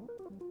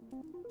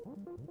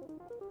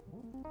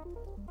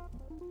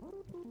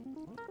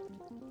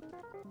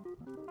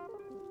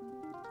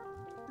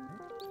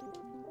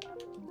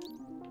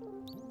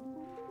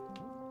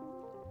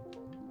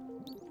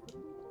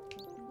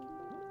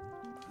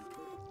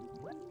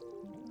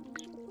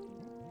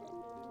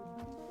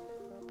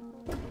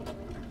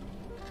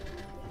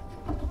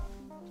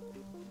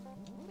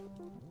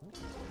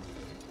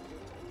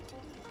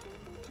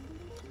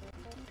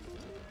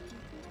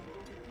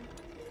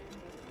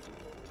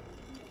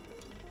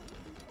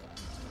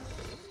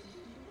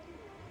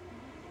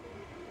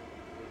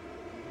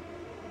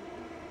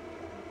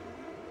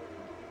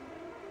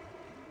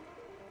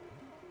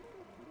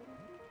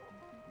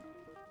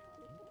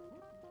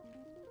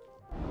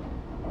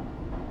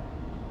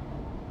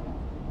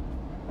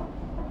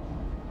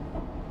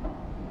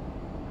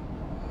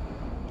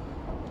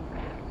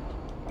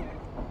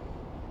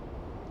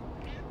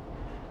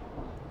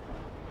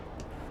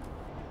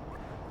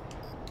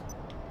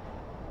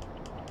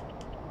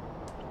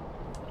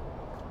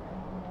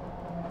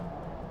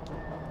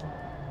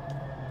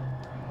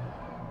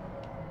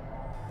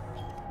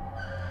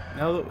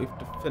 Now that we've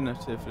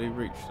definitively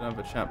reached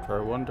another chapter,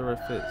 I wonder if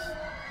it's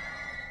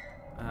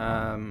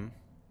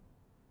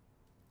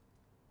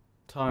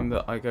time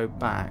that I go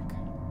back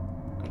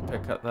and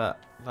pick up that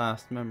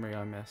last memory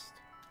I missed.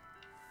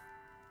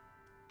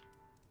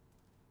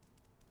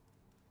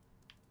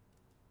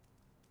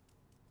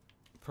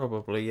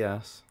 Probably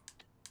yes.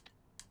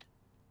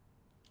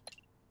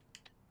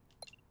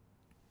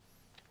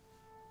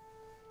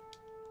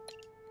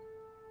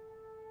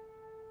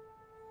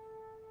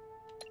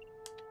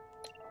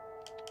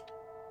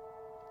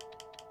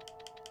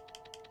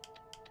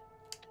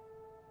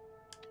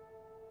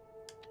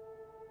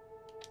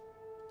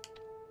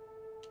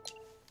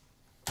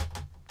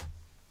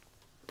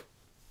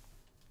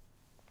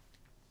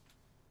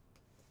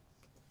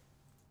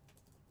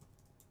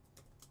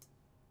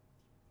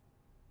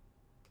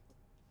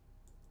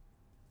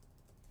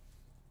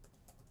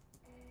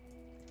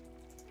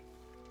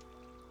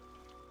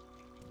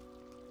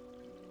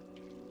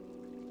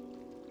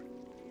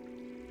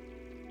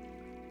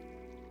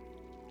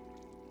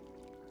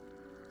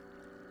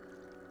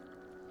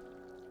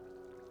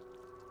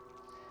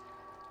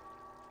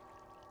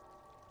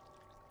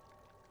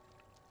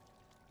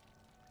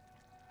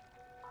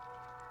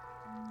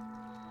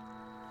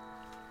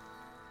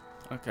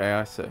 Okay,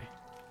 I see.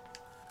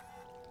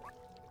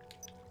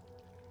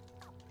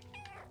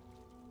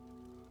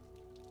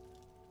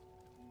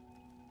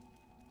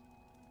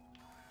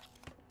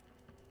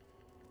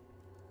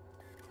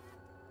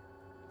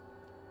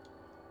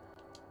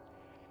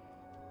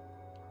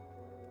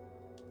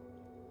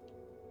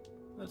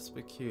 That's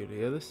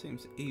peculiar. This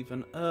seems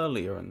even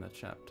earlier in the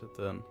chapter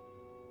than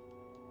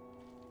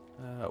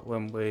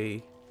when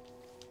we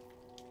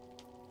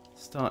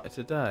started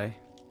today.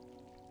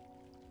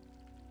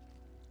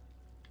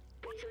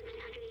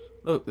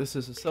 Look, this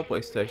is a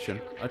subway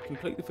station. I'd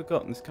completely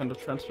forgotten this kind of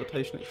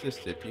transportation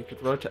existed. You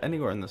could ride to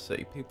anywhere in the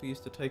city. People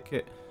used to take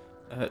it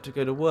to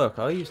go to work.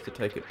 I used to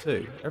take it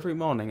too. Every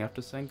morning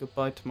after saying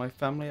goodbye to my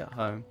family at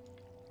home.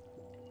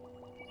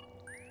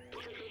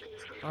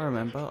 I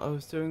remember I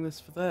was doing this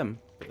for them,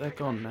 but they're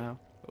gone now.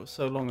 It was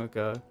so long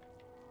ago.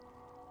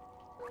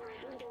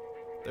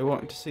 They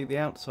wanted to see the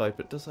outside,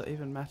 but does that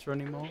even matter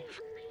anymore?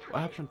 What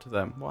happened to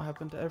them? What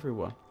happened to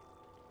everyone?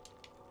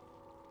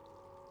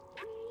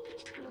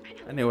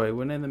 Anyway,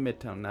 we're in the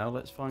Midtown now.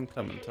 Let's find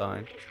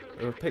Clementine.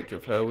 We have a picture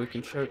of her. We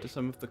can show it to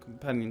some of the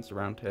companions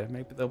around here.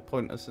 Maybe they'll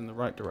point us in the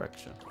right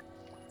direction.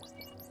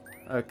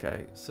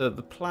 Okay, so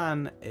the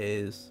plan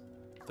is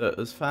that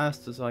as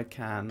fast as I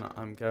can,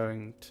 I'm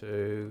going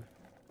to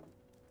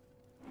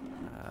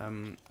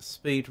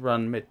speed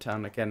run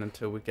Midtown again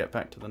until we get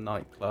back to the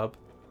nightclub.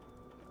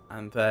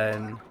 And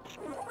then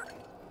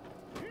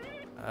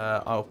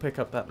I'll pick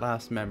up that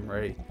last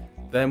memory.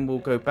 Then we'll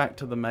go back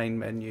to the main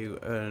menu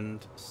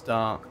and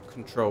start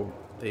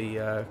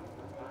the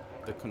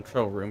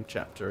control room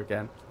chapter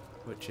again,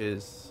 which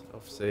is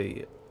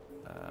obviously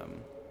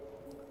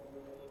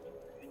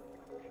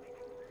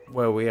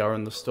where we are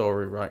in the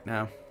story right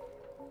now.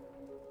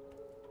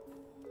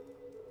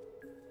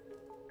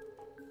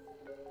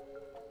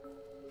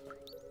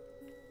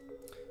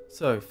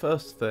 So,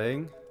 first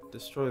thing,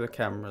 destroy the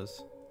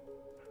cameras.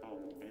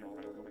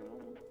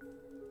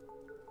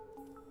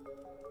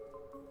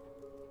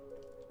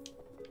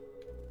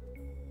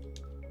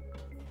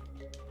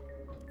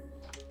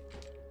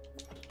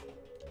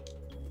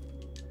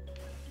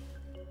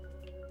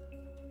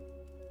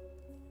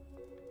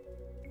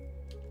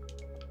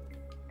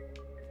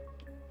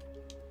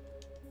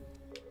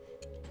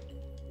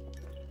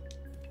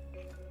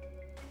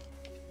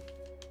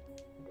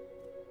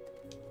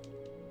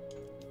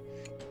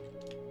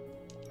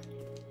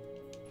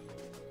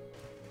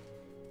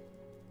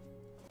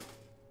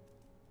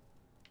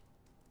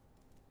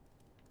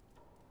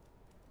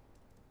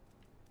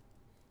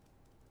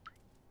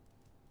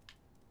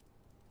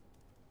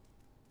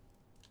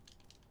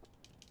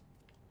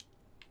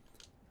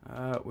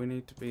 We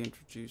need to be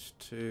introduced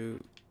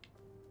to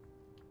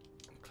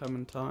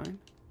Clementine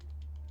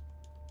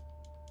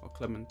or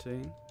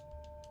Clementine.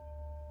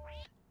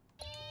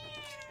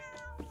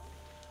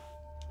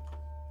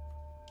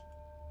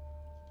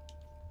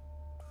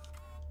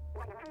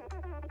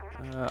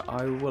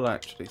 I will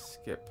actually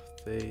skip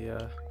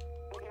the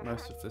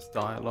most of this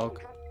dialogue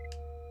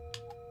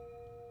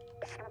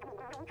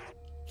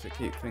to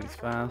keep things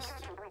fast.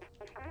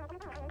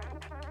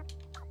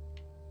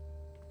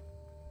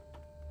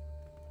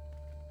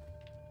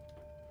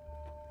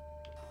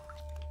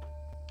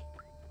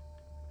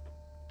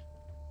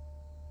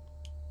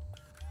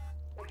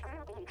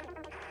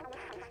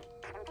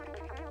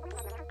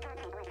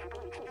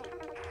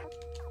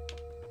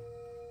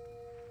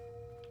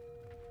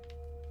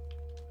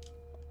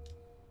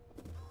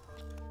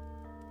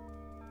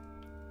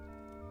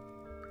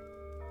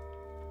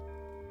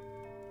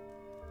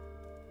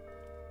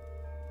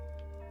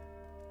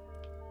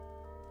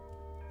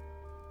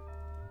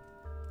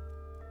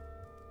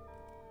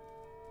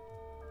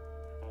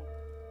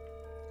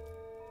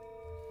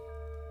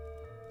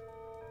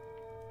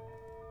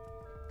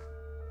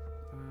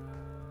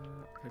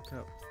 Pick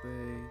up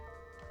the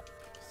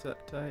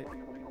cassette tape.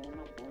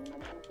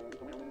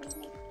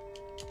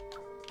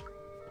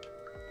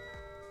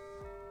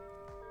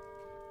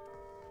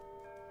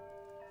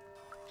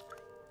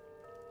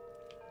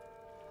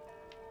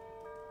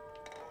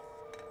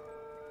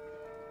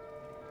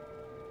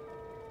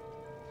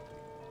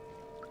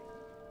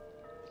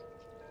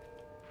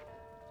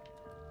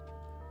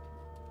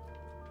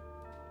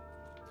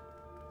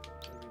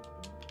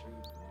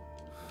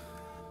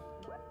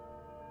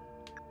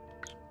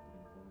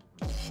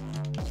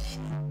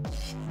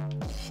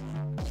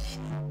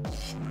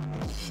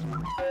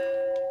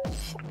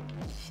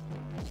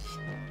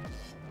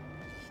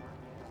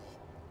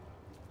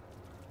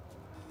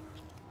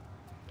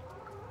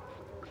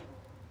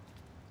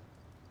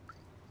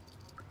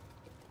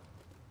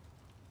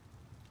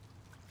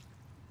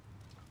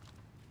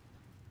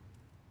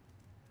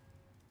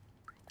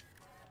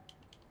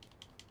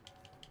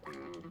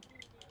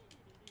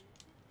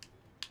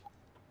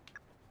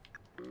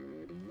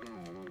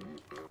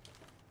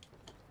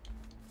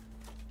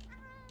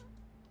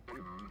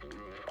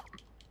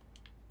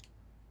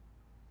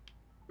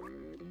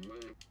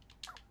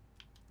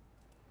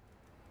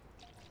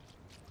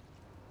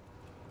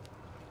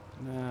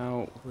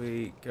 Now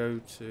we go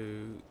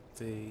to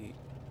the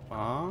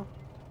bar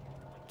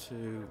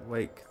to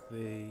wake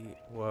the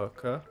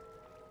worker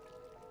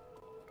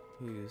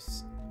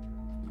who's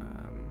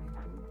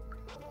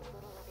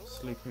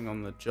sleeping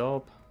on the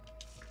job.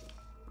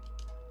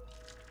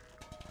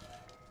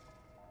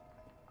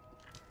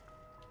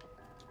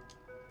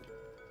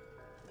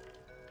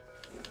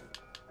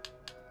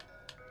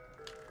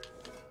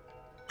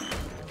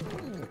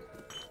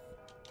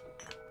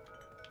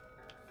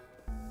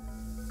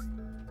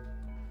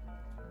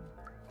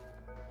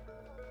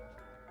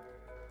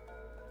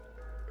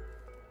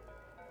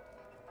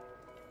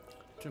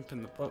 Jump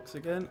in the box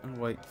again and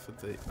wait for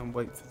the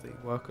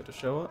worker to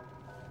show up.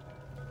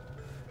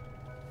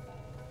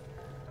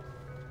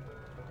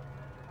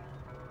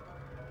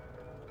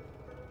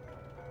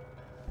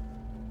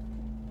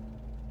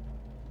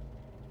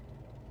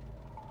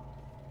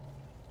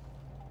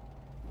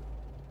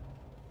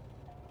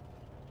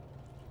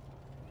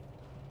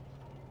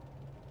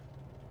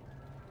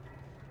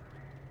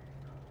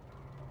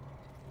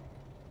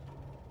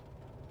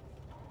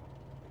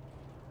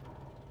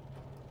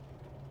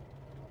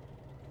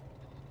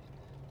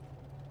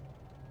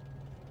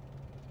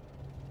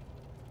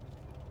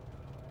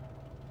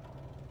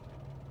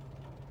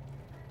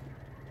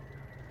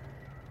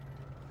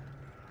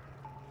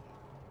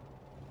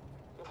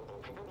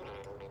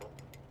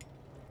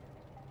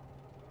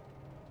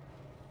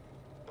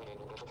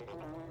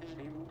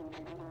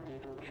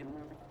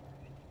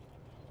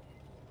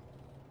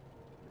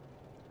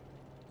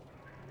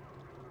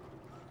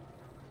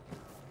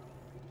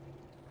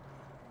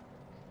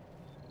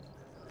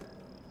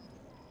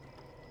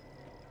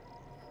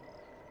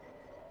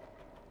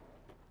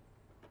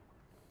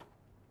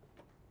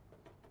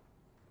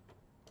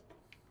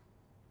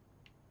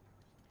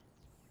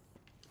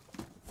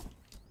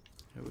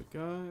 Here we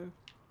go.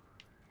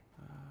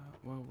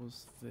 Where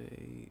was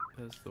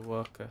there's the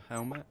worker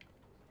helmet.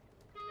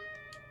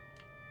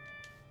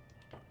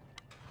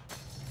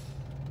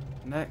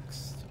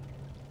 Next,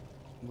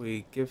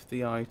 we give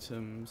the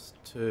items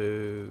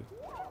to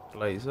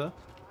Blazer.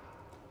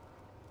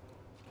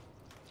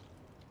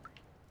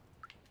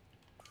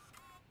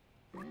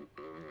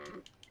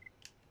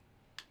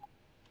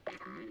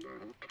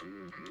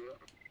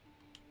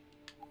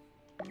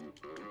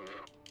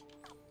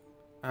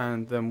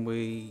 And then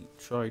we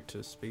try to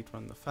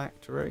speedrun the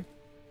factory.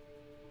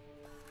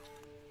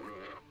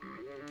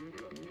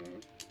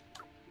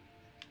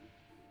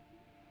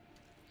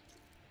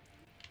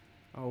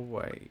 Oh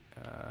wait,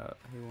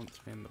 who wants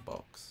me in the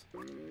box?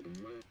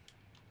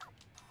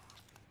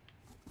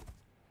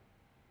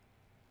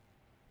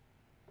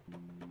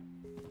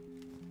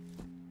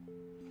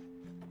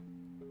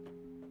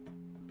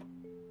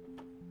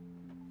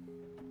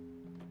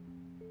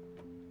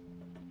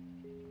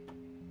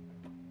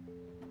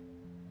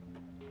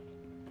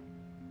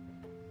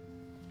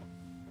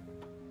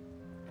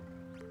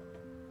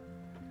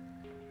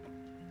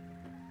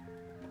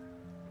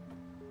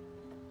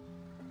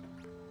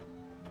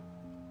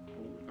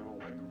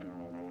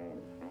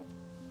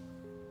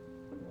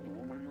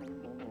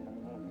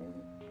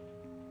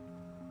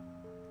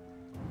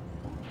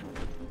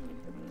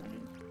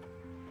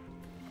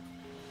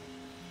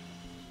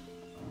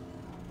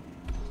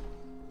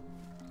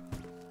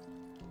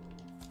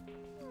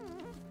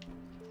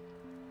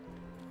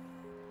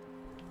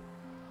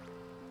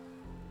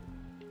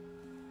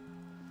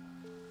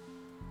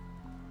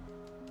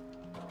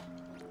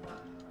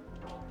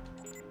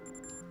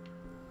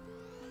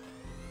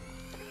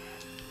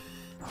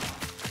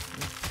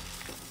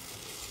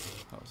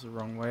 That was the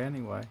wrong way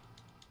anyway.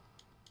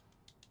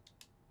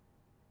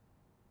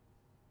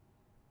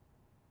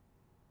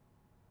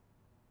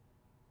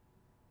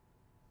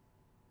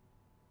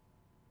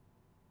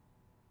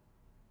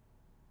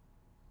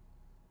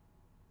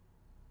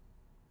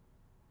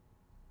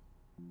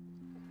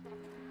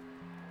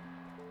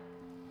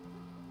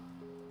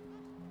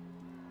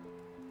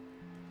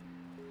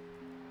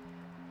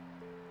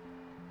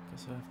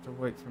 Guess I have to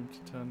wait for him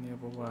to turn the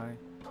other way.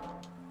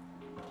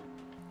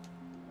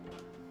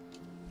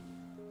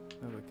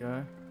 There we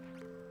go.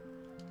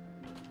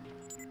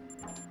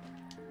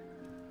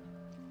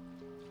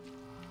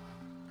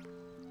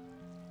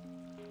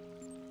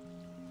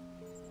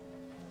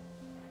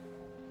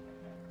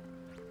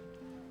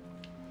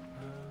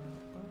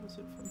 Where was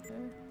it from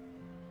here?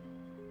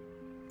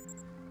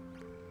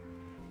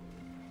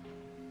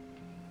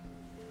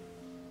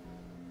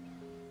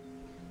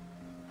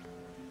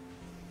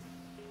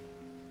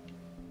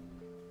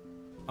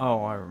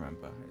 Oh, I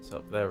remember. It's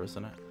up there,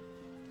 isn't it?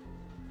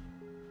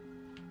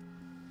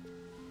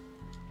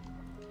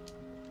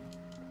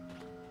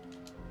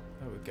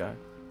 There we go.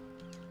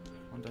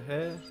 Under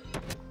here.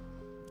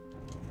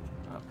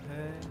 Up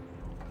here.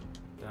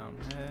 Down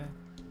here.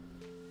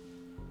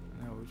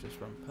 And now we just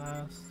run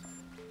past.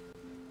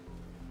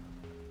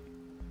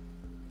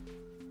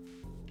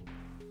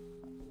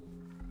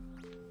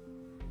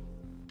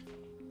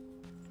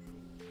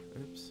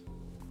 Oops.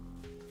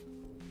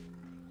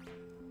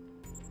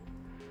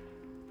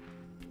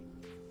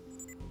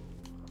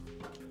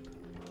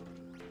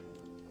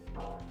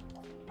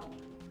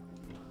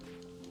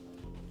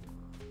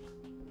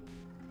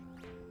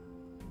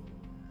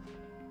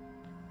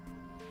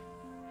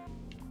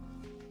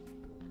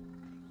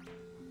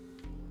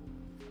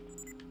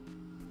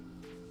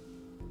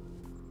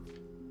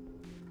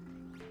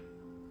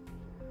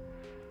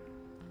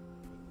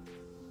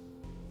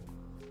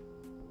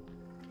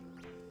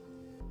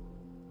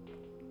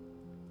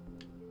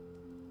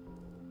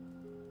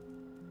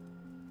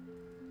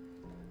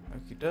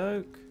 Okie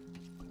doke.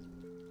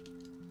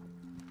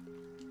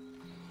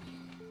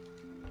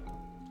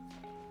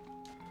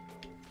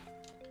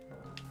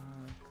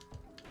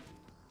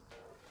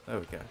 There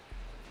we go.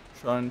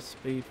 Try and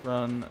speed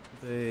run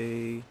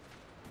the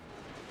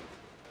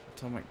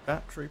atomic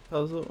battery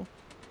puzzle.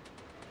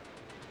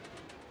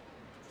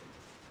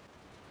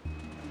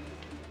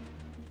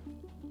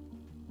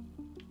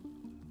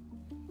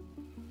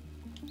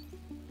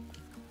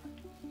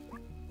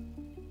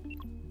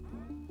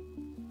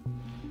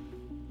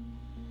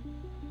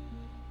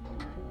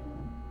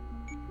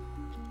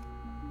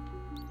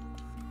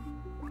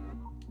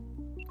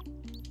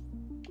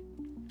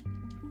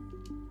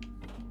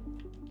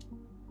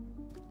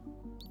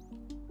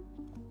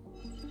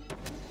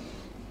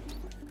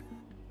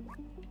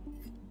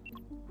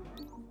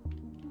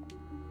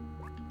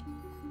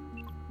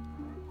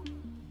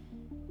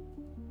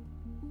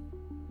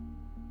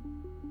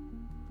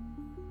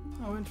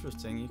 Oh,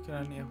 interesting. You can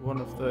only have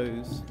one of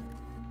those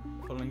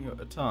following you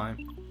at a time.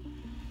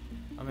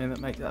 I mean,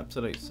 that makes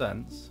absolute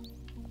sense.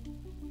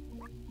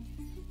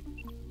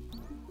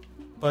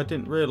 But I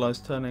didn't realise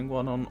turning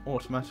one on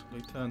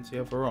automatically turns the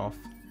other off.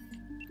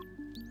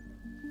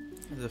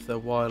 As if they're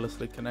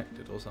wirelessly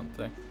connected or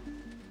something.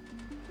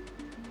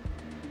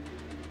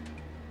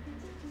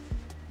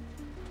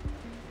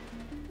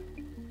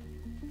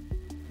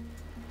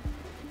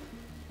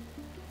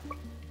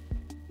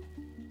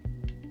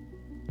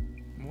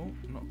 Well,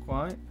 not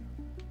quite.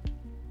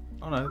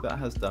 Oh no, that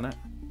has done it.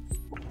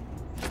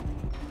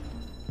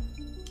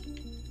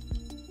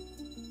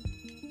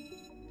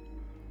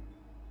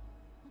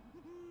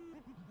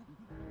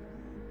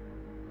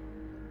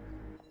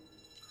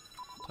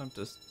 Time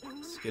to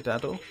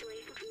skedaddle.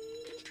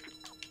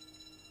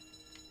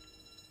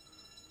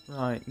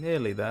 Right,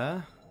 nearly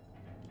there.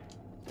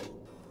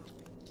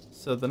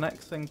 So the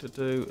next thing to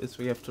do is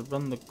we have to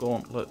run the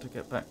gauntlet to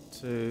get back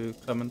to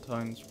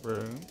Clementine's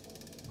room.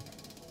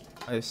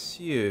 I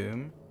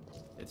assume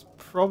it's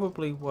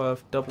probably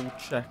worth double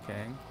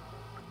checking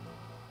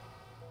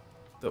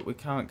that we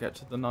can't get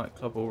to the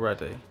nightclub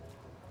already.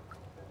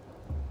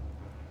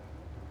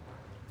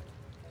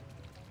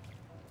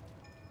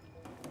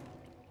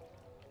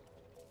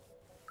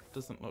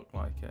 Doesn't look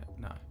like it,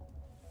 no.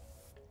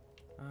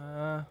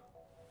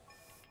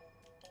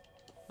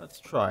 Let's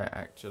try it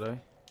actually.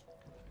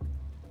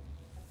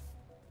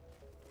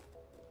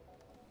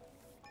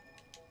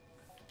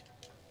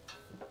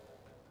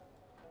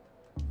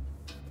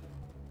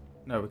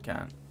 No, we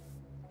can.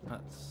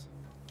 That's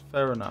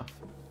fair enough.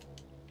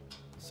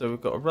 So we've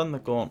got to run the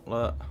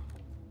gauntlet,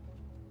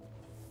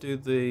 do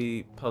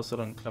the puzzle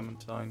in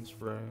Clementine's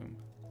room,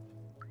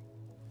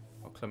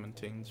 or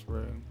Clementine's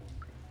room.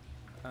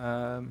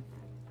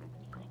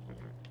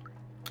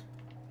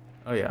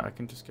 Oh yeah, I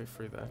can just go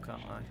through there,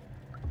 can't I?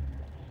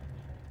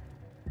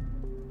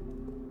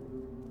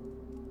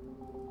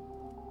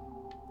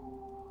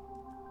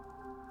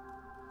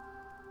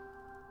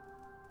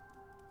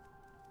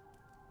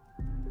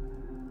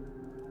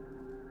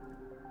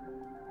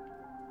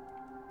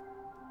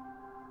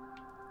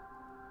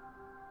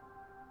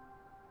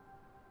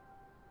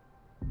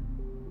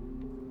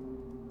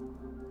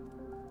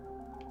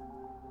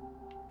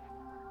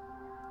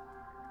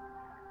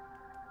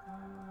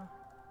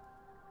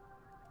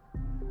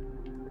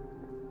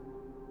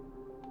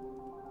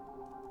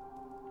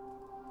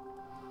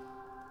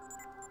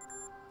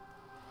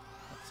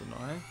 That's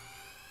annoying.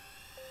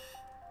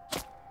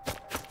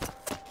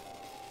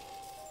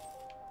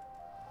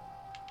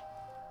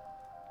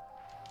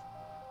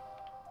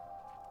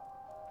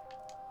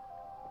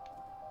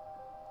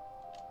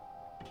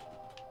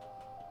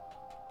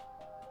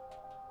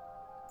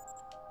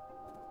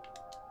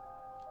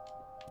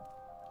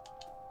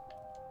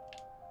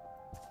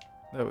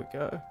 There we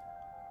go.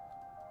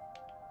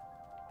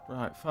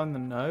 Right, find the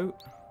note.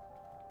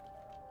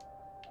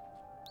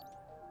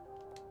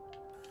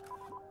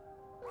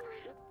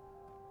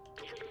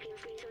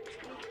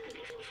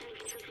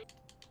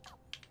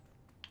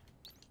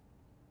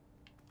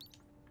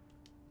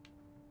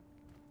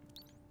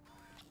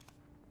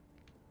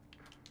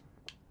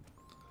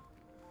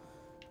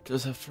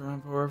 Just have to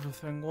remember where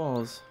everything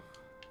was.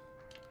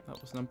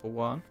 That was number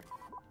 1.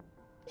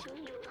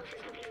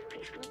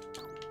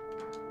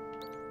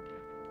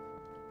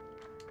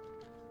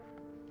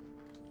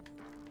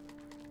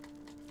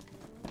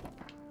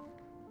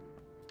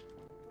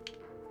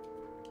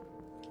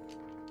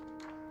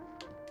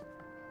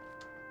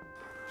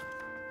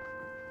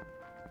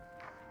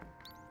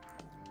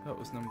 That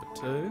was number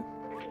 2.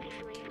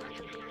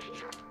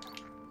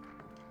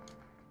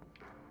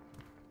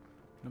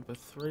 Number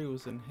 3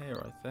 was in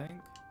here, I think.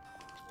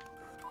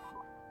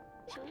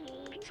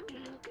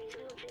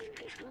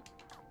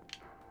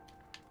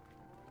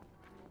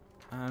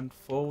 And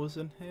 4 was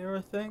in here,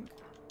 I think.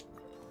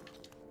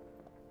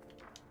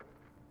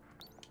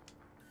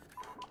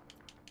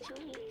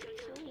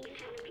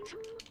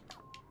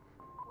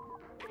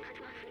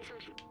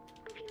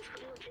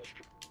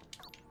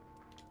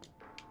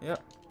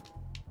 Yep.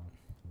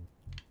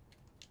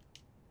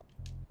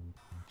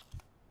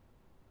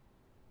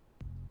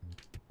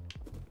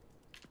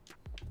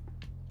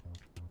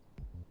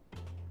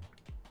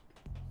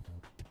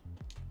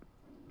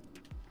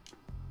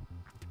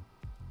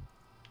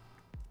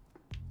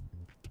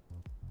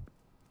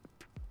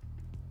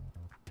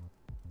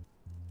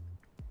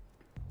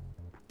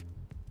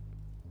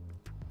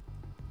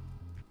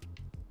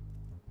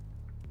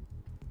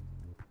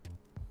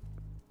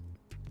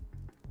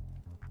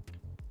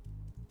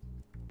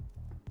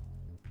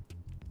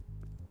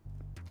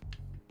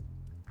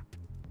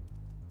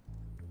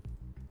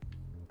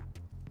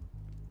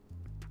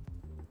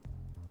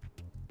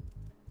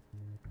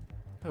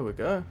 There we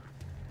go.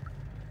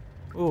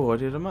 Oh, I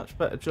did a much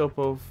better job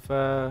of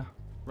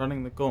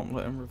running the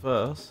gauntlet in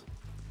reverse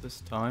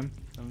this time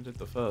than I did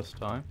the first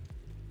time.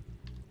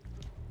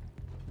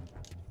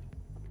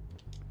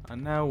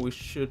 And now we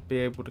should be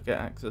able to get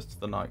access to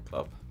the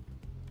nightclub.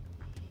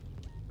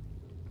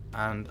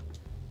 And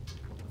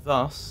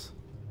thus,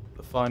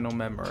 the final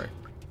memory.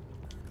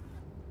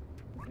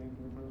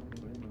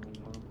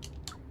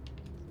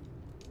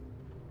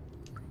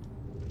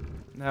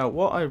 Now,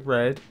 what I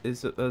read is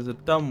that there's a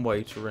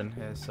dumbwaiter in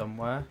here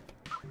somewhere,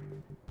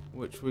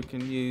 which we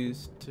can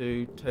use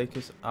to take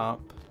us up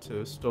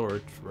to a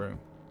storage room.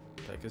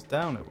 Take us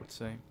down, it would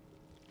seem.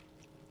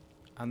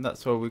 And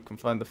that's where we can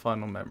find the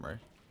final memory.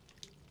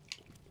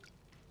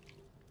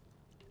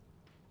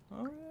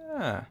 Oh,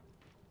 yeah.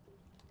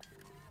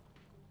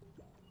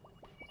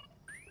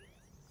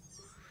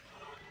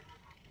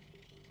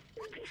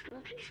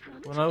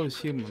 When I was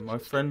human, my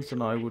friends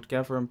and I would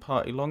gather and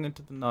party long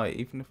into the night,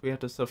 even if we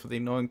had to suffer the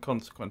annoying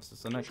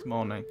consequences the next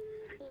morning.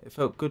 It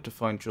felt good to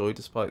find joy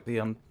despite the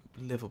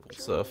livable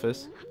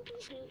surface,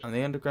 and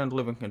the underground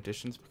living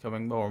conditions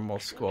becoming more and more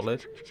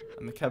squalid,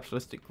 and the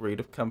capitalistic greed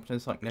of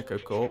companies like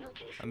Neko Corp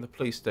and the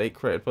police state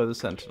created by the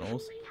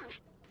Sentinels.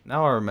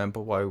 Now I remember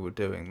why we were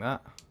doing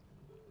that.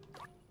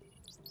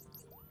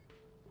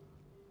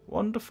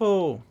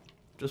 Wonderful!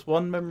 Just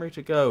one memory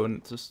to go, and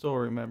it's a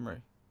story memory.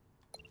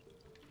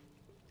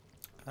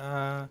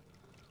 I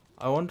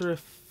wonder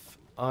if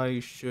I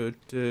should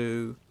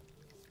do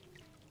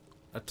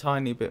a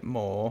tiny bit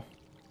more,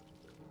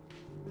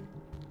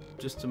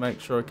 just to make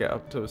sure I get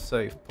up to a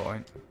save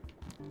point.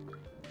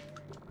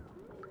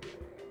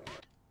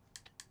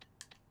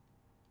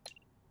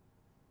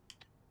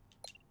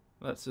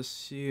 Let's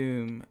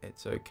assume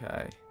it's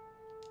okay.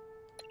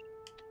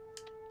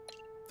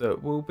 Though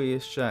it will be a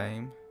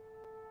shame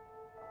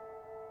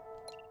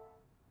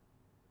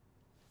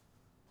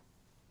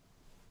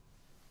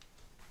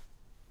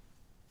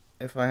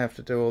if I have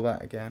to do all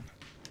that again.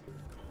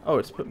 Oh,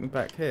 it's put me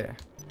back here.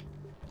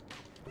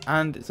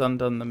 And it's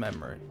undone the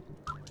memory.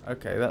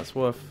 Okay, that's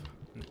well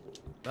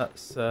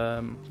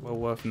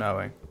worth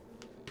knowing.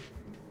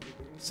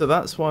 So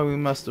that's why we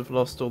must have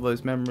lost all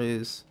those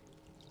memories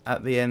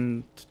at the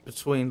end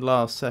between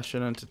last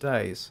session and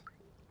today's.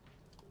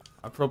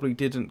 I probably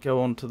didn't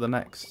go on to the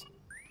next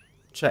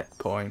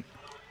checkpoint.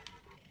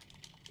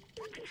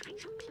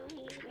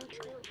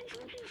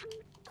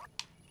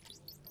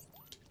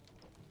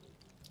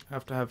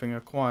 After having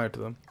acquired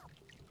them.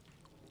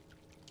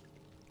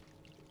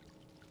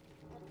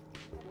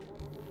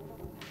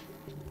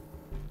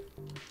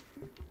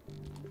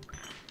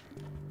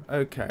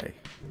 Okay,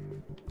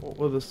 what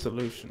were the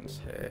solutions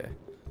here?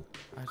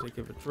 I had to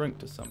give a drink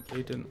to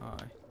somebody, didn't I?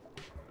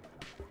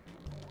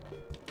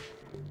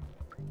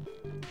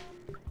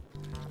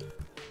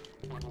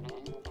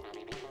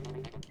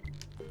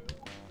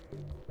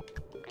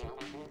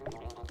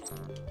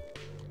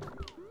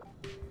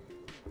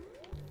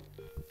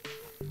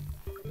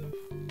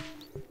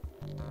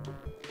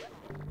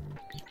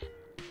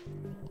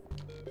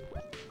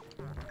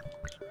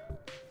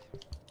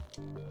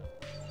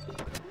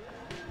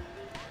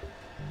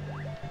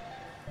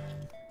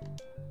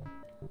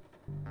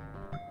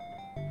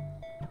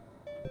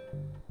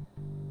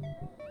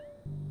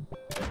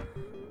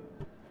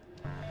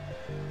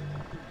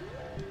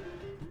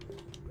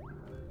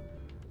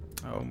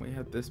 Oh, and we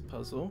had this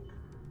puzzle.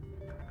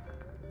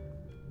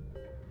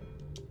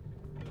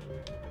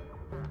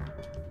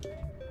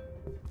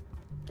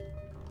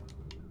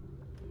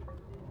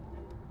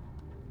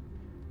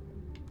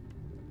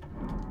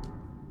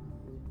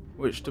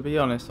 Which, to be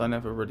honest, I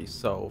never really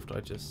solved. I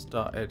just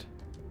started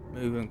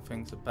moving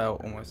things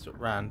about almost at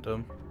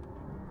random.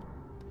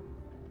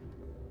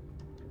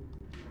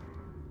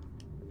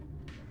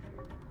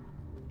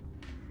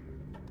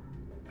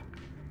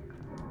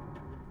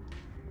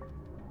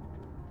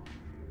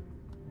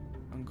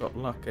 And got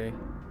lucky.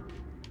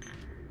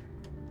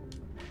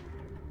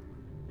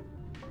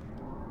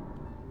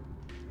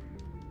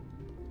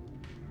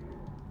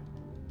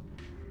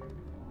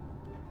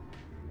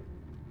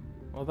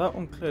 Well, that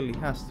one clearly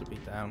has to be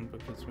down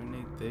because we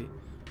need the...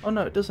 Oh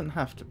no, it doesn't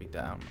have to be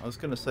down. I was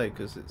going to say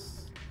because it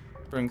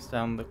brings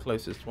down the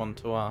closest one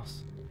to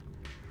us.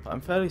 But I'm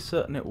fairly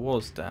certain it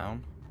was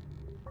down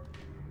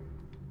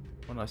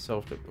when I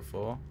solved it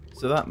before.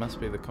 So that must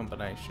be the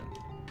combination.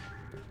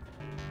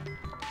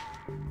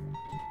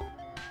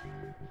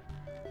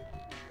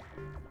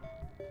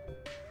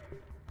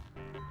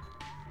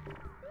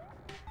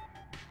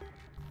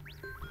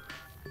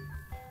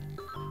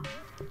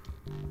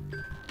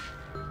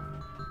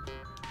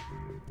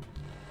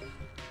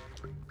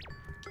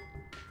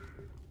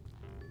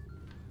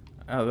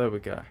 Oh, there we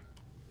go.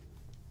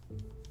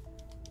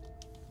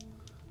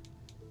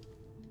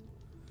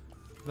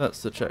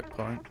 That's the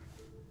checkpoint.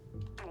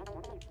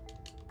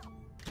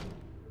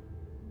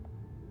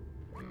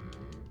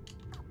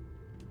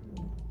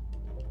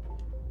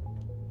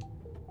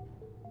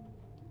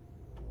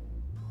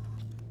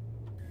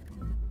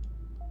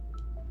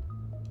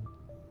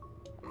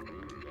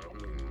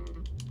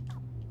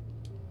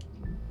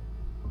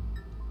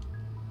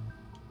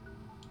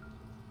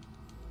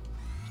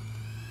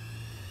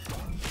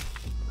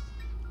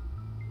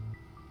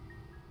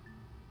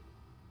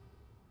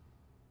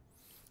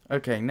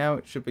 Okay, now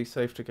it should be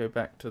safe to go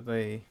back to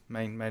the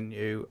main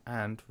menu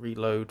and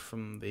reload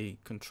from the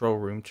control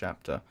room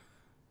chapter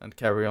and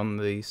carry on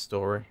the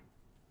story.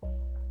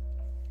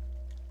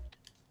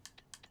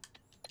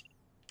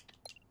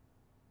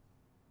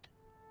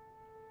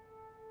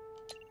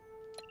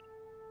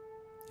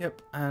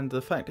 Yep, and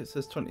the fact it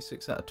says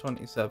 26 out of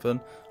 27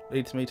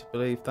 leads me to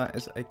believe that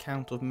is a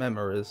count of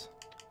memories.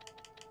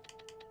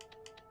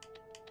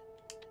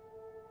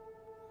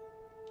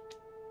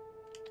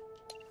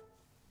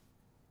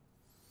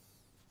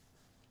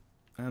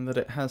 And that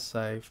it has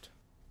saved.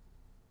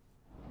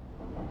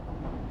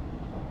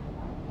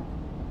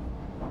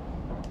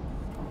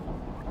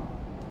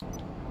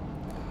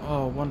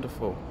 Oh,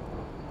 wonderful.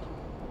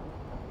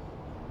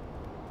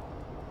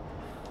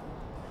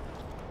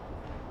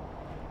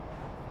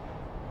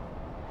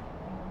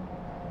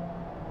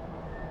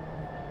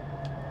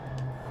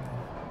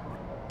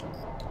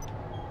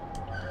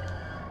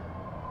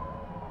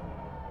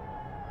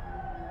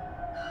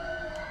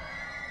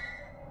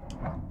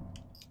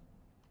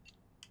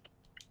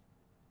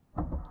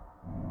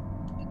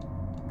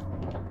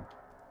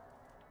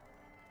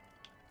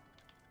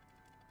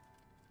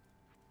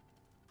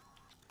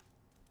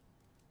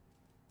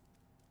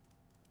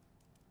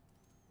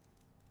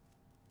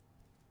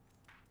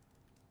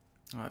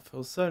 Oh, it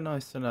feels so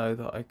nice to know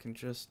that I can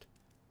just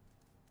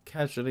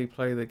casually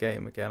play the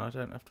game again. I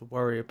don't have to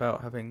worry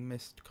about having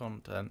missed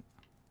content.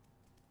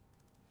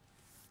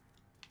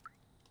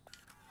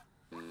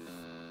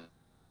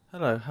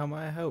 Hello, how may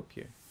I help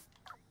you?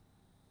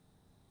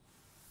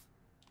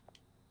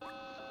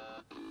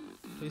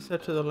 Please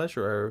head to the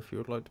leisure area if you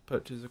would like to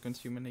purchase or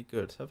consume any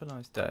goods. Have a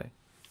nice day.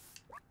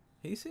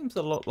 He seems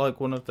a lot like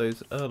one of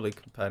those early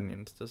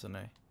companions, doesn't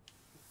he?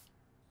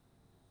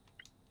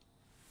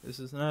 This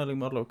is an early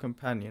model of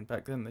companion.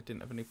 Back then they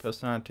didn't have any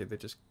personality.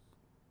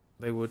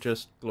 They were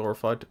just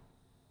glorified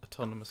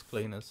autonomous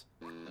cleaners.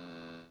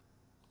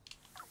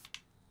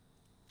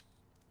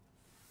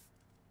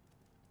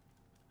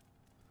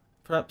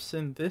 Perhaps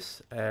in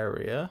this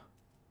area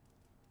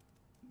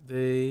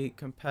the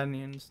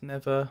companions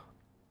never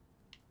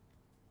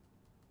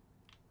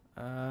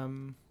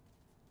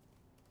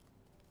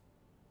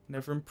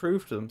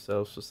improved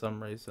themselves for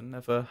some reason,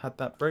 never had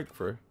that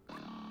breakthrough.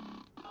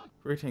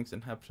 Greetings,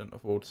 inhabitant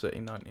of Walled City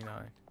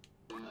 99.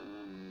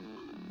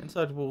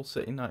 Inside Walled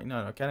City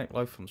 99, organic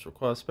life forms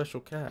require special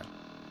care.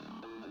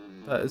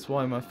 That is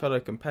why my fellow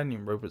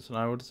companion robots and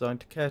I were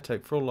designed to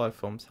caretake for all life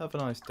forms. Have a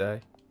nice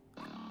day.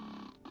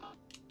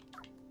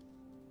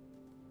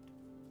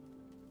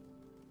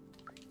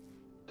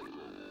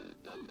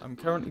 I'm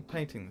currently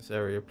painting this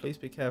area. Please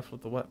be careful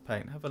of the wet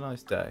paint. Have a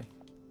nice day.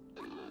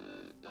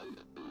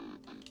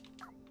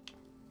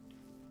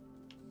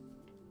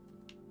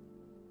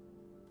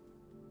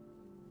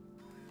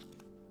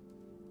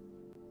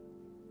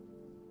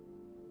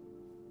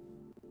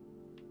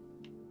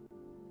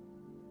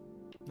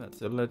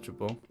 That's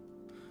illegible.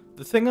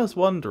 The thing I was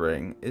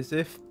wondering is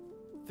if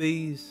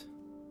these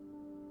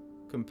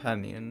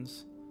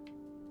companions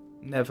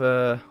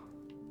never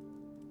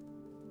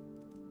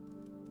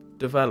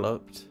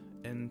developed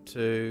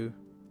into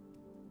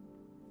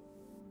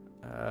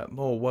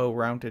more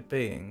well-rounded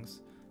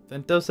beings,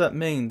 then does that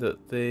mean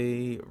that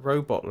the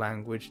robot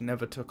language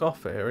never took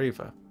off here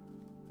either?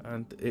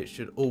 And it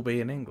should all be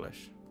in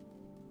English?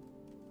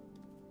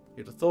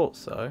 You'd have thought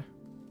so.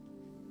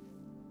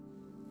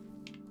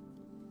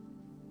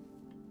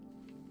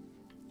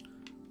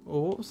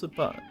 Well, what was the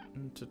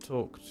button to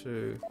talk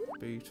to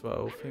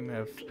B12? He may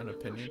have an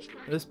opinion.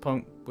 At this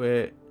point,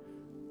 we're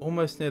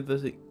almost near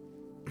the...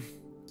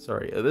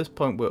 Sorry, at this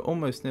point, we're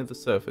almost near the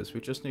surface.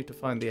 We just need to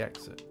find the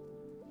exit.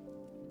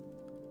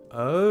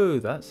 Oh,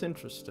 that's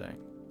interesting.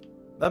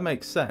 That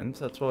makes sense.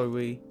 That's why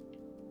we...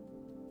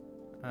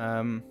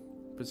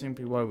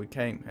 presumably why we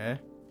came here.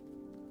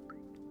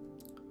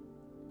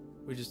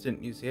 We just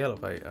didn't use the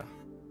elevator.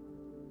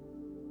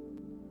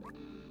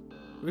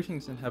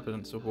 Greetings,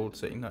 inhabitants of Walled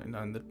City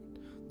 99.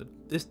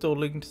 This door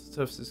leading to the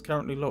surface is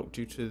currently locked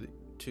due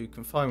to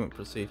confinement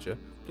procedure.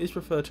 Please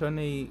refer to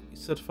any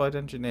certified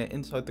engineer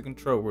inside the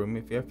control room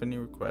if you have any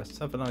requests.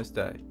 Have a nice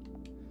day.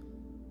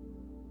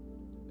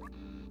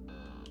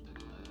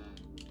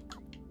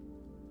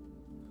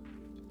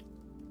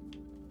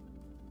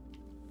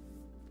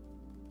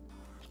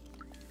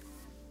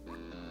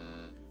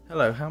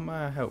 Hello, how may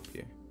I help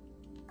you?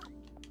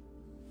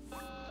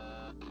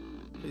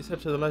 Please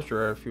head to the leisure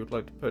area if you would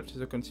like to purchase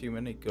or consume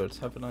any goods.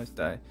 Have a nice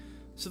day.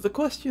 So the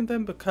question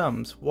then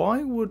becomes,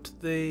 why would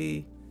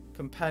the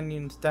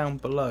companions down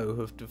below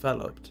have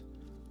developed,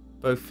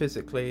 both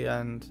physically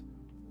and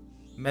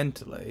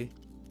mentally,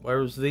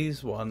 whereas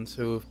these ones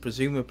who have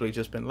presumably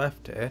just been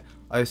left here,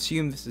 I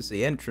assume this is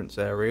the entrance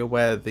area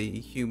where the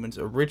humans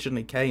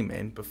originally came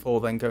in before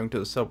then going to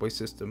the subway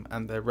system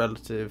and their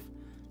relative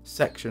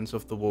sections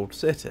of the walled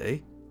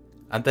city,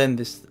 and then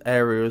this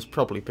area has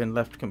probably been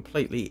left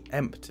completely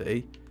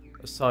empty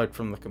aside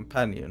from the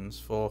companions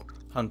for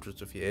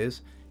hundreds of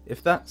years.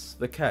 If that's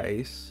the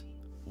case,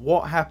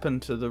 what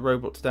happened to the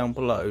robots down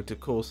below to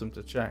cause them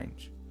to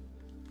change?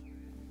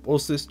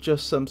 Was this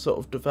just some sort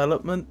of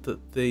development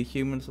that the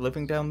humans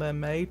living down there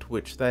made,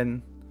 which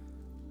then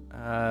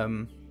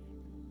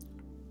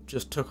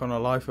just took on a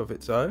life of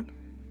its own?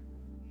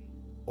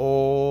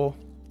 Or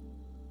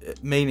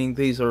meaning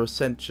these are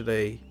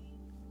essentially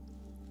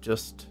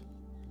just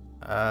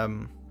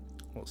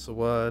what's the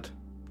word?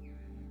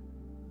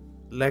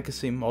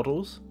 Legacy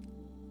models,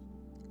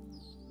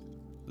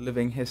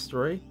 living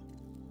history?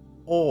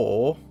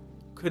 Or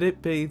could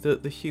it be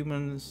that the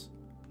humans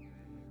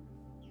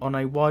on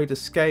a wider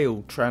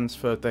scale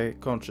transferred their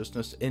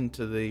consciousness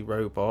into the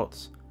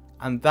robots,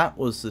 and that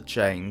was the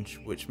change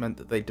which meant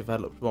that they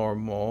developed more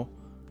and more,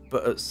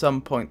 but at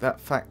some point that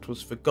fact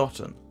was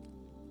forgotten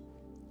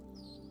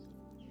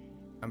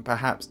and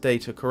perhaps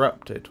data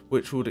corrupted,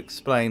 which would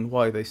explain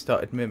why they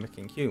started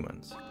mimicking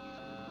humans?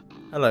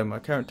 Hello, my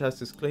current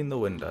task is clean the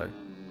window.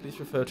 Please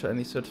refer to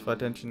any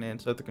certified engineer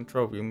inside the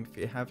control room if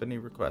you have any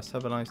requests.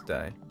 Have a nice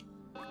day.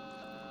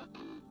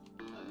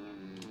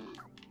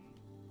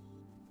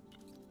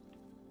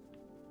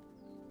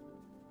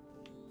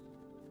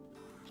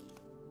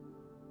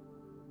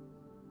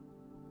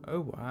 Oh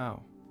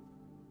wow.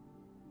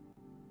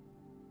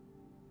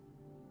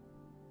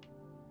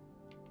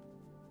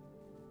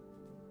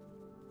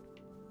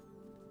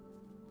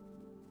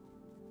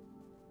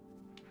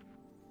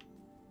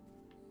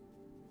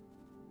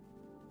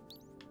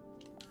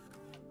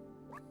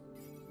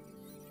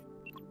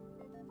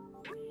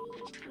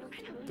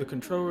 The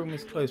control room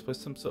is closed by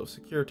some sort of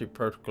security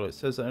protocol. It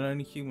says that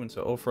only humans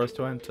are authorized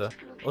to enter.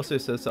 Also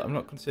says that I'm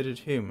not considered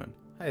human.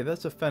 Hey,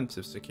 that's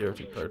offensive,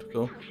 security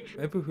protocol.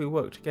 Maybe if we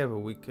work together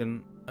we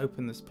can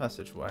open this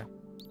passageway.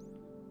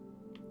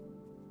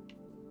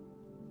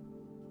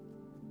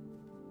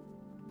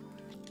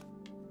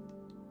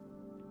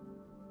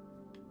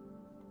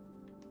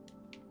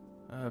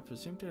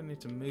 Presumably I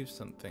need to move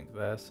something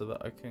there so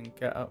that I can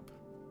get up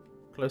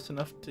close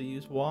enough to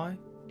use Y.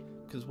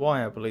 Because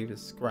Y, I believe,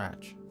 is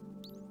scratch.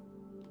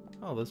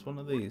 Oh, there's one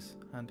of these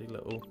handy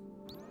little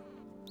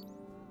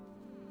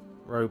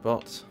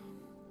robots.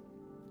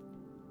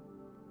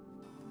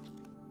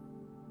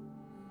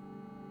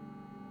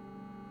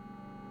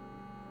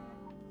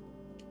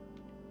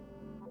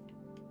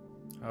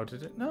 How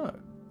did it know?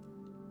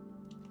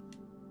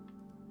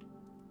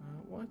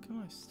 Why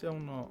can I still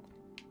not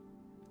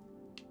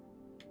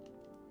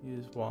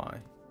use Y?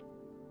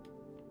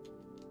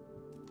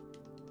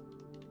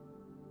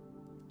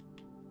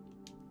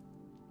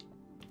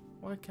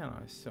 Why can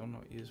I still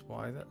not use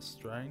Y? That's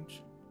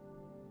strange.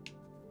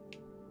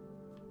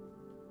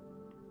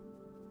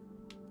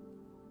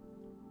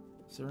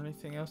 Is there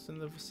anything else in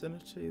the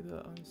vicinity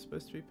that I'm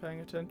supposed to be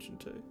paying attention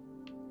to?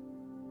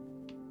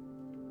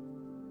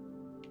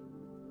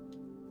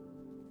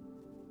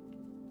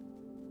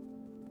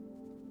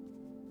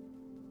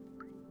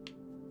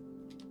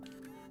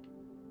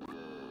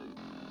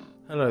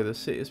 Hello, the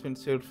city has been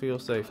sealed for your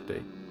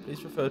safety.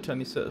 Please refer to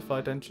any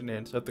certified engineer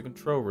inside the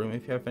control room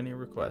if you have any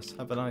requests.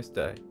 Have a nice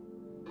day.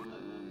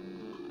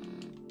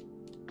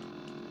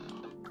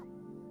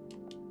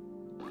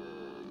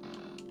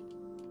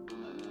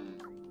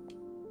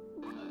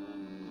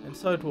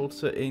 Inside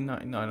Water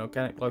E99,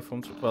 organic life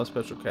forms require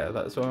special care.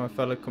 That is why my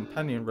fellow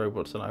companion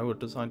robots and I were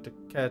designed to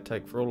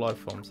caretake for all life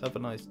forms. Have a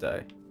nice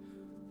day.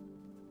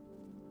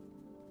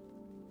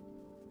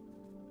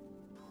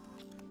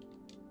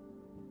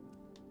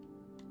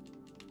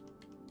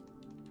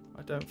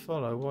 I don't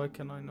follow. Why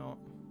can I not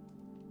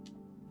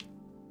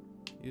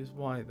use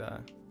Y there?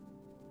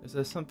 Is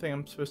there something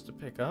I'm supposed to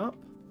pick up?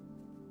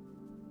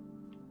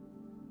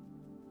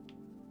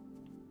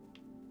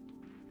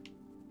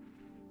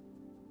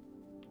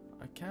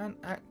 I can't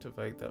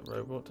activate that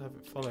robot to have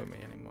it follow me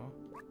anymore.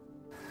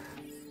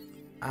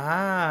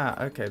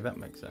 Ah, okay, that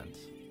makes sense.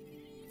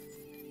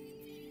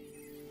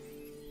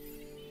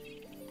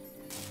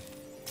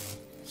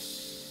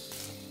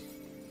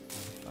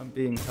 I'm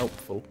being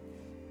helpful.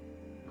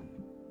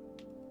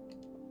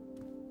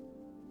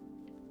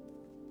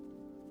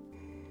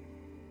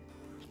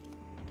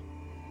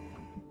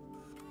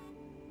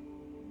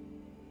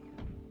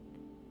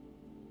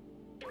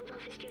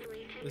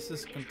 This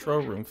is a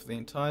control room for the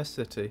entire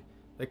city.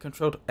 They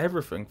controlled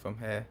everything from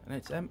here, and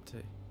it's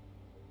empty.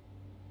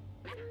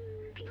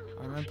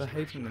 I remember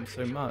hating them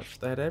so much.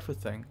 They had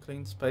everything.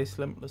 Clean space,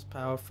 limitless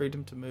power,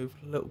 freedom to move.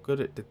 Little good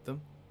it did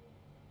them.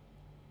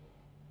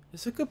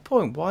 It's a good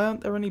point. Why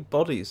aren't there any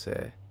bodies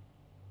here?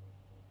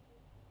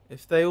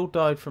 If they all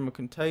died from a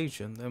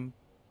contagion, then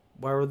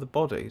where are the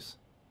bodies?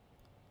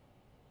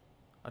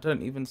 I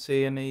don't even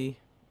see any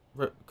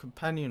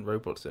companion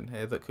robots in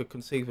here that could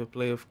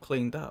conceivably have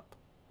cleaned up.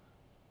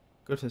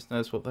 Goodness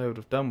knows what they would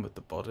have done with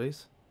the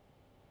bodies.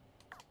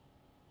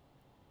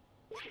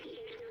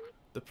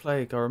 The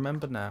plague, I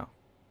remember now.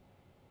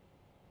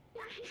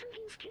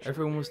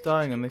 Everyone was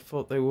dying and they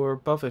thought they were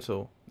above it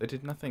all. They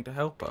did nothing to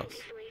help us.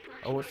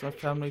 I watched my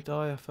family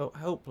die. I felt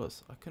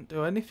helpless. I couldn't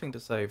do anything to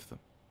save them.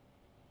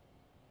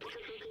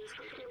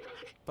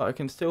 But I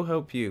can still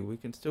help you. We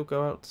can still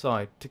go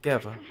outside,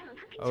 together.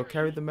 I will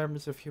carry the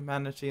memories of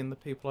humanity and the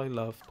people I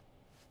loved.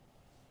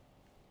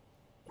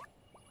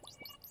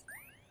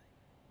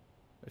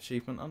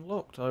 Achievement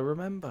unlocked. I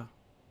remember.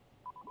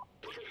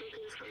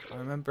 I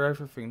remember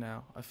everything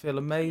now. I feel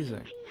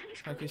amazing.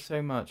 Thank you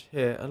so much.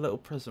 Here, a little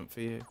present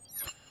for you.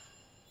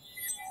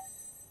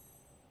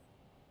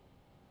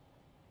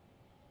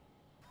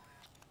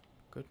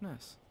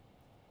 Goodness.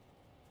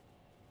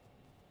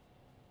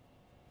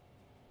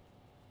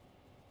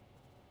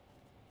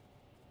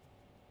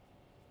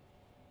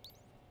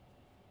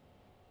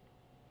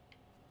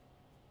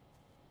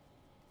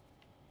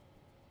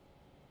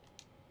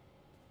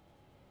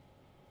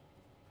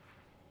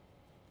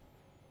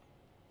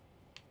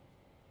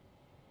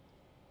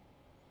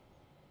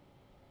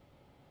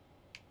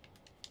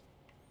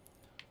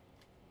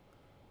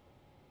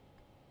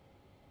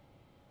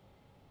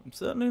 I'm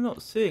certainly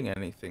not seeing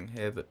anything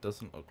here that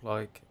doesn't look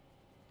like...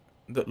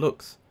 that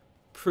looks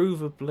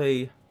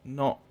provably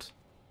not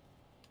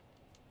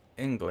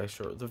English,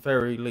 or at the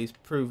very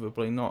least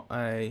provably not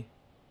a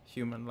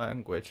human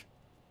language,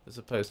 as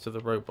opposed to the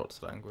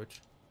robot's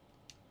language.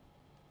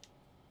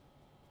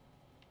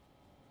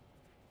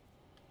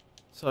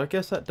 So I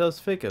guess that does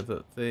figure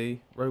that the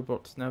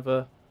robots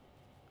never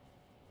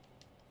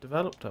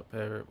developed up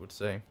here, it would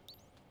seem,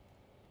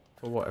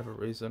 for whatever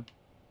reason.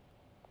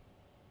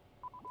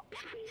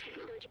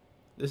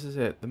 This is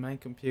it, the main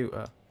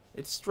computer.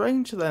 It's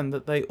strange then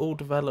that they all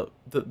develop,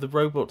 that the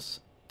robots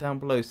down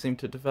below seem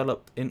to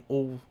develop in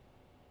all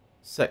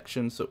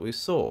sections that we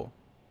saw.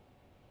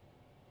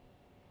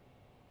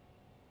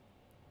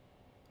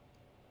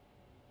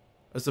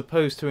 as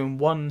opposed to in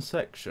one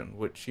section,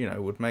 which, you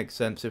know, would make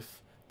sense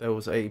if there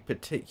was a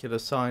particular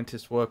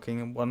scientist working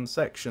in one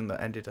section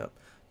that ended up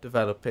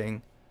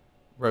developing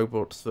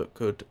robots that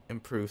could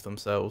improve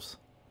themselves.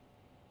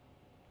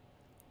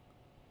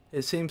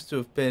 It seems to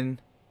have been,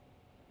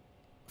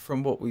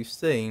 from what we've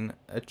seen,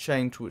 a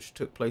change which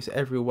took place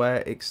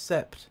everywhere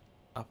except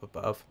up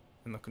above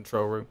in the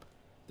control room.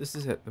 This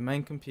is it, the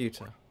main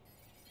computer.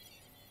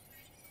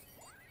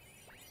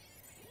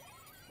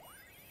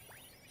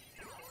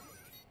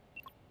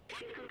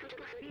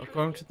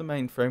 According to the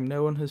mainframe,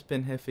 no one has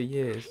been here for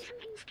years.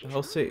 The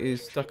whole city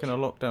is stuck in a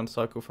lockdown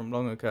cycle from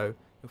long ago.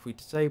 If we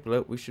disable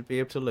it, we should be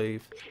able to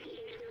leave.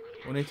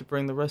 We'll need to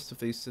bring the rest of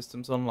these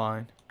systems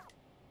online.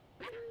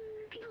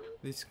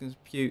 These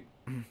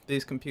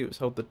computers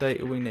hold the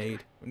data we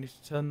need. We need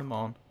to turn them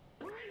on.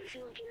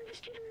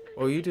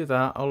 While you do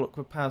that, I'll look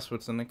for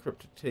passwords and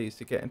encrypted keys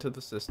to get into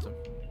the system.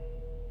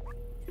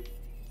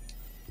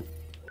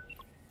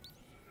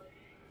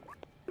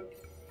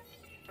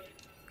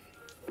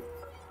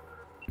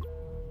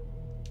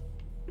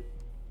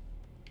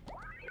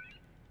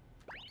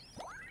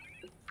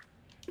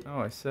 Oh,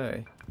 I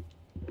see.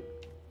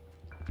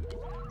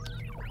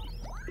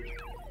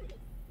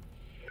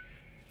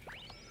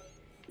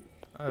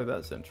 Oh,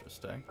 that's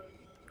interesting.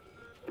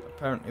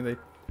 Apparently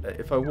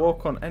if I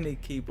walk on any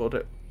keyboard,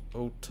 it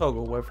will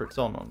toggle whether it's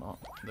on or not.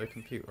 The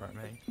computer, I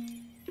mean.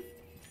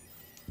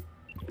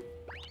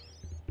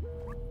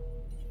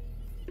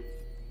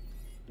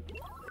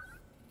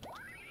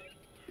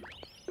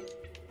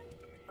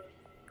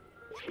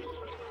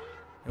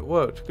 It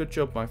worked. Good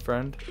job, my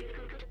friend.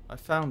 I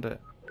found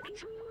it.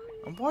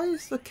 And why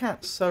is the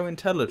cat so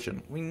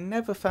intelligent? We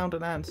never found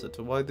an answer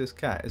to why this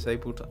cat is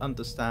able to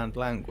understand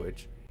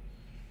language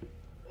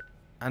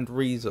and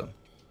reason.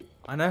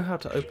 I know how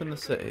to open the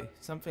city.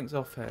 Something's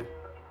off here.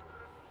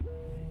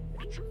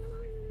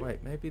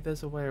 Wait, maybe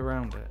there's a way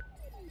around it.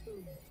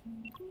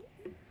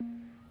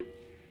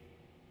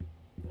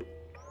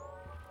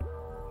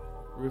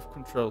 Roof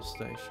control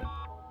station.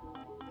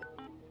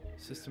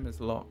 System is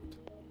locked.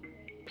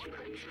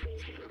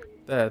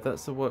 There,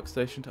 that's the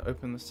workstation to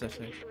open the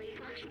city.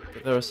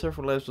 But there are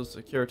several layers of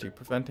security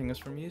preventing us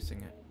from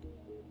using it.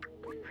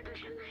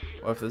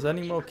 Well, if there's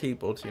any more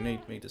keyboards you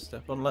need me to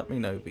step on, let me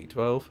know,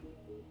 B12.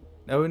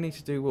 Now we need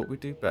to do what we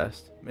do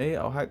best. Me,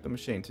 I'll hack the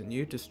machines, and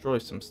you destroy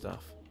some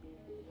stuff.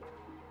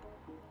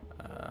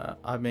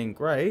 I mean,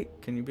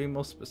 great. Can you be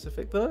more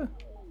specific, though?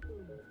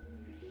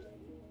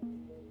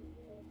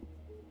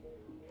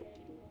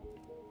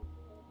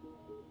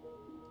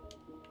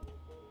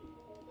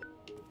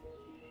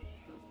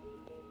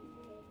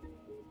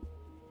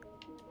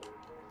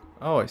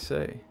 Oh, I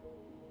see.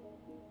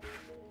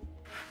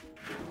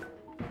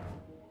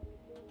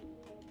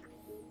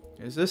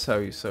 Is this how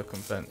you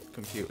circumvent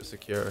computer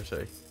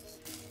security?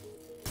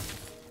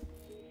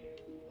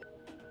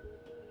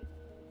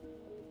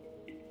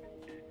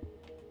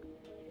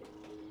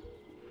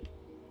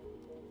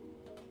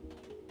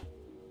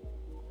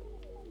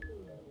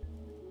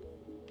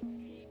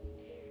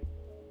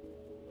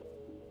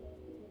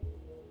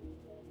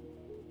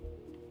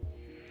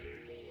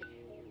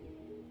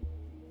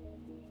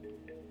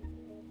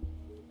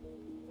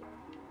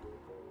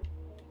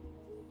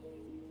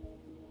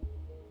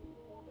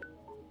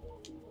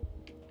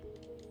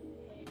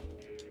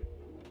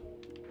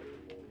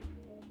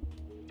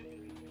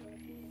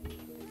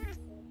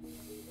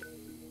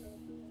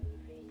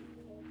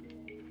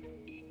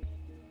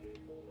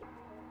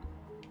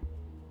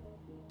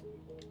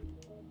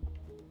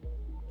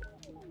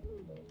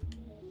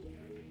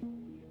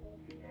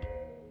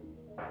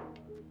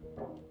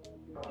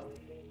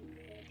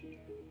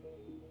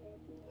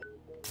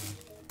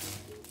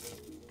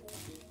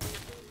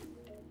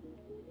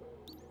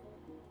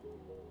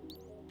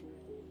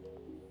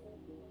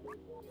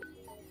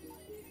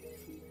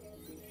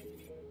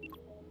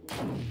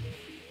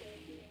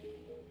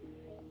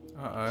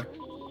 Uh-oh.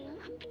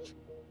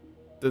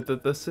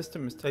 The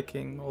system is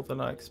taking more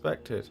than I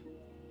expected.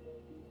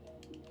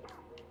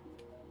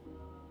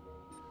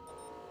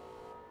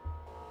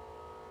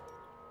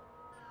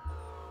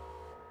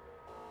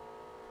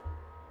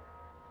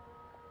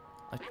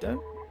 I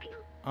don't...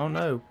 Oh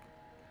no.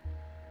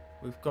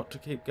 We've got to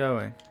keep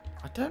going.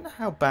 I don't know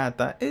how bad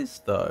that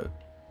is though.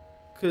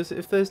 Because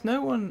if there's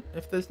no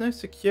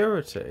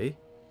security,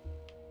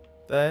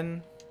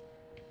 then...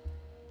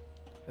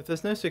 If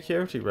there's no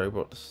security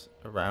robots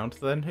around,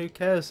 then who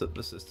cares that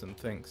the system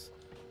thinks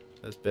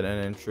there's been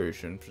an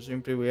intrusion?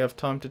 Presumably we have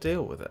time to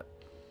deal with it.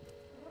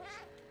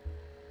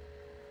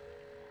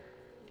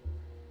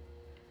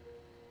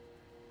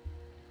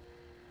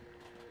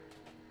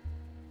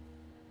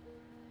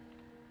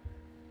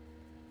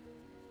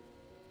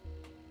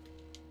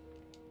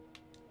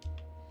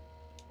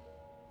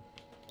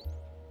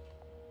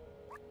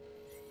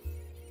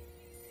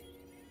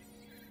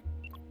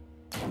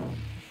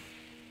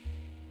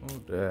 Oh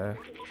dear.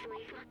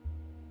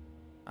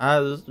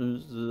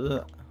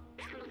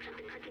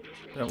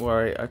 Don't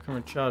worry, I can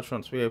recharge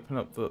once we open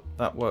up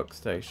that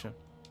workstation.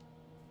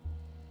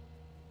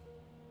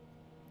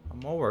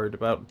 more worried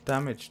about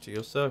damage to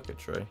your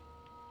circuitry.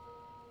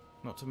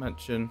 Not to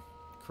mention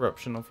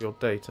corruption of your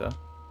data.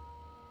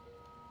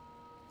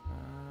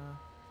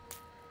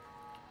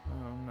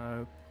 Oh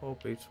no, poor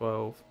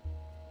B12.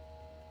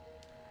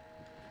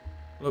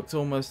 Looks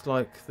almost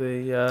like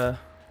the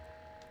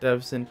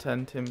devs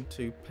intend him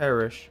to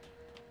perish,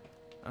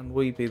 and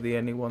we be the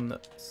only one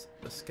that's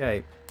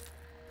escaped,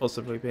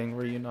 possibly being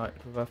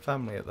reunited with our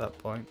family at that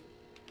point.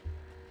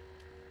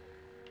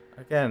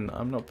 Again,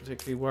 I'm not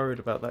particularly worried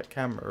about that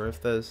camera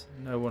if there's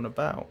no one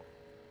about.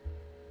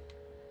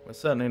 We're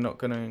certainly not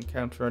going to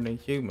encounter any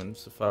humans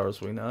so far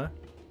as we know.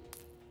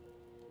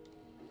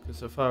 Because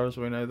so far as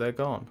we know, they're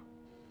gone.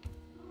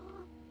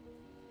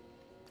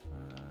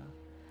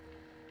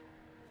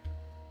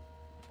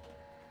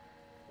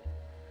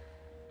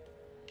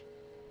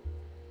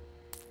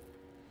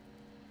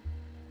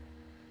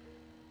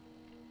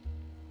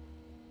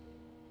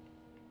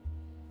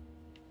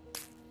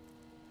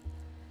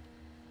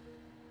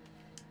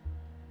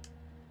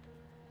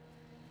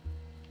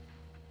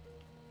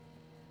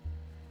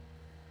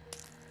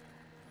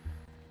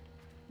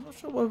 Not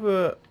sure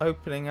whether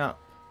opening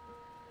up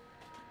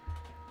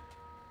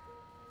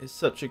is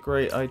such a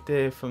great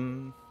idea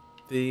from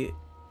the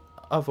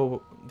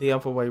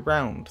other way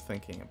round,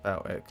 thinking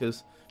about it,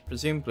 because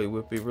presumably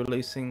we'd be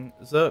releasing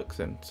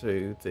Zerks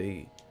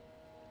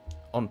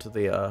onto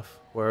the Earth,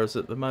 whereas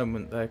at the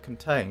moment they're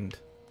contained.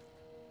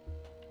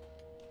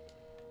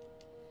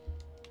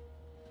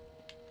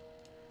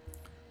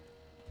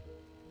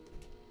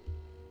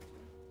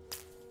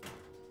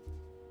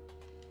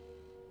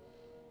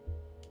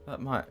 That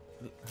might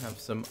have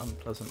some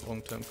unpleasant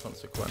long-term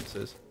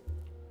consequences.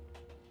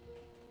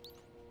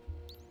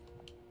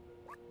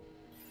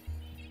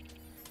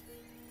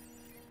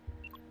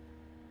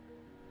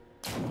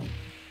 Oh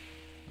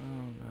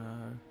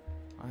no,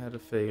 I had a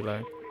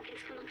feeling.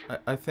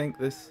 I think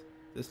this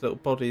little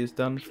body is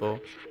done for.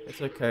 It's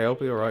okay, I'll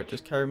be alright.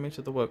 Just carry me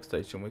to the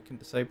workstation. We can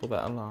disable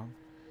that alarm.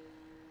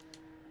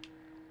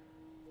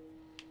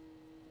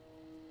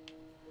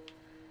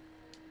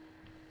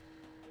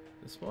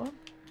 This one?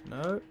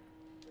 No.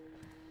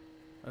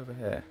 Over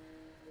here.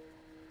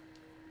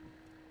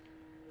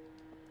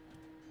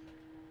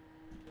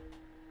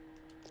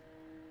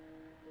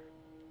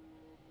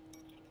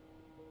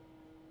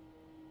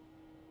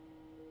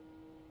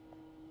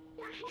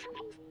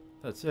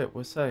 That's it,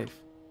 we're safe.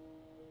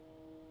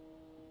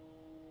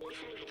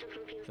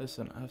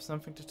 Listen, I have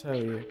something to tell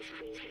you.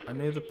 I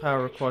knew the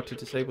power required to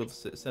disable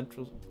the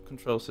central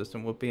control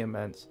system would be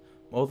immense,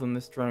 more than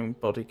this drone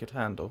body could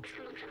handle.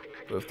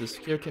 But with the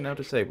security now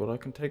disabled, I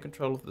can take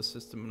control of the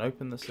system and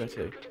open the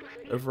city.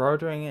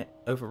 Overriding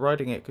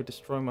it could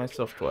destroy my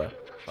software.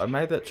 But I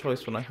made that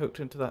choice when I hooked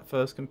into that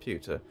first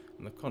computer,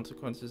 and the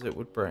consequences it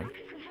would bring.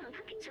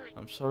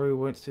 I'm sorry we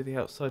won't see the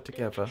outside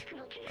together.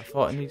 I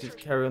thought I needed to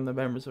carry on the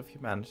memories of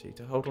humanity,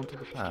 to hold on to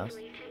the past.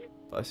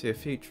 But I see a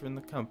future in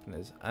the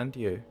companies, and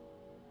you.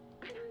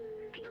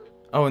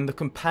 Oh, and the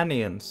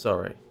companions,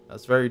 sorry.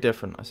 That's very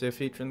different. I see a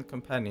future in the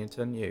companions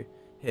and you.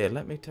 Here,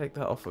 let me take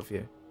that off of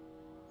you.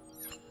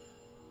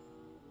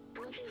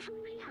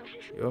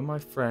 You are my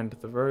friend,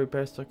 the very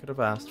best I could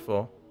have asked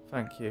for.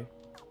 Thank you.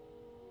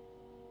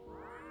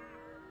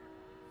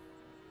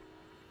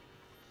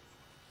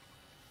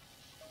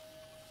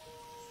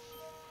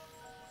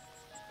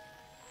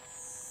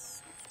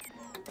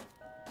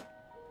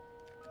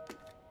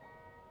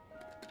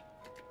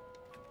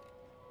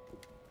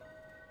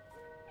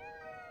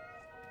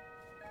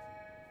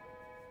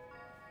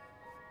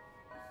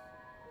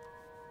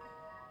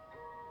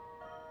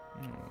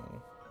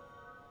 Oh.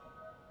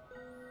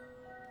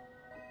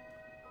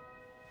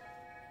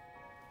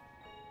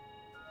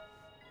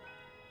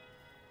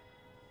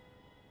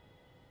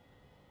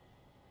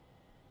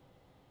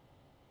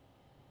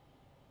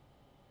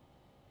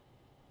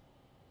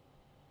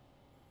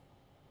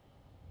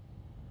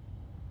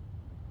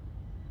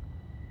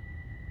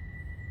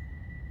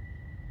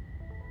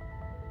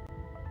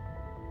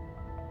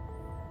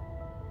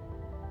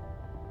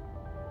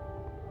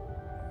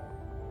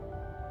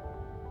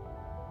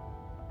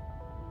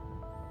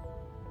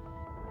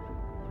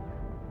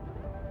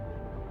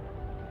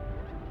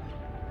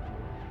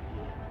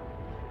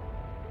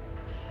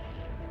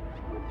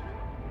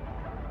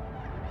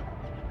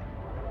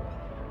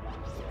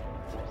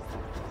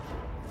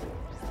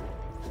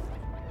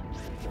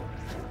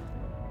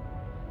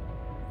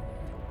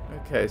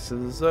 Okay, so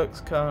the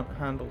Zerks can't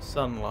handle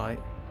sunlight.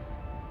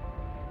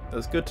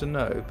 That's good to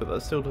know, but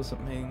that still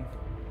doesn't mean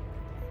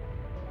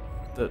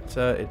that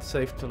it's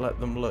safe to let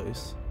them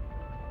loose.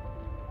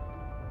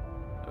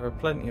 There are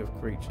plenty of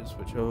creatures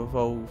which have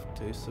evolved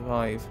to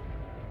survive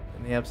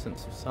in the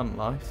absence of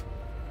sunlight.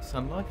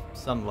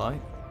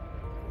 Sunlight.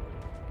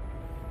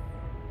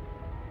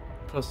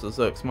 Plus, the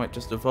Zerks might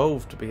just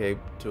evolve to be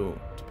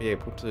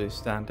able to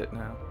stand it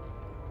now.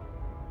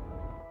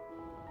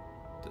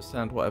 To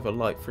stand whatever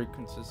light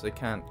frequencies they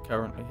can't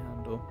currently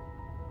handle.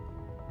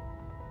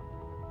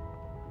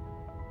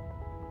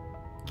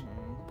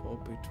 Oh,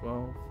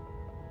 4B12.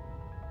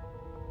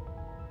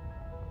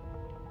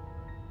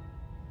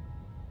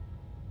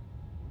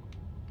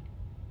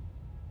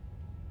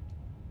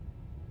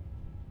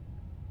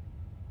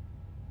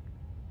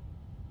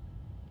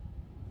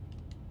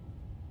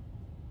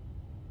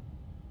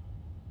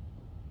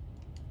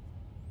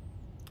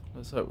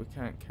 Looks like we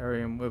can't carry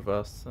him with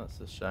us. That's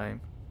a shame.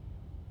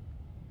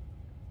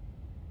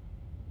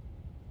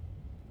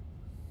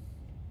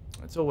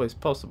 It's always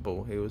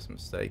possible he was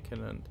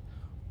mistaken, and,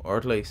 or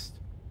at least,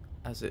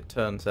 as it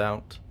turns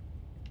out,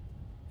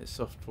 his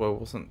software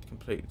wasn't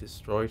completely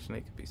destroyed and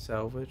it could be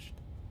salvaged.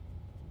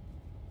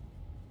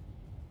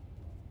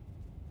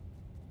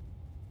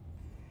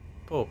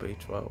 Poor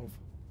B12.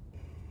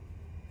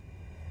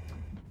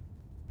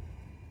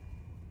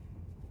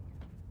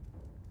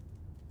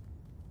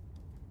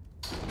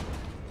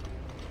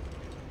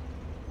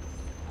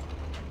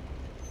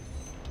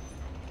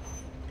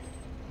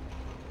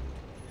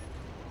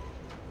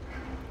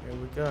 Here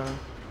we go.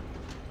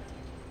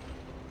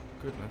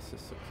 Goodness,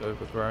 this looks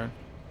overgrown.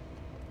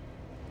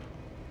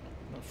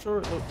 Not sure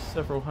it looks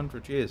several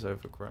hundred years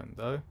overgrown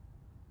though.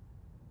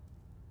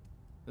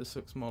 This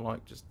looks more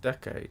like just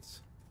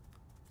decades.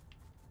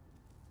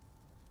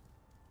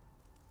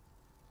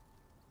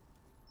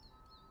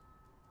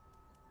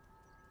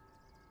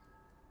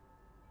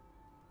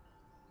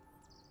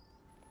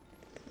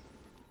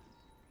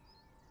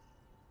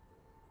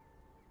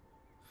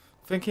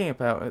 Thinking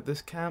about it,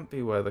 this can't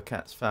be where the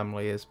cat's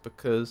family is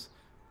because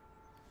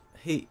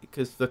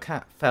the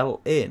cat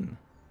fell in.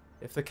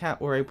 If the cat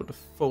were able to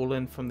fall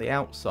in from the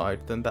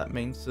outside, then that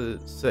means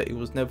that it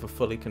was never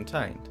fully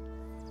contained.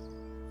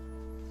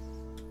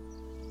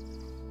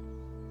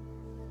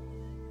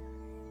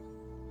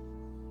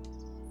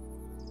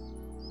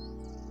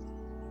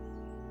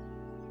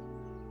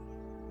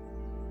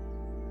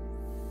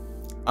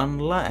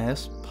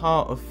 Unless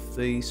part of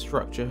the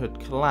structure had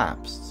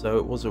collapsed, so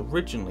it was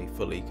originally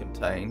fully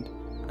contained,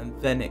 and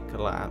then it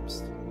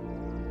collapsed,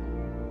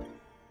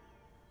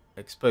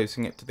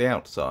 exposing it to the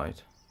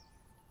outside.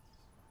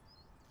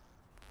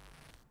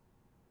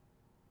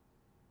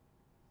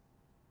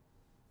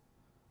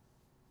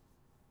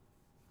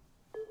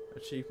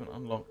 Achievement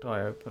unlocked,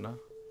 eye opener.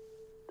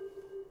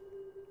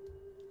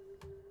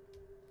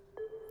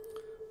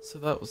 So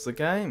that was the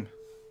game.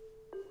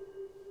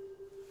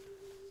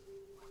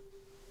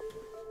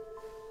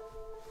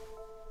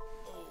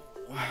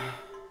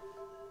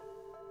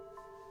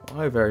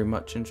 I very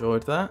much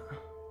enjoyed that.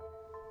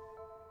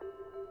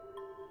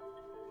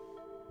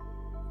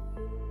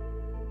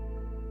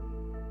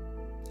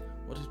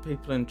 What did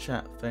people in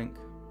chat think?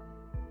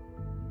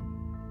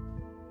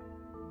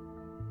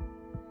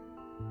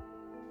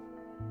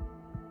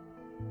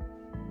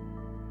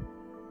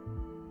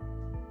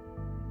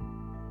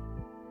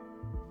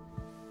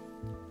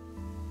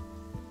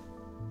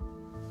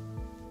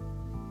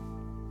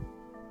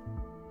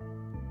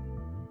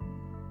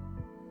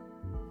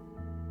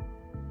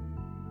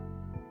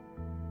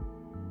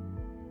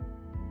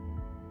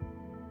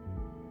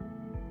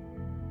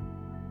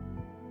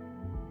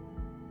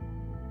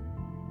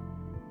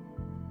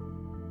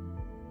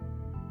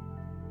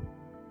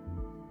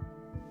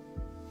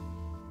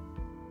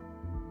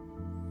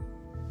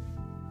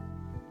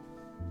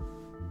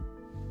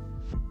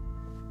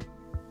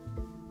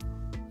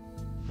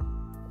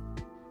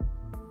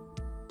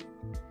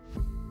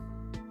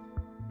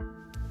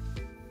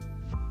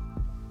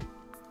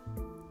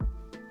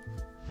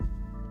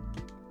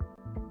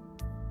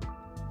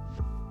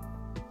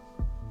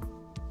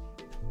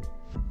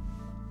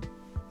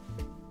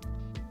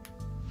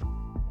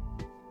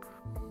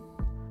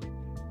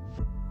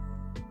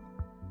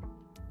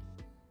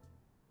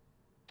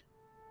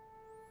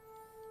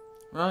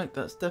 Right,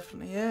 that's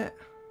definitely it.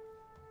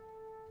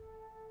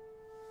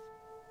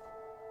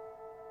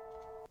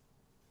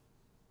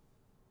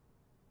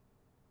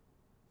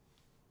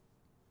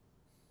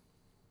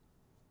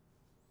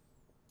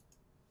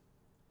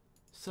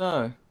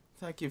 So,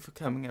 thank you for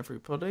coming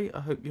everybody.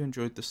 I hope you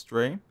enjoyed the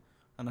stream,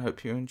 and I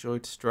hope you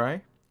enjoyed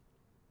Stray.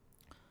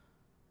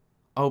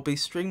 I'll be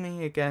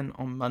streaming again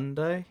on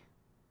Monday.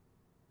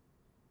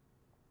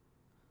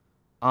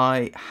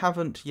 I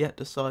haven't yet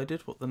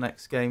decided what the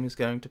next game is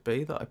going to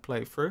be that I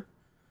play through,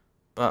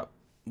 but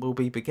we'll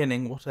be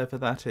beginning whatever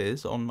that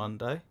is on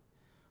Monday.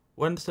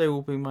 Wednesday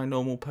will be my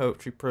normal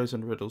Poetry, Prose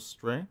and Riddles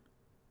stream.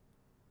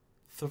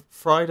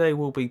 Friday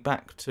will be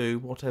back to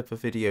whatever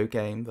video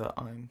game that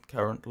I'm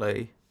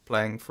currently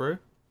playing through.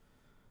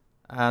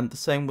 And the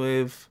same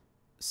with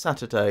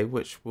Saturday,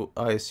 which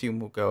I assume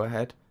will go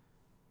ahead.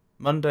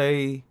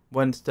 Monday,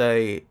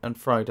 Wednesday and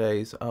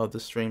Fridays are the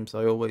streams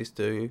I always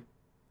do.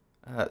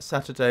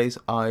 Saturdays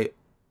I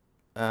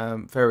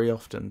very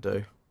often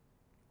do.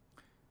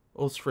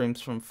 All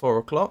streams from 4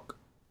 o'clock.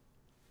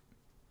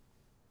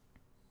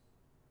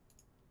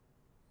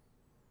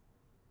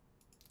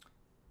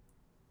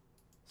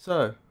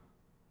 So,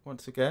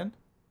 once again,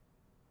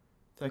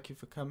 thank you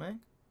for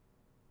coming,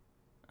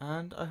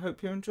 and I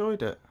hope you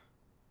enjoyed it.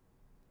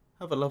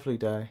 Have a lovely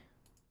day.